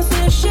me, I don't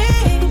see a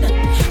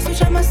shade.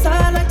 Switch on my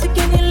side, I take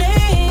any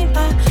lane.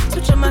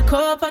 Switch on my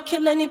core if I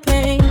kill any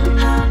pain.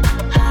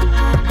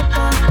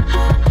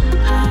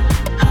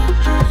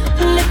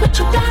 Look what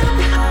you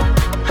done.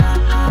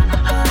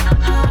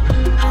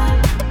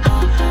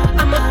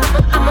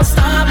 I'm a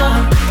star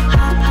boy.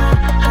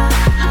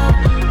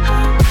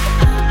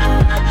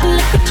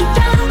 Look what you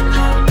done.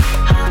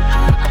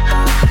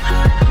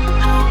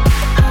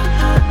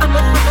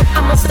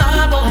 I'm a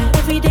star boy.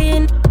 Every day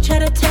and try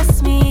to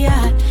test me,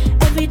 yeah.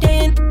 Every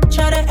day and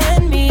try to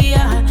end me,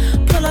 yeah.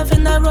 Pull off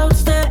in that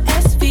roadster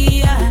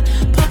SV, yeah.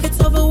 Pockets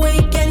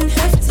overweight, getting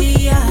hefty,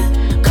 yeah.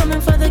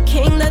 Coming for the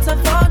king, that's a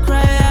far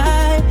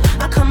cry.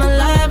 I come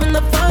alive in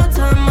the fall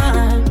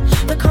time.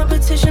 The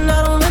competition,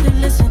 I don't really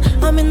listen.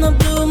 I'm in the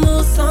blue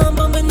mood, song,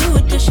 bumping new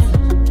edition.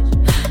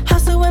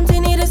 House so empty,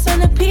 need a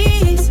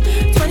centerpiece.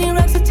 20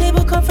 racks a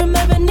table come from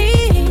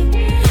ebony.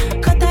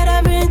 Cut that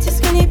ivory into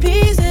skinny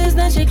pieces.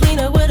 Then she clean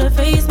up with her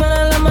face, man,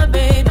 I love my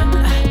baby.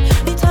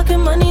 You talking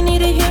money,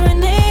 need a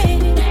hearing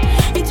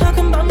aid. You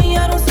talking about me,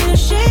 I don't see the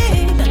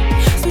shade.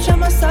 Switch on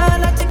my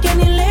side, I take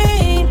any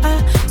lane.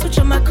 Switch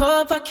on my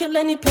core if I kill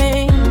any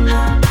pain.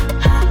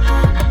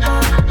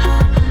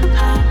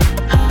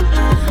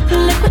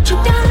 Look what you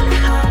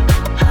done.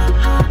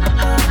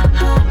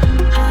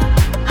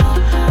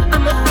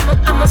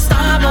 I'm a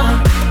star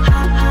boy.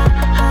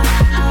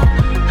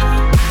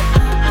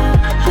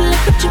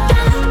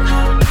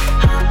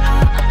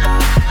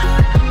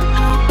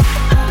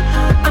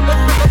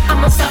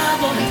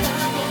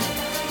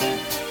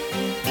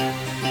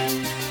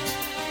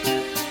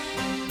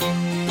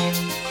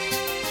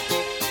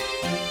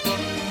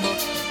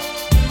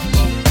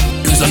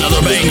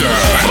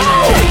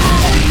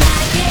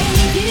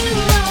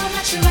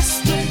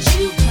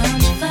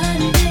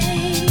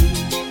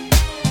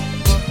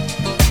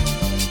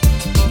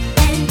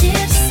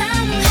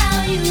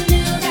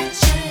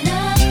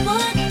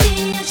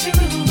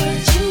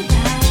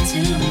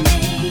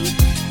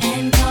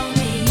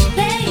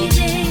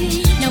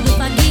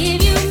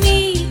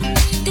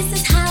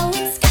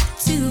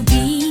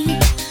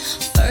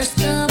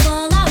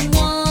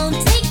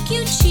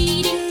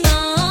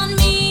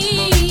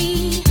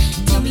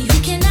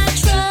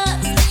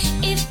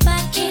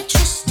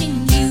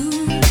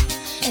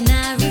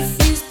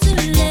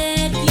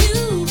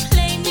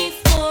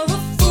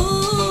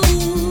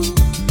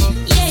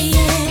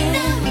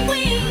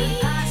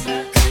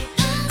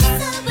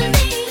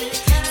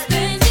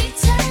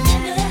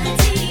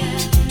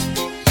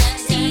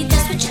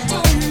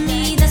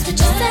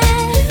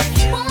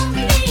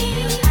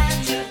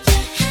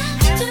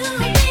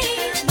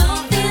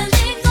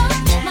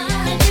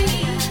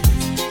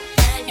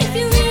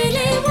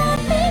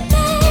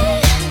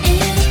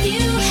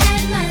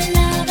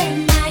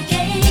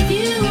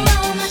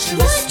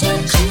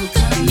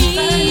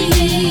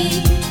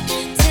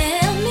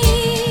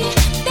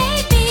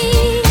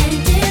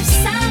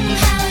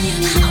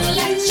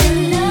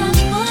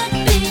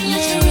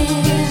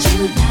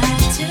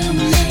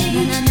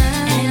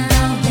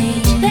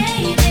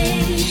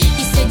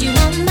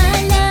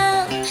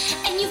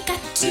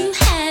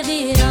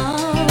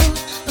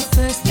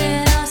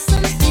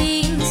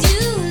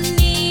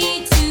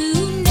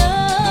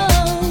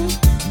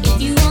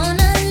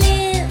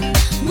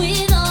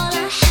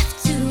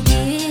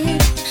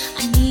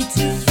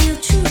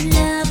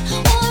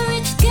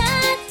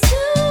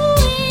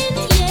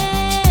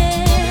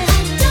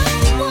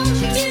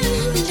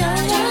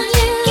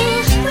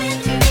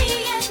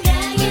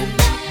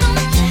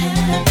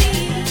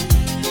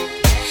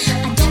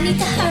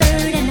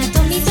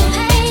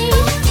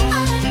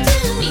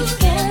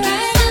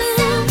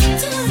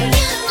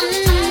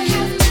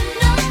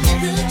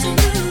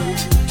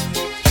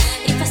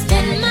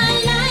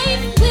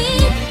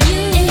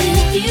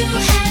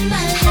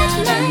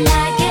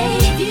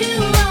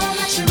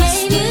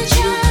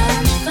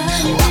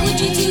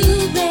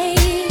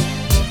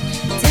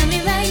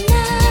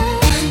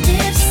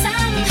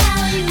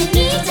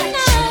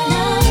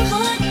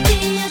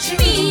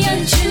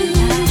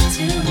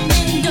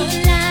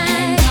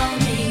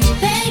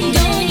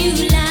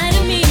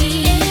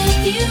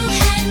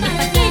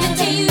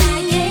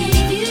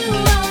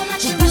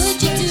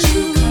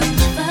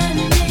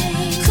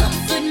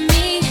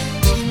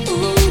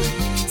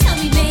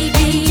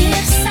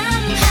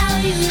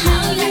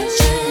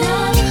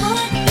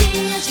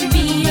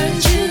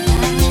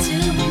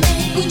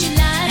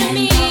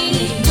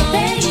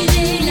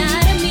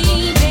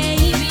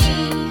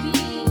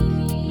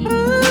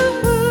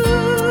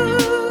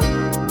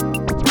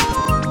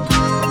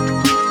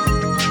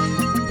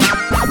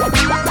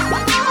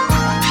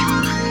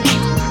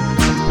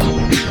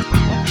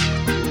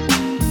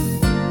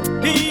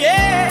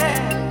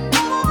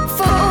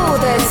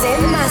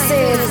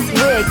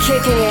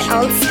 Keeping it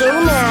old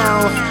school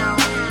now.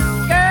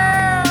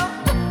 Girl,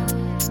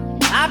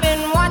 I've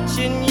been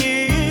watching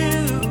you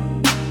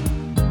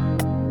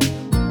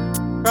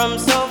from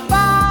so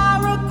far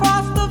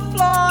across the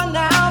floor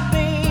now,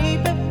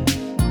 baby.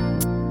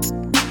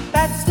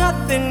 That's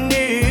nothing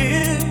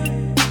new.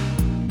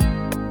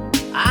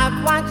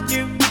 I've watched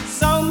you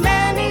so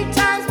many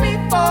times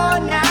before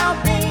now,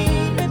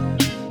 baby.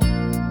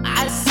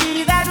 I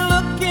see that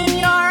look in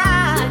your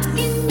eyes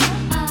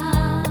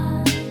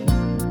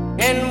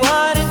and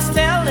what it's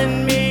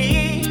telling me.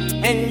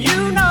 And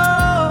you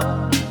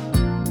know,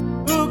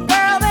 ooh,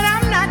 girl, that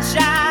I'm not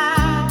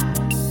shy.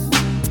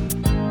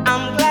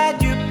 I'm glad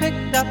you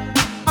picked up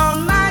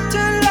on my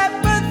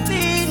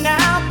telepathy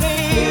now,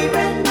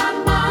 baby.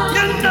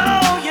 You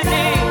know you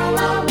did. Girl,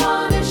 I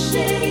wanna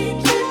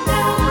shake you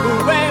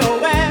down.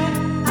 Well,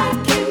 I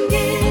can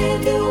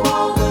give you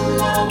all the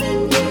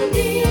loving you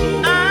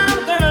need. I'm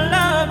gonna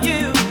love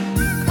you.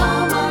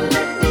 Come on,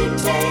 let me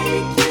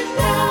take you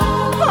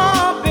down.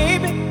 Oh,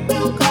 baby.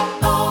 We'll go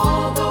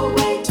all the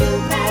way to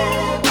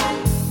heaven.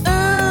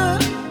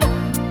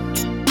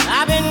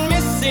 I've been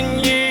missing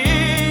you,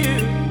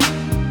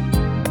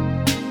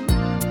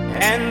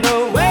 and the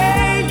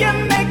way you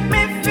make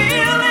me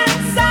feel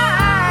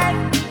inside.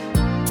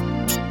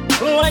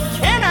 What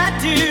can I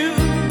do?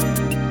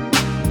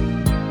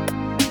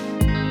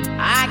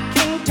 I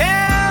can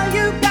tell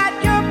you got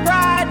your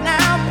pride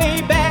now,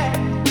 baby.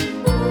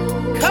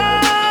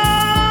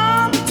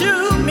 Come to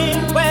me,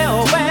 well,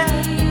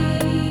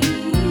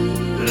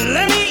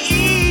 let me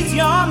ease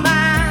your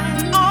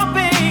mind, oh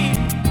babe.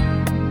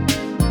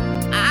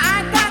 I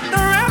got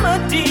the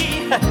remedy,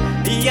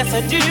 yes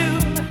I do.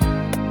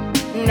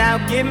 Now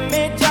give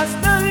me just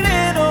a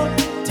little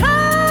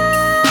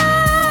time.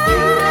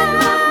 You're in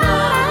my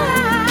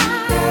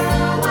mind.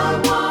 Girl, I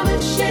wanna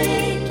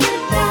shake you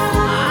down.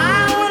 I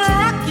wanna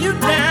rock you I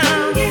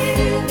down. can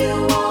give you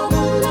all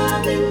the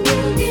loving you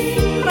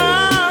need.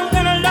 I'm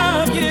gonna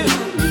love you.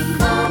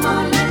 Come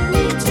on, let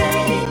me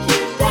take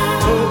you down.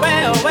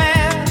 Well,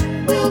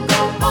 We'll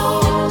go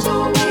all the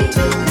way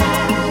to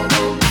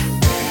heaven.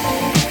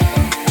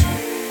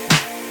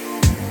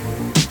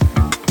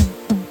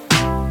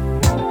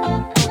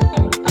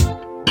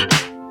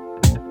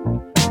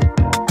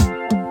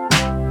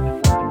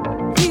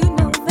 You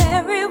know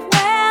very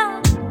well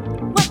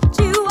what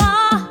you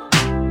are.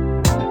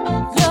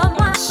 You're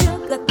my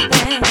sugar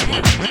thing,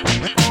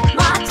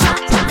 my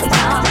top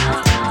star.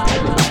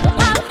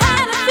 I've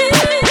had a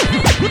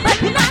few, but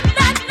not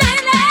that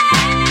many.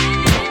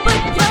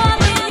 But you're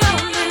the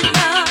only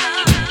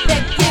love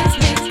that gives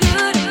me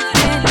good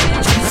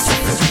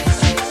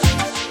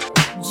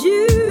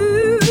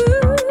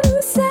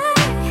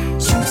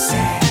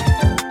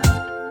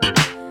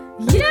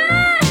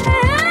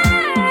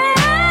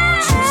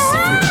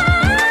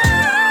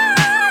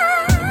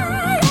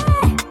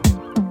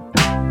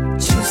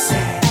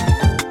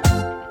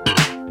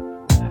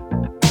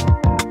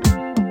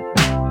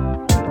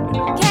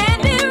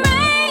Candy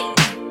rain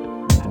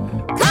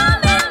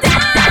coming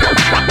down,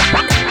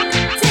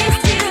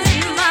 taste you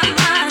in my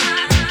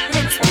mind,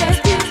 and spread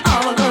you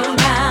all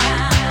around.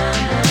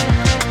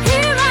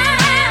 Here I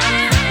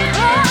am,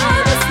 all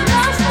this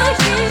love for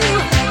you.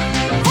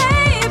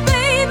 Hey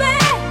baby,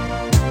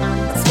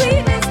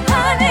 sweet as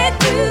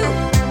honeydew.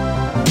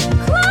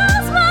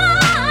 Close my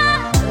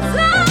eyes,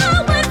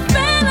 I'm with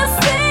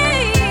fantasy,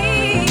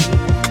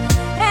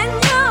 and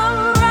you're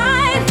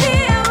right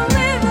here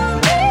with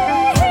me.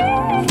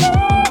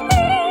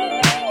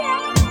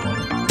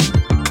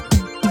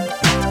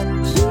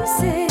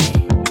 Juicy.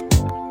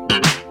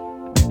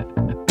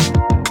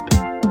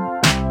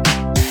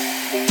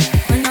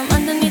 When I'm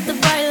underneath the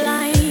bright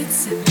lights,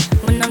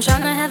 when I'm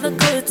tryna have a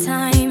good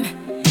time,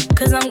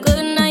 'cause I'm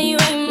good now, you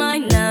ain't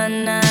mine. Nah,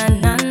 nah,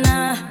 nah,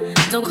 nah.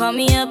 Don't call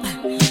me up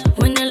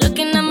when you're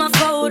looking at my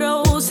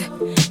photos.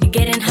 You're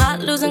getting hot,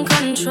 losing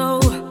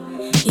control.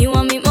 You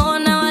want me more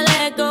now, I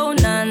let go.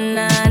 Nah,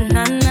 nah,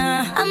 nah,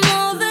 nah. I'm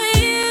over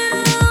you,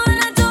 and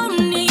I don't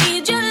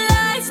need your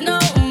lies no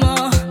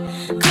more.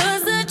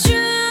 'Cause the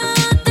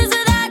truth is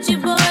without you,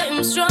 boy,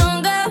 I'm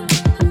stronger.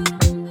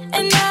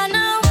 And I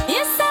know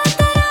you said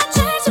that I'd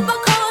change up a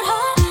cold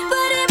heart,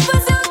 but it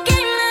was your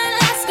game that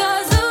last,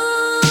 'cause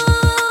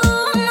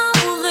ooh, I'm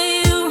over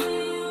you.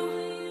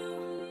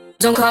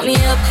 Don't call me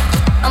up,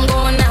 I'm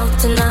going out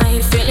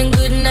tonight. Feeling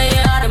good now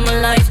you're out of my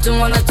life. Don't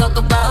wanna talk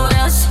about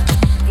us,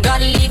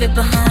 gotta leave it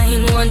behind.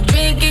 One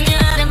drink and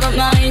you're out of my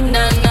mind.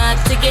 Nah, not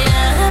to get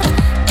up.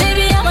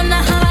 Baby, I'm on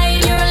the high,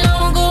 you're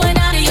alone, going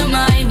out of your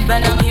mind.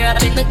 But I'm here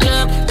up in the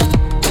club,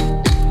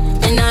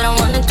 and I don't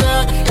wanna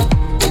talk.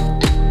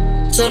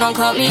 So don't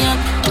call me up,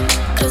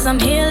 'cause I'm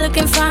here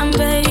looking fine,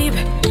 babe.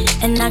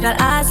 And I got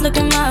eyes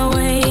looking my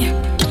way,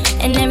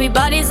 and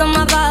everybody's on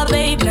my vibe,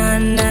 babe. Nah,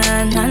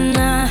 nah, nah,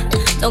 nah.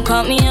 Don't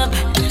call me up,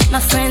 my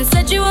friend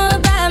said you were a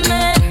bad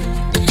man.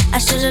 I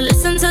should've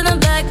listened to them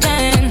back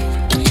then.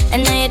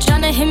 And now you're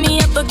tryna hit me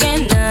up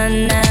again. Nah,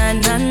 nah,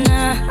 nah,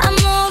 nah. I'm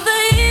over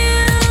you,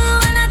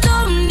 and I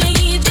don't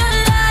need your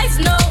lies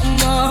no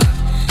more.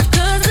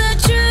 'Cause the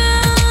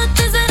truth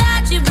is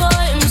without you, boy,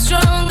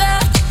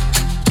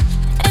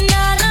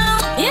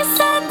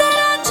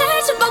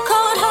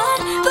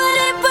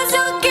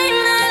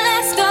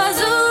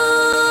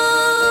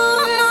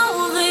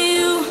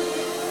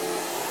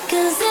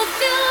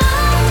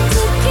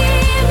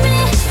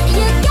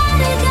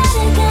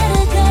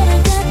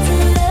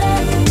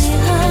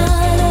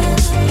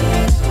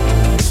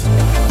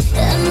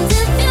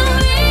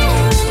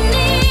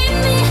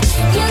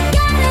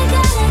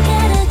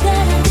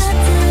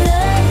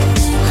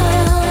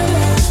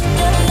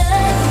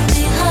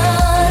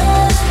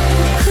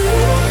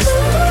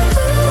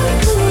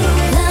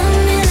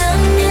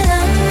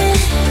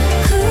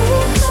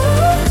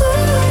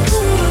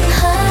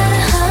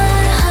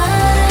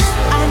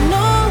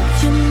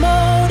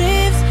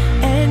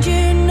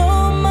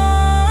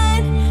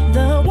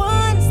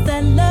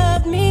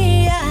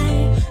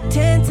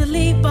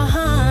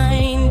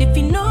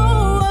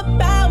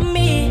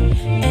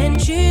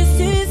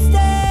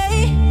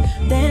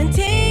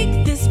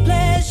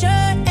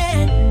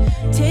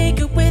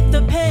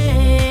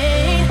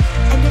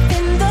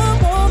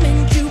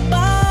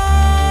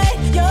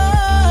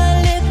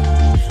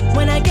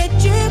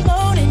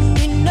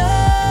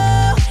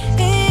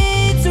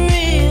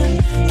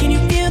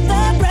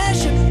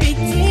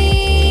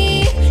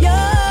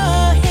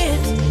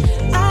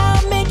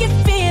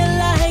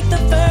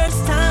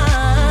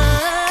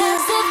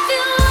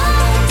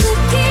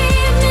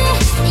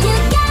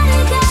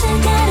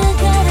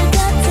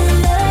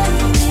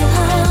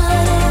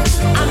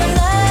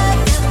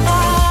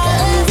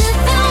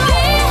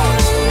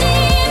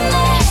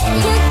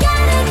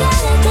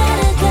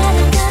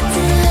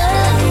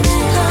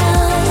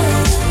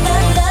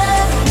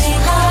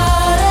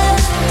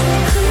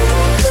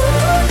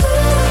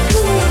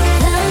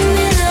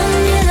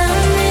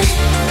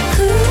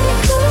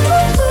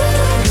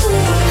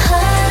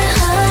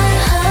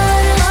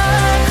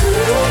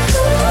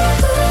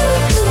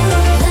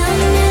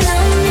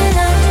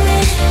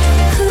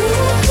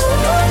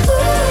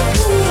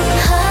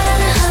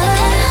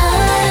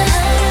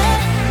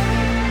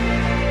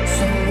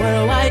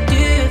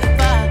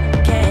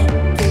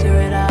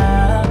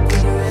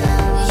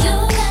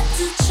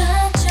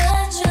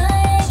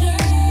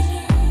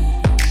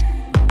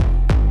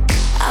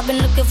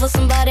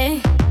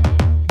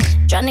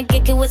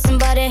 with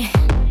somebody.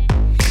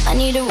 I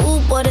need a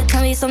rude boy to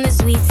tell me something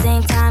sweet.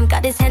 Same time,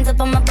 got his hands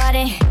up on my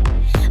body.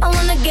 I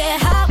wanna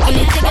get hot when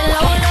you take it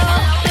low, low.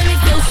 Let me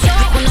feel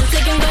strong when I'm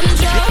taking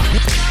control.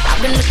 I've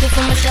been looking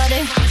for my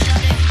shawty,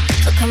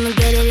 so come and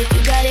get it if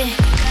you got it.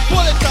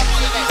 Pull it up,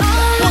 pull it up.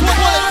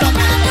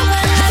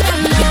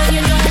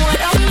 You know what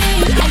I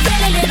mean. I get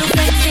a little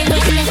sexy when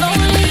I'm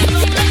lonely.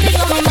 Nothing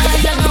on my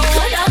mind, I know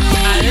what I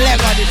mean. I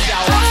never did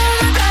that one.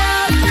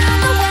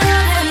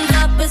 Hands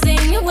up and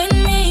sing it with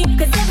me.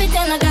 'Cause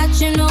everything I got,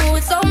 you know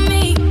it's on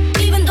me.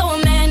 Even though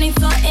a man ain't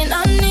something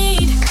I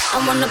need. I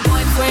want a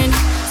boyfriend,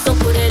 so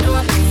put it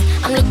on me.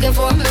 I'm looking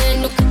for a man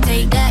who can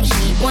take that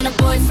heat. Want a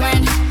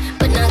boyfriend,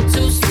 but not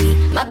too sweet.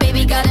 My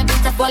baby got a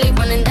bitch while he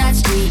running that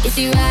street. Is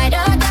he ride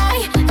or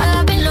die?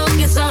 I've been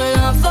looking so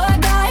long for a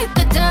guy who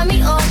could turn me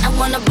on. I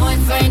want a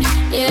boyfriend,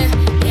 yeah,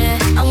 yeah.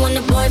 I want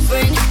a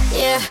boyfriend,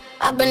 yeah.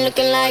 I've been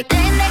looking like that.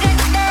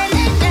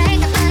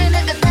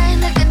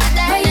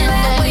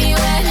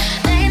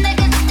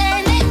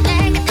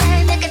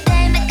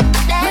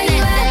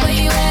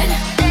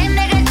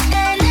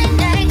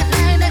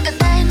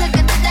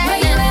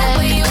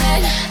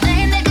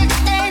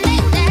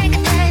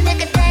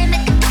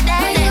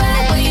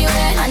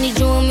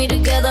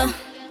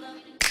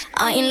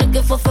 I ain't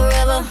looking for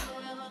forever.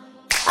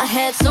 I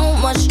had so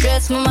much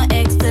stress from my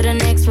ex to the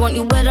next one.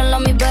 You better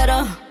love me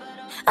better.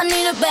 I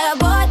need a bad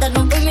boy that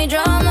don't bring me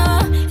drama.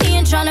 He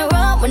ain't tryna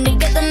run when they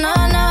get the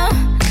nana.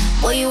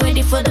 Boy, you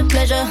ready for the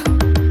pleasure?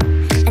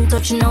 And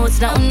don't you know it's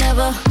now or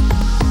never?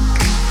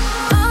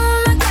 All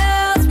my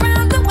girls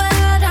round the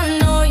world, I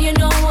know you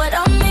know what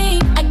I mean.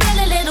 I get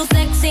a little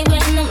sexy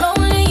when I'm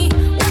lonely.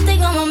 One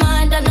thing on my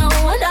mind, I know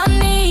what I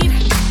need.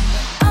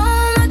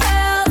 All my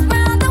girls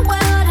round the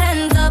world,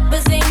 hands up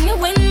and sing it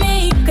with me.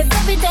 'Cause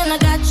everything I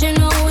got, you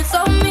know it's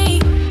on me.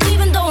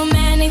 Even though a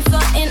man ain't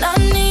something I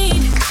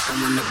need. I'm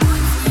on the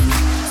boyfriend,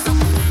 so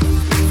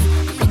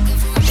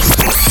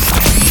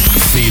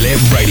Feel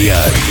It Radio,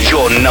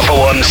 your number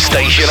one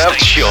station of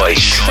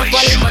choice.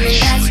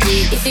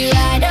 if you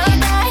ride or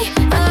die,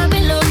 I've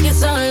been looking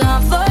so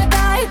long for a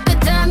guy who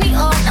could turn me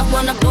on. I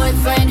want a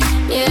boyfriend,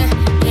 yeah,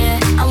 yeah.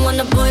 I want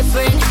a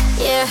boyfriend,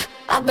 yeah.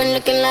 I've been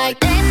looking like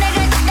that.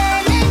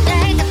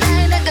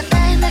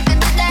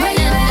 Where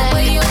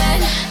you at?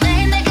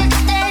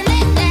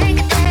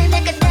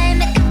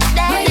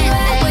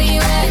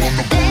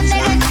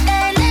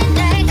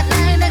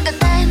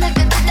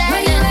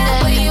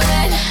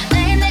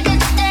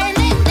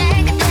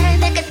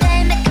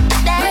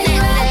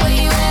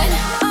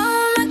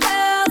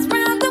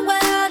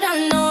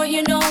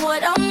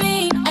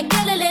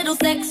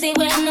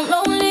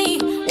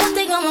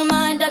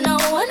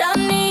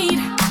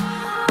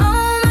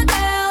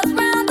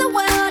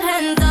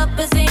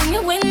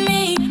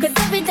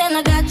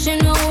 You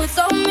know it's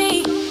on me,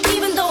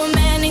 even though a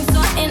man ain't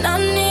something I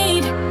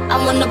need. I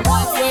want a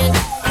boyfriend,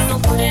 so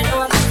put it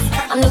on me.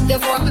 I'm looking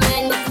for a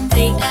man who can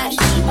take that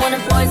shit. Want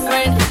a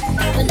boyfriend,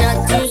 but not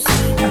too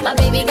sweet. My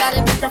baby got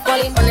a bitch that's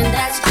falling running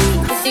that street.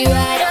 Is he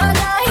ride or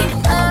die?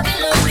 I've been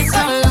looking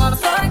so long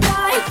for a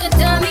guy who can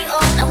turn me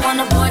on. I want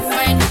a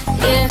boyfriend,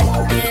 yeah,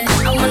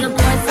 yeah. I want a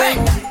boyfriend,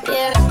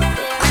 yeah,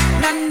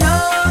 yeah. Now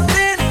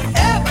nothing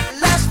ever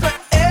lasts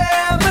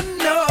forever,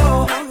 no.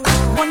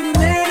 1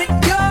 minute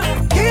you're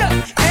here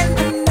and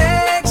the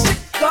next you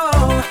go.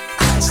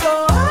 So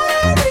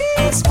I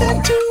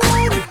expect you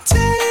wanna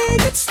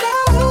take it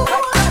slow.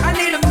 I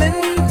need a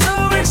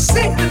mentor and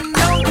see to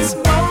know this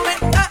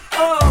moment.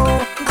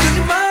 Do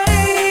you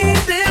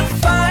mind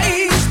if I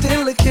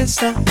steal a kiss?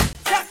 A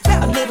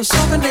little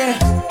souvenir.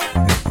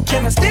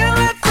 Can I steal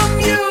it from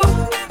you?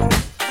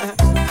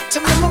 To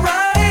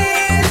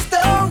memorize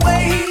the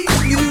way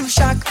you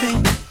shock me,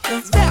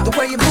 the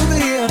way you move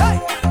it here.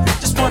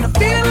 Just wanna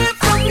feel it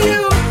from you.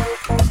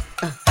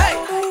 Hey,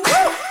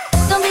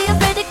 Don't be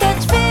afraid to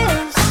catch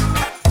feels.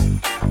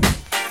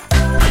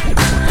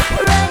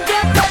 Run,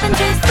 jump up and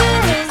chase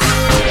feels.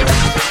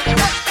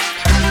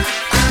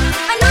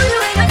 I know you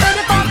ain't afraid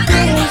about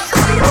feels.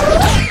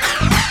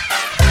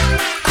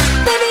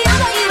 Baby, I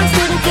know you ain't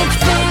scared to catch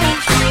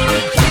feels.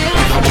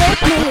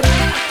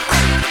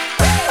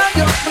 I'm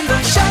your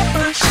window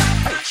shopper,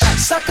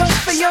 sucker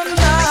for your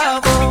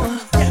novel.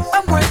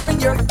 I'm wearing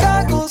your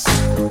goggles,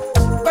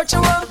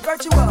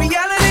 virtual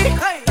reality.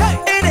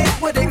 It ain't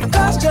what it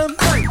cost you.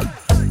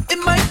 It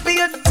might be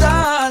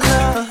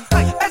 $1,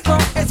 as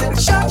long as it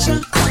shocks you.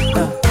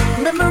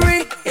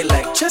 Memory,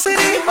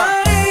 electricity.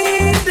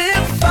 Mind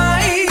if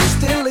I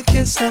steal a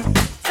kiss?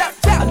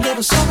 A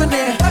little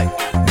souvenir.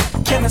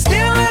 Can I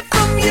steal it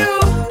from you?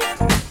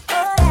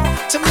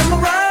 To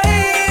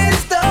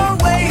memorize the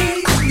way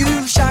you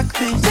shock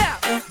me,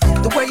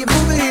 the way you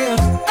move it here.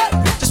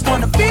 Just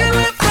wanna feel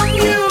it from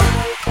you.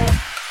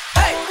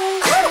 Hey,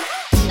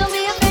 Don't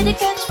be afraid to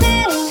catch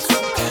feels.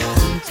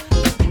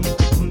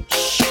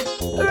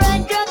 Run,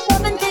 jump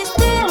up and chase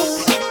feels.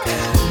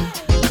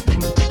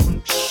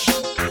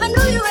 I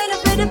know you ain't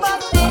afraid about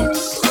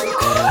feels.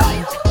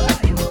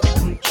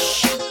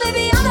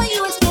 Baby, I know you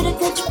ain't scared to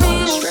catch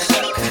feels.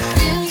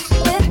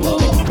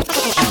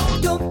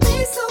 don't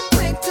be so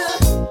quick to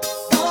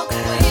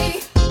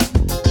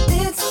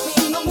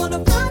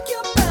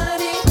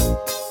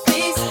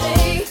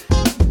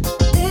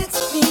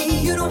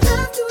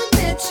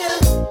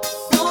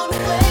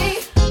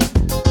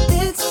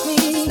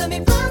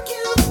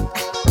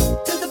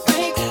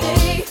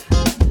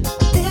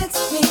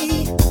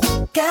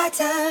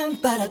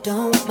but I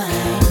don't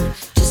mind.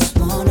 Just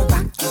wanna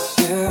rock you,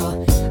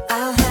 girl.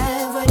 I'll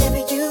have whatever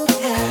you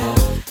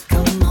have.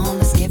 Come on,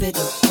 let's give it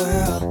a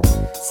whirl.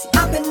 See,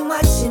 I've been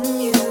watching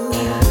you,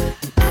 and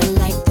I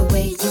like the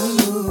way you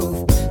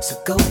move. So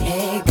go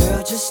ahead,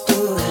 girl, just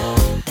do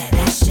that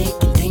ass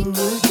shaking thing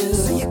you do.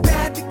 So you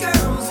grab your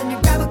girls and you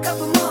grab a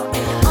couple more,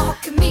 and you all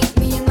can meet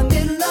me in the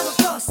middle of the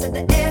floor. So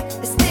the air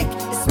is thick,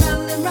 it's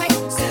smelling right.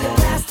 So you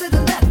pass to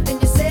the left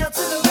and you sail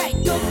to the right.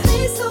 Don't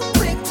be so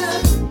quick to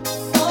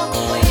walk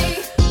away.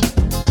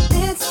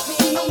 It's me,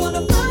 I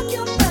wanna rock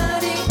your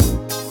body.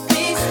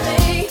 Please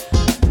stay.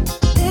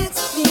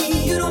 It's me,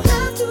 you don't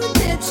have to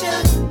admit you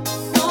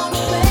walk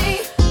away.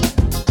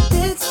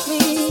 It's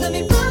me, let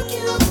me rock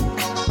you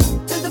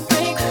to the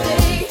break of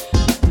day.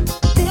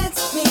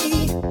 It's me,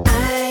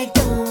 I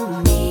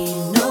don't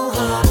mean no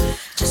harm.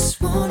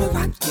 Just wanna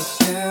rock you,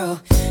 girl.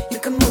 You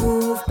can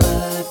move,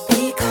 but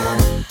be calm.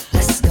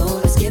 Let's go,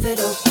 let's give it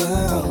a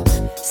whirl.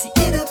 See,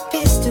 it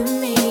appears to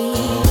me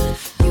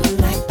you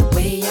like the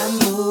way I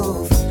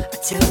move. I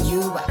tell you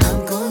what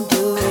I'm gonna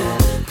do.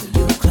 Pull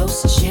you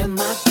close and share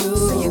my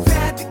groove. So you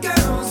grab your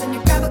girls and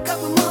you grab a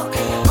couple more,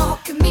 and you all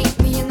can meet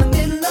me in the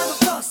middle of the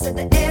floor. So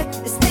the air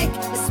is thick,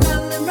 it's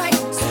smelling right.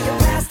 So you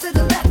pass to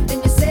the left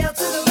and you sail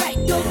to the right.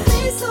 Don't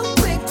be so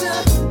quick to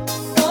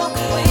walk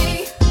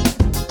away.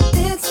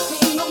 It's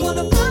me, I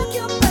wanna rock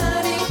your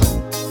body.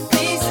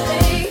 Please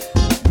stay.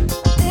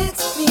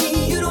 It's me,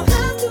 you don't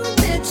have to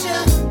admit you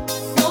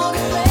walk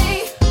away.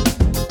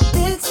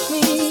 It's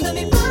me, let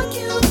me rock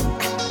you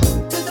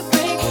to the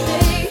break of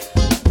day.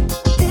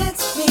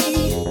 It's me,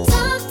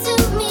 talk to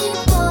me,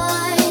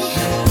 boy.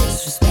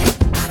 Disrespect,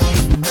 I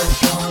don't know.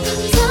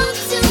 Talk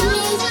to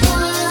me,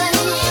 boy.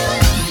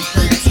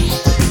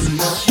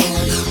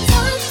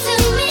 Talk to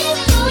me,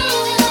 boy.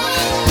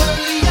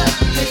 Hurry up,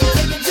 if you're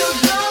taking too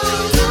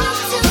long. Talk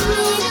to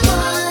me,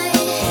 boy.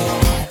 And I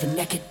have you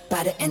naked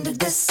by the end of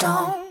this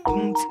song.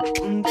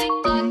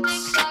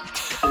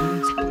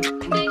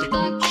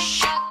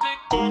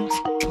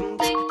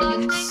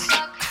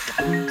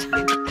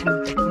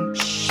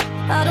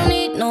 I don't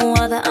need no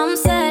other, I'm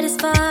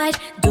satisfied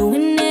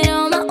doing it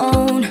on my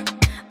own.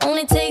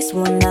 Only takes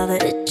one lover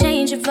to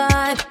change your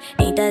vibe.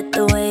 Ain't that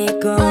the way it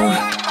goes?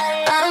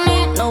 I don't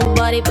need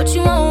nobody but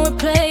you on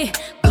replay.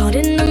 Caught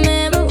in the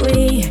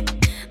memory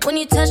when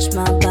you touch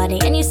my body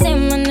and you say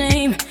my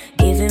name,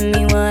 giving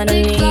me what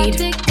I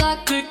need.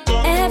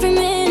 Every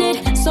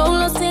minute, so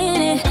lost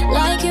in it,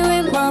 like you're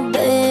in my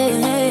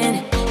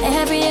bed.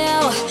 Every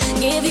hour,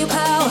 give you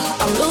power,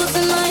 I'm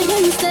losing mine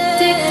instead.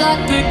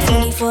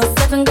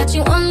 24/7, got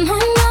you on my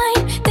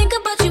mind. Think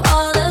about you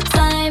all the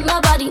time. My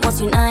body wants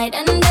you night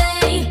and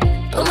day,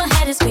 but my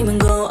head is screaming,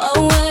 go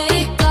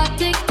away.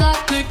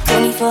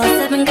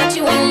 24/7, got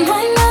you on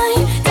my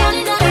mind.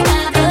 Don't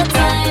have the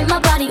time. My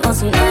body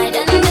wants you night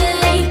and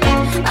day.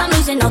 I'm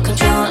losing all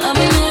control of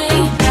me.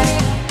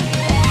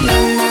 Na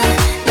na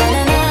na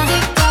na na.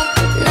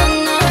 Na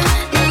na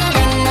na na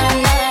na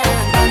na.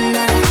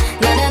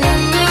 Na na na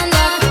na na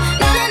na.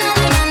 Na na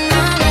na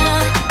na na.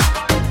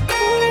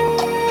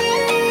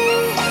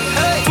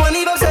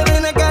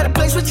 24/7, I got a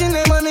place with your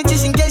name on it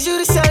just in case you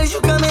decide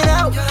you coming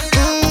out.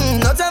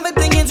 No time for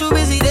thinking, too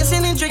busy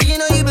dancing and drinking.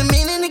 Know you've been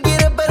meaning to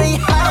get up out of your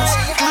house.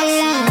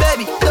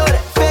 Baby, throw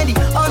that Fendi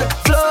on the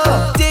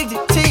floor.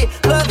 Addicted to you,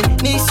 love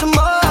it, need some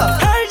more.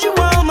 Heard you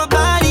want my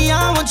body, I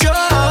want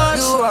yours.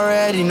 You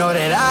already know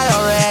that I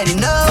already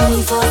know.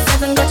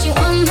 24/7, got you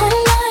on my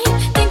mind.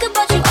 Think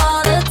about you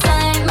all the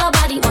time. My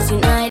body wants you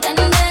night and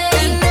day,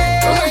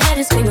 but my head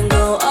is screaming,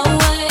 go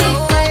away.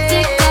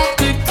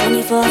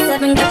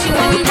 24/7, got you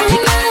on my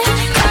mind.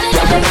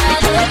 Don't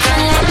have the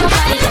time. My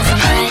body wants you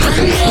night and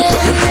day.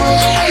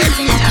 I'm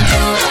losing all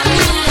control of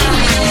me.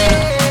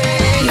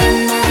 Na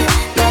na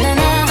na na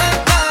na.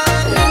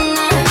 Na na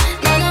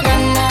na na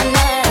na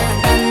na.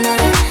 Na na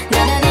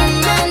na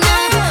na na na.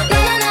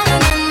 Na na na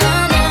na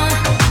na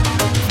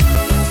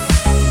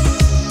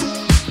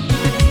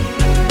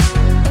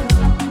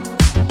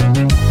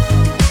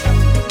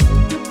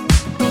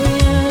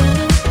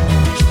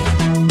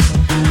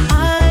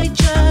I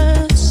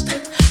just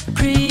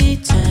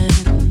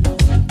pretend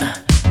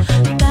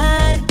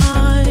that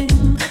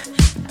I'm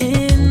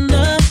in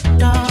the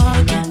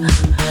dark.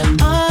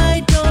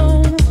 I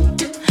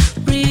don't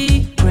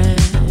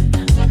regret,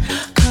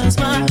 'cause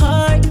my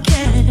heart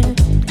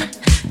can't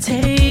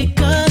take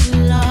a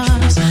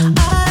loss.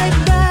 I'd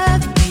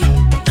rather be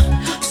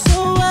so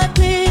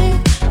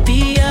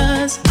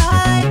oblivious.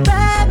 I'd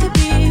rather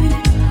be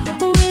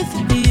with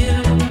you.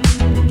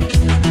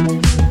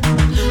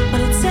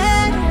 When it's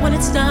said, when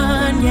it's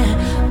done, yeah,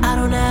 I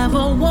don't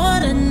ever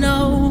wanna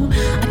know.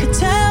 I can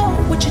tell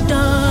what you've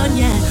done,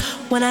 yeah.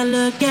 When I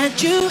look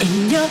at you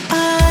in your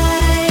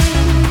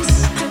eyes,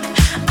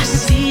 I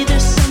see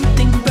there's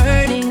something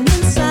burning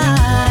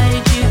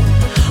inside you.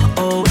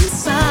 Oh,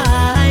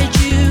 inside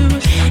you,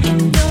 in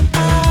your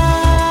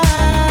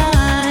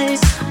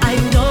eyes. I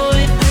know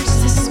it hurts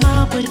to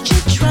smile, but you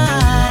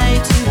try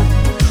to.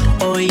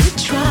 Oh, you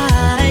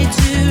try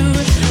to.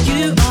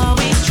 You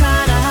always try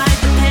to hide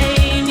the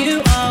pain. You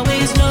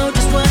always know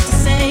just what to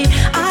say.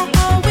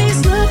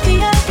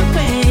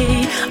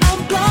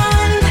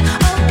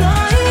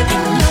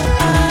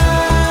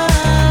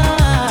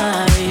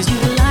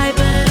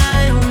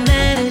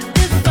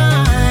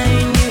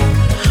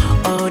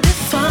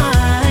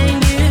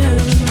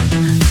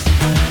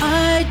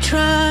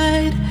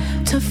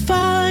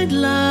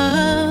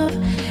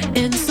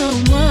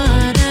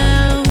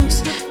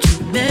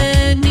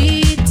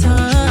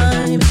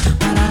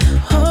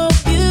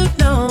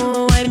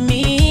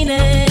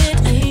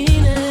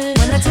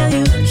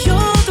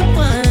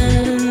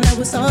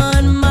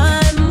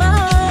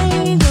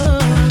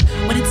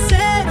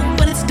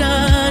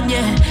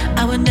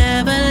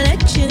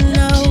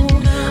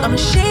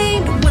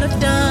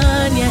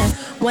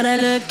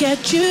 look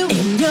at you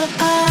in your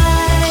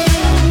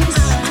eyes,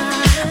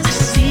 I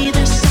see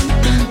there's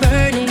something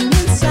burning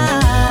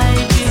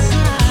inside you.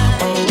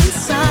 Oh,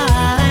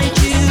 inside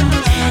you.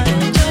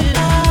 In your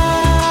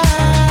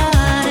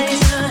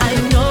eyes, I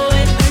know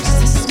it hurts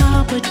to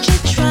smile, but you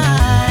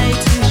try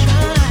to.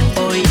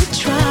 Oh, you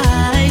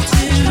try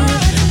to.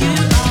 You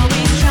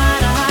always try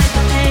to hide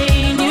the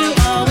pain. You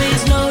always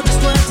know just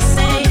what to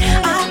say.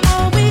 I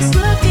always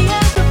look the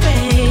other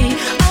way.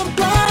 I'm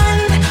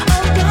blind in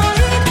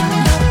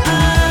your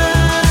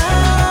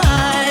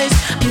eyes.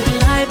 You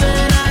lie,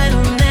 but I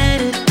don't let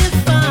it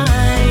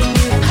define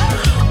you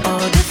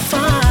or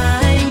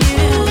define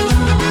you.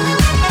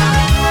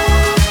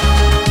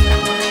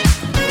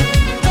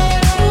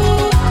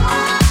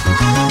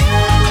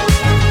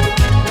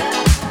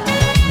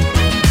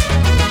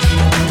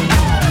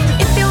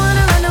 If you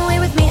wanna run away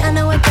with me, I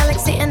know a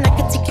galaxy and I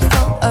can take you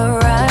for a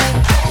ride.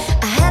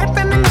 I had a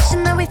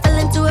premonition that we fell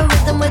into a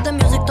rhythm where the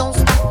music don't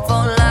stop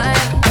for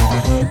life.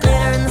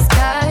 Glitter in the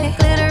sky,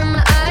 glitter in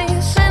my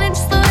eyes, shining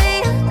just the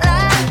way you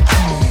like.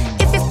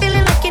 If you're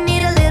feeling like you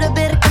need a little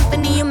bit of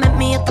company, you met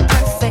me at the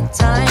perfect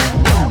time.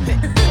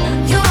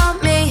 You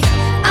want me,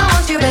 I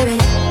want you, baby.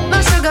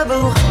 My sugar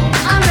boo,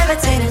 I'm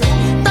levitating.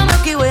 The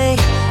Milky Way,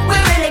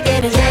 we're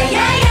renegading. Yeah,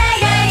 yeah, yeah,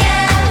 yeah,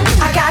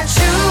 yeah. I got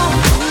you,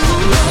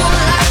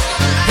 moonlight,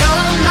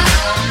 you're my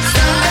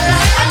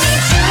starlight. I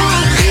need you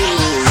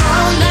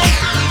all night.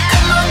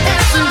 Come on,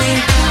 dance with me.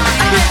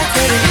 I'm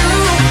levitating. You,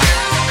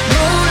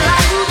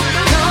 moonlight,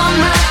 you're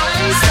my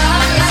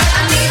starlight.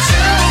 I need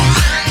you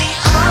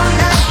all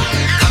night.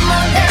 Come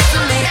on, dance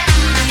with me.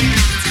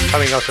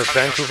 Coming out of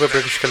Vancouver,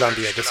 British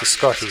Columbia, this is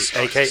Scotty,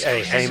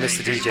 aka Hey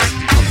Mr. DJ,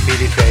 on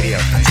FeelItRadio.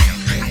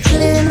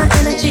 Feel it in my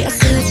energy, I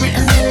feel it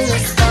written in your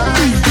stars.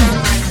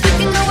 We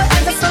can go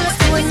wherever, so let's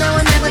do it now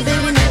and never,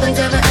 baby, nothing's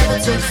ever, ever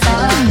too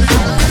far.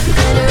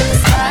 Glitter in the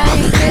sky,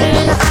 glitter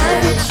in the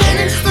eyes,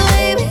 shining just the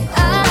way we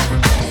are.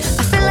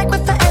 I feel like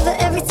we're forever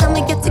every time we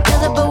get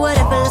together, but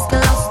whatever, let's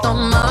get lost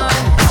on Mars.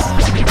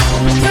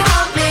 You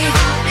want me,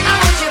 I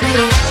want you,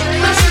 baby,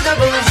 my sugar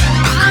boo,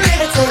 I'm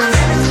levitating.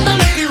 The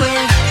Milky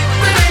Way,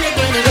 we're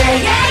renegading. Yeah,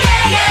 yeah,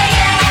 yeah, yeah,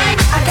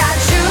 yeah. I got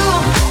you,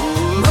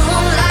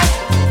 moonlight,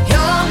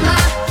 you're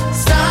my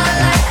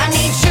starlight. I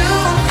need you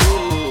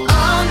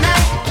all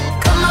night.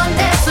 Come on,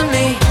 dance with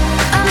me.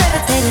 I'm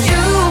levitating.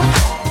 You,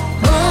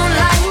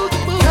 moonlight,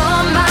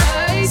 you're my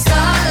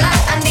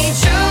starlight. I need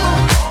you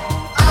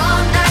all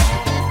night.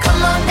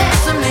 Come on,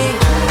 dance with me.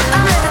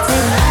 I'm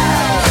levitating.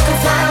 You can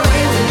fly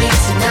away with me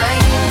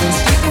tonight.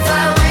 You can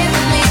fly away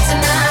with me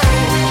tonight.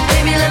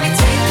 Baby, let me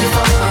take you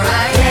for a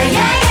ride. Yeah,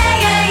 yeah, yeah,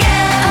 yeah,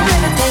 yeah. I'm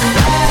levitating. You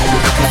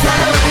can fly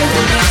away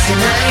with me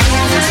tonight. You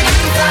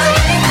can fly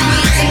away with me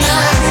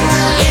tonight.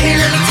 Baby,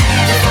 let me take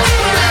you for a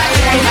ride.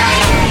 Yeah, yeah,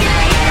 yeah, yeah.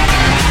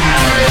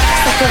 Relax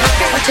like a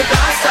rocket, watch it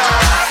blast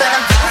off. And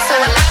I'm feeling so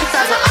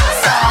electrified, my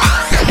arms off.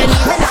 And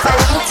even if I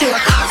want to, I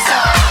can't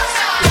stop.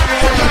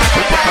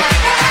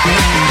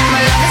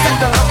 My love is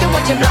like a rocket,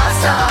 watch it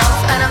blast off.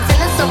 And I'm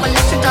feeling so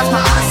electric, that's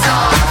my arms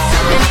off.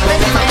 And even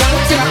if I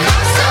want to, I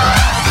can't stop.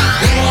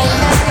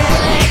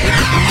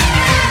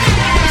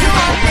 You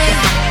want me,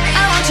 I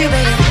want you,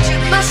 baby.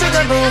 My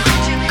sugar boo,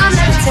 I'm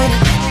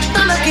levitating.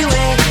 The Milky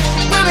Way,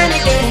 we're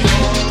renegading.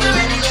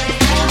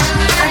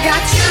 I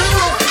got you,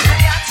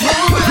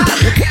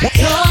 moonlight,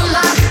 you're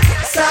my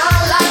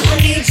starlight. I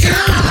need you all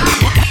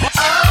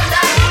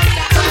night.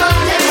 Come on,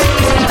 dance with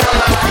me.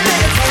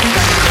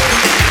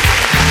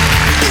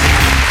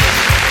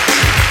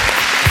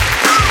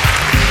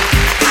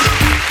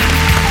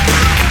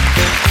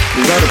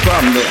 You got a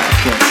problem there, I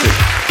can't fix.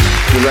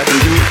 Cause I can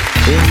do it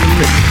in the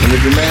mix. And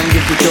if your man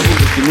gets in trouble,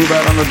 if you move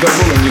out on the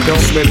double and you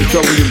don't let it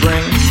trouble your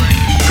brain,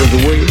 cause the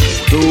way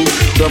goes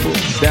double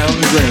down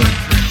the drain.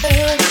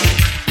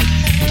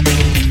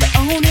 The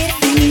only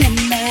thing that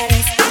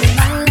matters in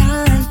my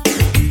life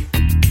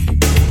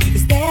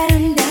is that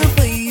I'm down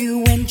for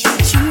you and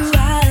treat you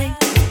right.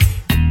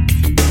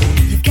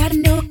 You've got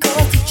no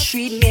cause to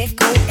treat me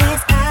cold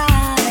as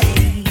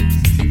ice.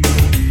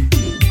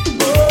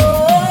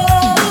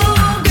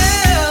 Oh,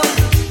 girl,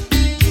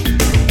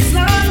 as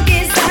long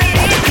as I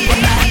give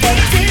my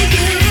love to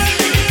you,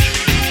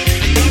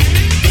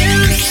 you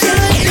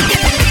should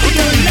give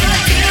your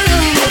love to.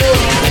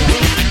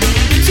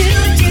 You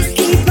just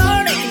keep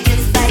on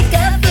just like a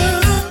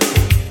fool.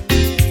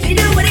 You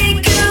know what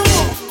it do?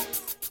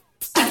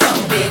 I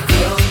don't be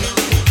cruel,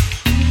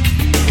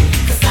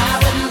 'cause I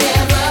would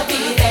never be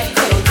that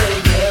cruel to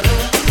you.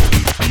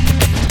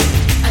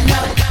 I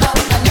know,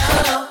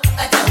 I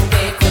don't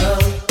be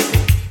cruel.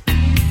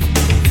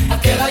 I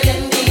feel you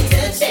need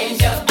to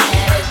change your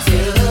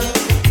attitude.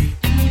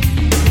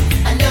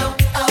 I know,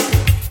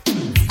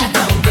 I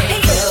don't be cruel.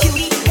 Hey,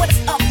 cutie, what's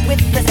up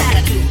with this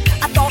attitude?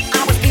 I thought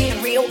I was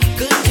being real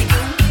good to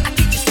you. I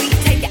keep you sweet,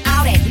 take you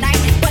out at night,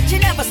 but you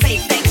never say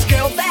thanks,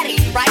 girl. That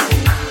ain't right.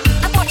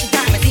 I bought you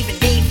diamonds, even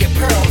gave you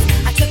pearls.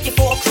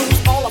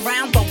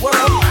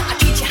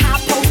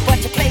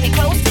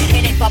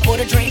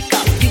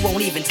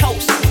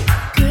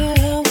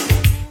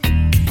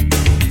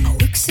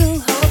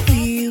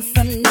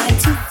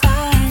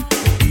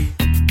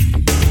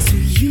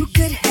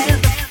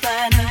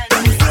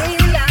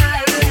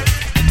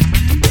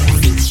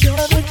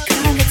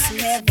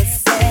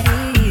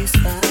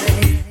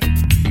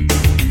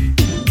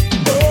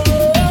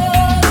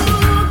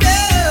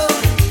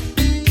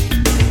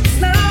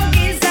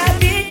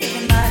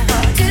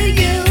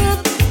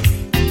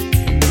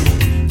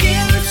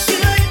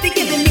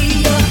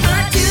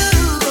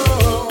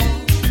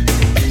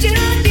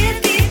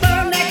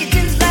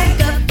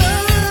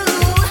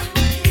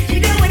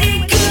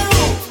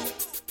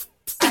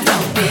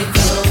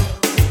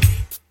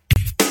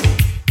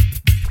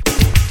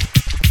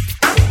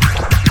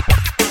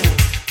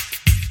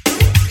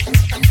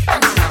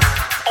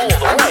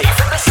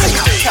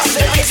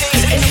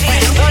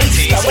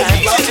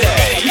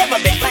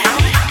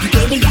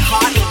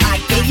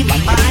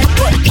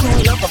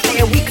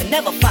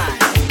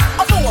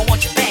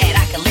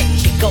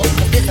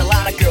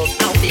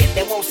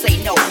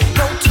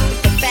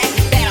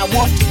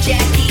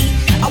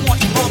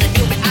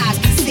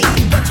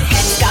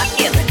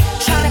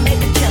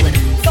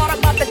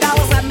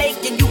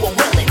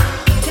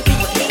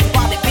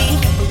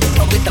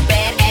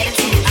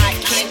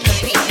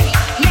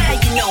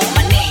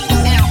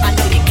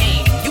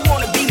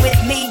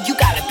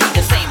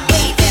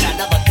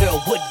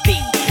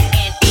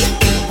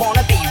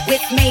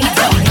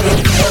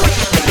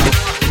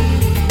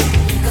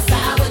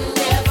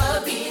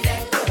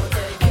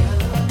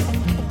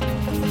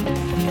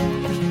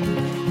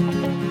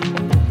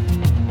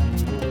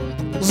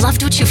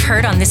 Loved what you've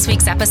heard on this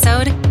week's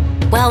episode?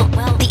 Well,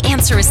 the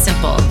answer is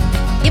simple.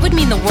 It would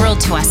mean the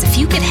world to us if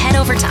you could head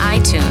over to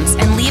iTunes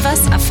and leave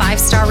us a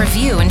 5-star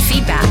review and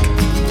feedback.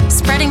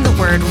 Spreading the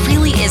word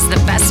really is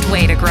the best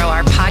way to grow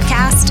our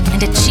podcast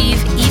and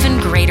achieve even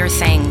greater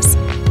things.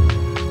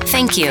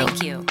 Thank you.